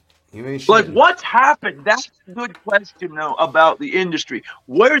 Like, what's happened? That's a good question, though, about the industry.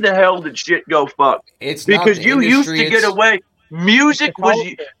 Where the hell did shit go fuck? It's because you used to get away. Music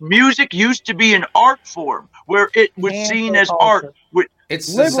used to be an art form where it was seen as art. It's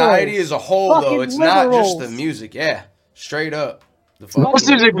society as a whole, though. It's not just the music. Yeah, straight up. This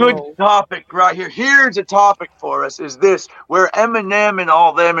is a good topic right here. Here's a topic for us, is this, where Eminem and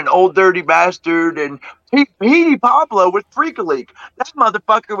all them and Old Dirty Bastard and Petey Pablo with Freak a Leak. That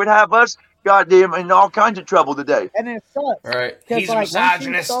motherfucker would have us goddamn in all kinds of trouble today. And it sucks. Right. He's a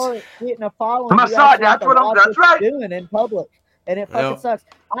misogynist. Getting a following, that's right. Doing in public. And it fucking sucks.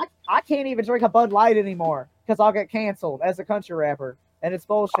 I can't even drink a Bud Light anymore because I'll get canceled as a country rapper. And it's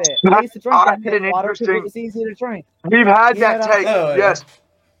bullshit. I used to drink that pit water because it was easy to drink. We've had that take. Yes.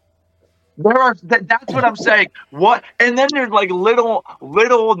 There are. That's what I'm saying. What? And then there's like little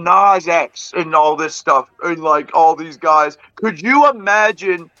Nas X and all this stuff, and like all these guys. Could you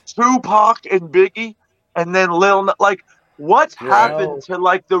imagine Tupac and Biggie, and then like what's happened to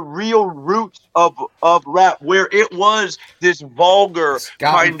like the real roots of rap, where it was this vulgar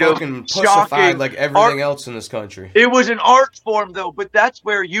kind of shocking, like everything else in this country. It was an art form, though, but that's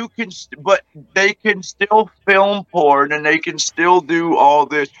where you can, but they can still film porn and they can still do all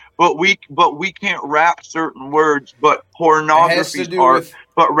this, but we can't rap certain words. But pornography is art,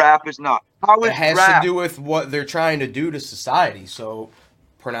 but rap is not. How is it has rap? To do with what they're trying to do to society. So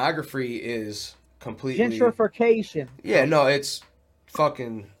pornography is completely gentrification. Yeah, no, it's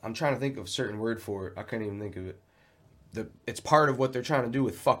fucking. I'm trying to think of a certain word for it. I can't even think of it. It's part of what they're trying to do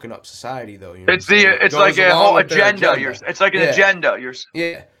with fucking up society, though. You know it's like a whole agenda. It's like an agenda.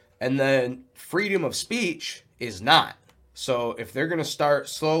 Yeah, and then freedom of speech is not. So if they're gonna start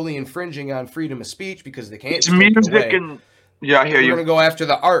slowly infringing on freedom of speech because they can't, it's music and I hear you. We're gonna go after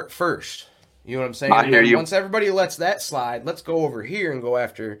the art first. You know what I'm saying? I hear you. Once everybody lets that slide, let's go over here and go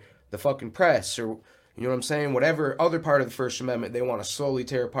after the fucking press, or you know what I'm saying, whatever other part of the First Amendment they want to slowly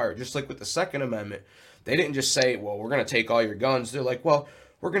tear apart. Just like with the Second Amendment, they didn't just say, well, we're going to take all your guns. They're like, well,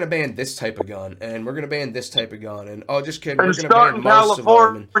 we're going to ban this type of gun, and we're going to ban this type of gun, and oh, just kidding, we're going to ban most of them.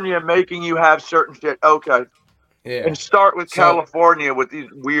 California making you have certain shit. Okay. Yeah. And start with California with these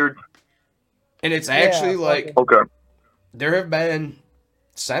weird. And it's actually like, okay, there have been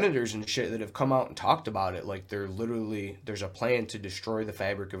senators and shit that have come out and talked about it. Like, there's a plan to destroy the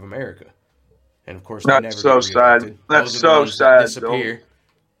fabric of America. And of course, that's so sad. That's so sad. Disappear.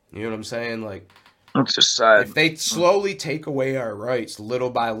 You know what I'm saying? Like, it's just sad. If they slowly take away our rights little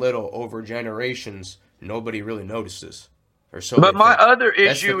by little over generations, nobody really notices. Or so. But they my think. other That's the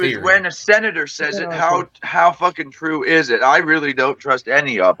issue is theory. when a senator says it, Yeah, how fucking true is it? I really don't trust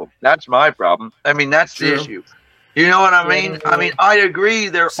any of them. That's my problem. I mean, that's the True. issue. You know what I Yeah, mean? yeah. I mean, I agree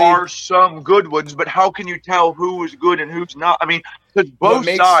there See- are some good ones, but how can you tell who is good and who's not? I mean, because What both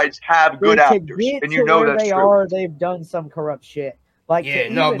makes- sides have good Dude, to actors, get and to you know where that's they true. are, they've done some corrupt shit. Like Yeah, to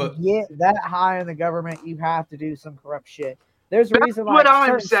no, even but- get that high in the government, you have to do some corrupt shit. There's a That's reason what like I'm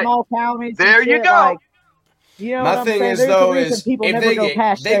certain saying. small counties. and There you shit, go. Like, you know what My I'm thing saying? is There's though a reason is people if never they go get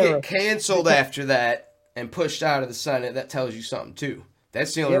past they get sheriff. canceled after that and pushed out of the Senate, that tells you something too.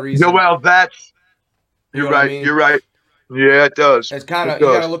 That's the only reason. No, well, that's You you're know what I right. mean? You're right. Yeah, it does. It's kind It of you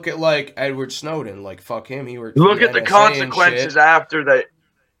got to does. look at like Edward Snowden. Like fuck him, he worked. Look for at the NSA consequences and shit. after they.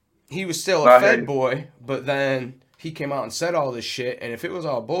 He was still I a hear Fed you. boy, but then he came out and said all this shit. And if it was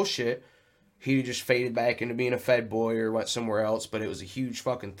all bullshit, he just faded back into being a Fed boy or went somewhere else. But it was a huge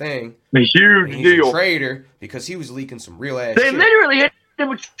fucking thing. A And huge he's a deal. traitor because he was leaking some real ass They shit. literally hit him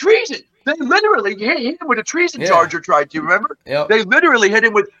with treason. They literally hit him with a treason Yeah. charge or tried to, remember? Yep. They literally hit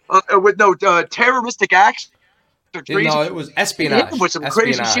him with no terroristic acts or treason. No, it was They hit espionage. him with some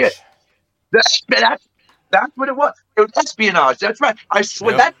crazy Espionage. shit. That's what it was. It was espionage. That's right. I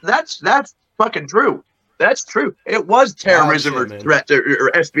swear Yep. that's fucking true. That's true. It was terrorism shit, or man. threat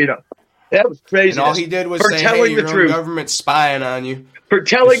or espionage. That was crazy. And all he did was for say, "Hey, telling your the own truth. government's spying on you." For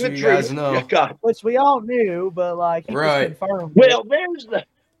telling Just so the you truth. guys know. Yeah, God. Which we all knew, but like he Right. just confirmed. Well, there's the.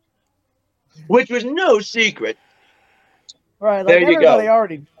 Which was no secret. Right, There like you everybody go.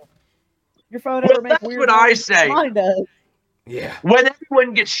 already. Your phone Well, ever make that's weird what I noise? say. Mine does. Yeah. When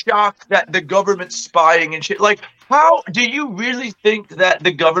everyone gets shocked that the government's spying and shit, like, how do you really think that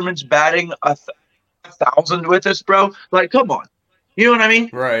the government's batting a 1,000 with us, bro? Like, come on. You know what I mean?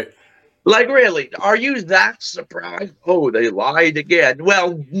 Right. Like, really? Are you that surprised? Oh, they lied again.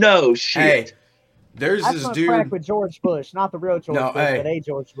 Well, no shit. Hey, there's I this smoked crack dude. with George Bush, not the real George No, Bush, hey. but a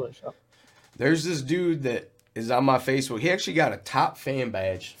George Bush. There's this dude that is on my Facebook. He actually got a top fan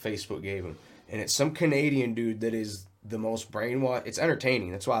badge Facebook gave him. And it's some Canadian dude that is the most brainwashed. It's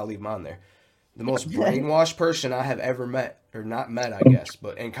entertaining. That's why I leave him on there. The most brainwashed person I have ever met. Or not met, I guess,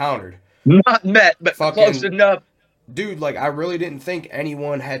 but encountered. Not met, but Fucking- close enough. Dude, like, I really didn't think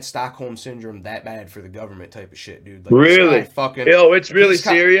anyone had Stockholm Syndrome that bad for the government type of shit, dude. Like, this Really? guy fucking... Yo, it's really he's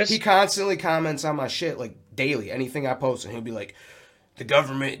serious? He constantly comments on my shit, like, daily. Anything I post, and he'll be like, the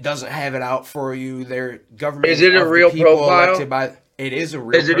government doesn't have it out for you. Their government Is it a of the real people profile? elected by... It is a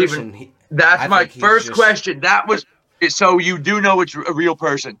real Is it person. even- That's I my think he's first just- question. That was so you do know it's a real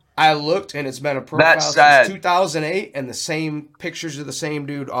person. I looked, and it's been a profile That's sad. since 2008, and the same pictures of the same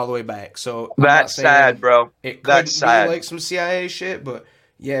dude all the way back. So I'm not That's saying sad, bro. It That's couldn't sad. be like some CIA shit, but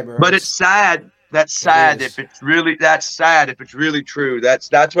yeah, bro. But it's sad. That's sad is. if it's really. That's sad if it's really true.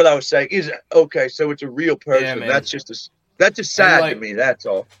 That's what I was saying. Is it okay? So it's a real person. man. That's just sad like, to me. That's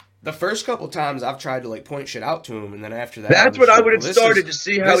all. The first couple times I've tried to like point shit out to him, and then after that, That's I'm what just I like, would have well, started to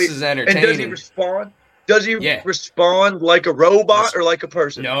see how this he. is And entertaining. does he respond? Does he Yeah. respond like a robot or like a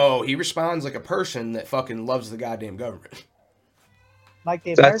person? No, he responds like a person that fucking loves the goddamn government. Like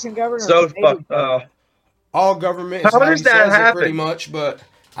the That's American government. So or the Canadian fuck. government? All government. Is How how does he that says it happen? pretty much, but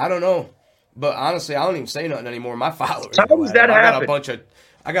I don't know. But honestly, I don't even say nothing anymore. My followers. How go does at it. that happen?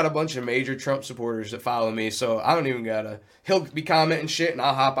 I got a bunch of major Trump supporters that follow me, so I don't even gotta. He'll be commenting shit, and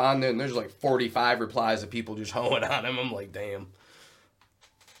I'll hop on there, and there's like 45 replies of people just hoeing on him. I'm like, damn.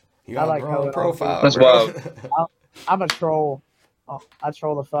 You got I like a wrong hoeing on profile. That's bro. wild. I'm a troll. Oh, I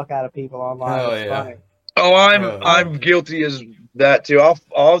troll the fuck out of people online. Hell It's yeah. funny. Oh, Yeah. I'm guilty as that too.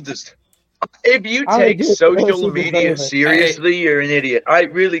 I'll just. If you I take do it social because you media deserve it. seriously, you're an idiot. I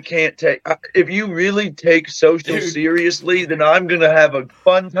really can't take. If you really take social Dude. seriously, then I'm gonna have a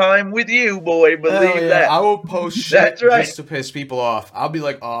fun time with you, boy. Hell Believe yeah. that. I will post shit That's right. just to piss people off. I'll be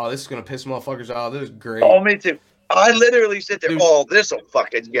like, oh, this is gonna piss motherfuckers off. This is great. Oh, me too. I literally sit there. Dude. Oh, this'll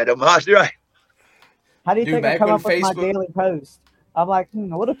fucking get them. That's right. How do you Dude, think I back come when up with my Facebook- daily post? I'm like,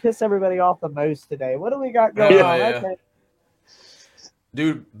 what will piss everybody off the most today? What do we got going Hell on? yeah. Okay.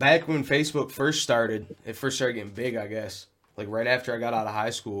 Dude, back when Facebook first started, it first started getting big, I guess. Like right after I got out of high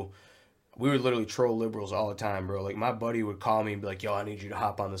school, we would literally troll liberals all the time, bro. Like my buddy would call me and be like, yo, I need you to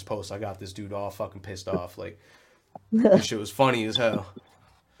hop on this post. I got this dude all fucking pissed off. Like, this shit was funny as hell.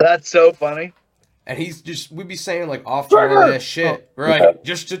 That's so funny. And we'd be saying like off-brand ass shit, right?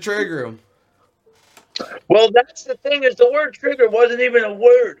 Just to trigger him. Well, that's the thing is the word trigger wasn't even a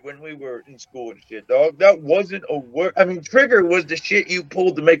word when we were in school and shit, dog. That wasn't a word. I mean, trigger was the shit you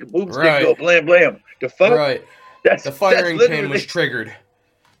pulled to make a boomstick Right. go blam blam. The fuck? Right. That's The firing that's pin was triggered.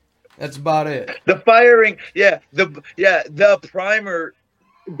 That's about it. the firing. Yeah, the primer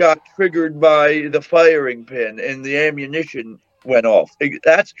got triggered by the firing pin and the ammunition went off.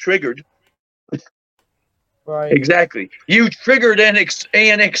 That's triggered. Right. Exactly. You triggered an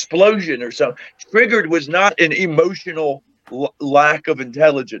explosion or something. Triggered was not an emotional lack of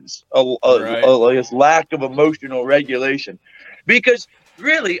intelligence, a lack of emotional regulation. Because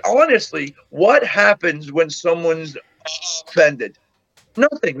really, honestly, what happens when someone's offended?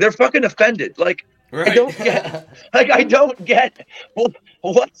 Nothing. They're fucking offended. Like, Right. I don't get. I don't get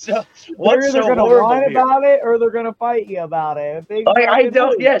what's They're what's either so gonna horrible whine here. about it or they're gonna fight you about it. I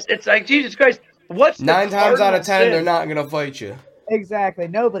don't. Yes, it's like Jesus Christ. What's the 9 times out of 10, cardinal they're sin? not gonna fight you. Exactly.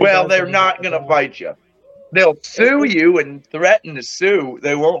 Nobody. Well, does they're anything not like going to that. fight you. They'll sue you and threaten to sue.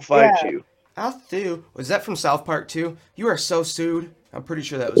 They won't fight Yeah. you. I'll sue. Was that from South Park too? You are so sued. I'm pretty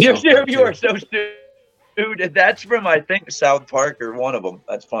sure that was. You're South Park you too. are so stupid. That's from, I think, South Park or one of them.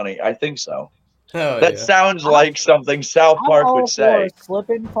 That's funny. I think so. Oh, That yeah. sounds like something South I'm Park all would for say. a slip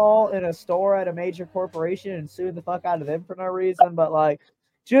and fall in a store at a major corporation and suing the fuck out of them for no reason, but like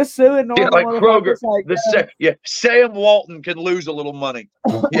just suing normal Yeah, like Kroger. motherfuckers, like Sam Walton can lose a little money.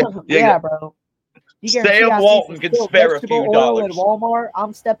 yeah, bro. You guarantee Sam I see Walton some can spilled spare a vegetable few oil at dollars. Walmart.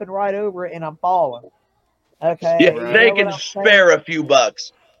 I'm stepping right over it and I'm falling. Okay, Yeah, you they know can what I'm saying? spare a few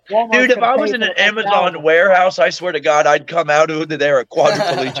bucks. Walmart's Dude, if gonna I pay was for in the an next Amazon 1,000. warehouse, I swear to God, I'd come out of there a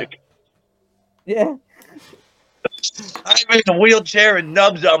quadriplegic. Yeah, I'm in a wheelchair and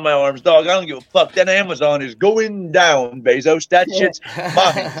nubs on my arms, dog. I don't give a fuck. That Amazon is going down, Bezos. That Yeah. shit's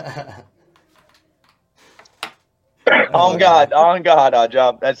mine. On God,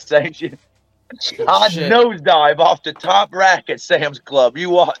 OdDjOb. That's saying shit. I'd Shit. nosedive off the top rack at Sam's Club. You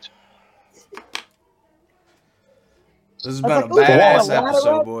watch. This has I been a was like, ooh, badass ladder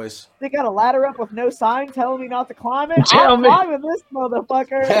episode, up. boys. They got a ladder up with no sign telling me not to climb it. Tell I'm me. climbing this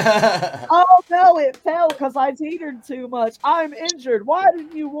motherfucker. Oh no, it fell because I teetered too much. I'm injured. Why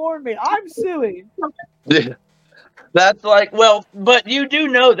didn't you warn me? I'm suing. Yeah. That's like, well, but you do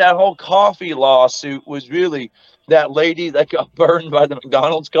know that whole coffee lawsuit was really that lady that got burned by the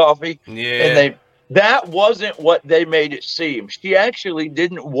McDonald's coffee. Yeah. And that wasn't what they made it seem. She actually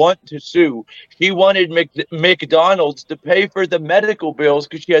didn't want to sue. She wanted McDonald's to pay for the medical bills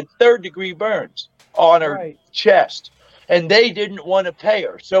because she had third-degree burns on her Right. chest. And they didn't want to pay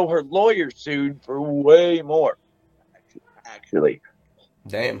her. So her lawyer sued for way more. Actually.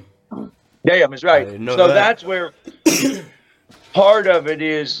 Damn. Damn is I right. didn't know So that. that's where part of it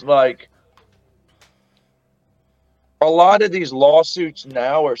is like a lot of these lawsuits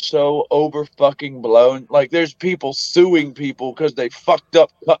now are so over fucking blown. Like there's people suing people because they fucked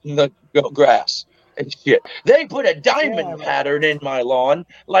up cutting the grass and shit. They put a diamond Yeah. pattern in my lawn.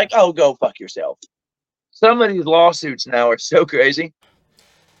 Like, oh, go fuck yourself. Some of these lawsuits now are so crazy.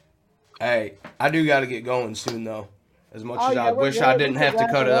 Hey, I do got to get going soon, though. As much Oh, as yeah, I we're wish good. I We didn't can have to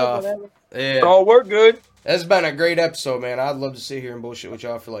wrap cut it it up, off. whatever. Yeah. Oh, we're good. It's been a great episode, man. I'd love to sit here and bullshit with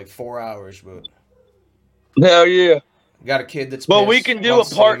y'all for like 4 hours, but Hell yeah. got a kid that's Well, we pissed, can do a wants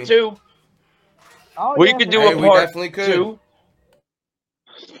to see part me. 2. Oh, We yeah, could for do Hey, a we part definitely could. 2.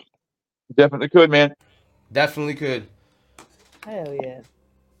 Definitely could, man. Definitely could. Hell yeah.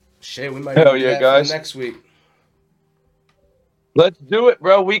 Shit, we might Hell even do yeah, that for guys. the next week. Let's do it,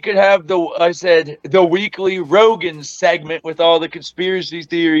 bro. We could have the weekly Rogan segment with all the conspiracy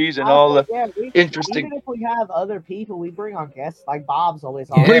theories and all the interesting. Even if we have other people, we bring on guests. Like Bob's always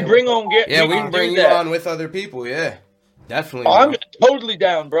on. Yeah. We bring on get. Yeah, we can can do bring you that. on with other people. Yeah, definitely. I'm bro. totally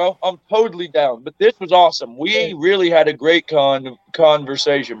down, bro. I'm totally down. But this was awesome. We really had a great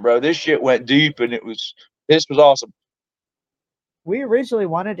conversation, bro. This shit went deep, and this was awesome. We originally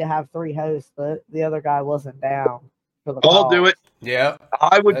wanted to have 3 hosts, but the other guy wasn't down for the I'll call. do it. Yeah,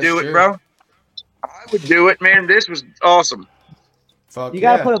 I would That's do it, true. bro. I would do it, man. This was awesome. fuck You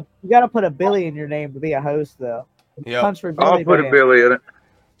yeah. gotta put a Billy in your name to be a host, though. Yep. Country Billy. I'll put a Band. Billy in it.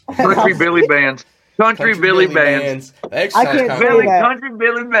 Country Billy Bandz. Country Billy Bandz. That actually I sounds can't kinda say cool. that. Country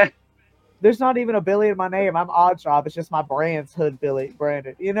Billy Bandz. There's not even a Billy in my name. I'm OdDjOb. It's just my brand's Hood Billy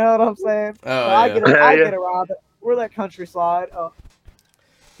branded. You know what I'm saying? Oh, So I yeah. get Yeah, I yeah. get around it. We're that countryside. Oh,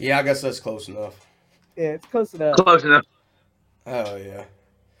 Yeah, I guess that's close enough. yeah, it's close enough. Close enough. Oh yeah.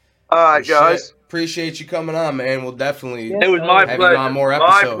 All right, Well, guys. shit. Appreciate you coming on, man. We'll definitely Yeah. It was my have pleasure. you on more My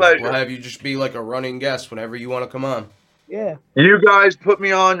episodes. pleasure. We'll have you just be like a running guest whenever you want to come on. Yeah. You guys put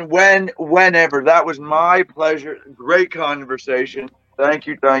me on whenever. That was my pleasure. Great conversation. Thank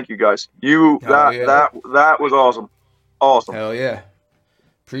you, guys. Hell yeah. That was awesome. Awesome. Hell yeah.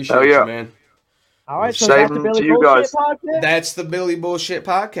 Appreciate Hell yeah. you, man. All right. So Same that's the to Billy you Bullshit guys. podcast. That's the Billy Bullshit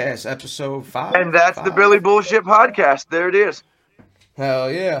Podcast, episode 5. And that's the Billy Bullshit podcast. There it is. Hell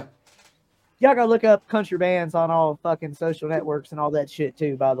yeah. Y'all gotta look up Kountry Bandz on all fucking social networks and all that shit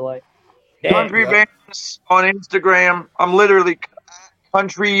too, by the way. Kountry Bandz on Instagram. I'm literally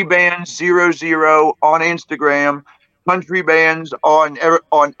Kountry Bandz 00 on Instagram. Kountry Bandz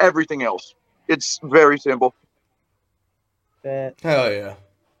on everything else. It's very simple. Bet. Hell yeah.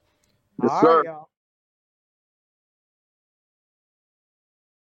 Yes, All sir. right, y'all.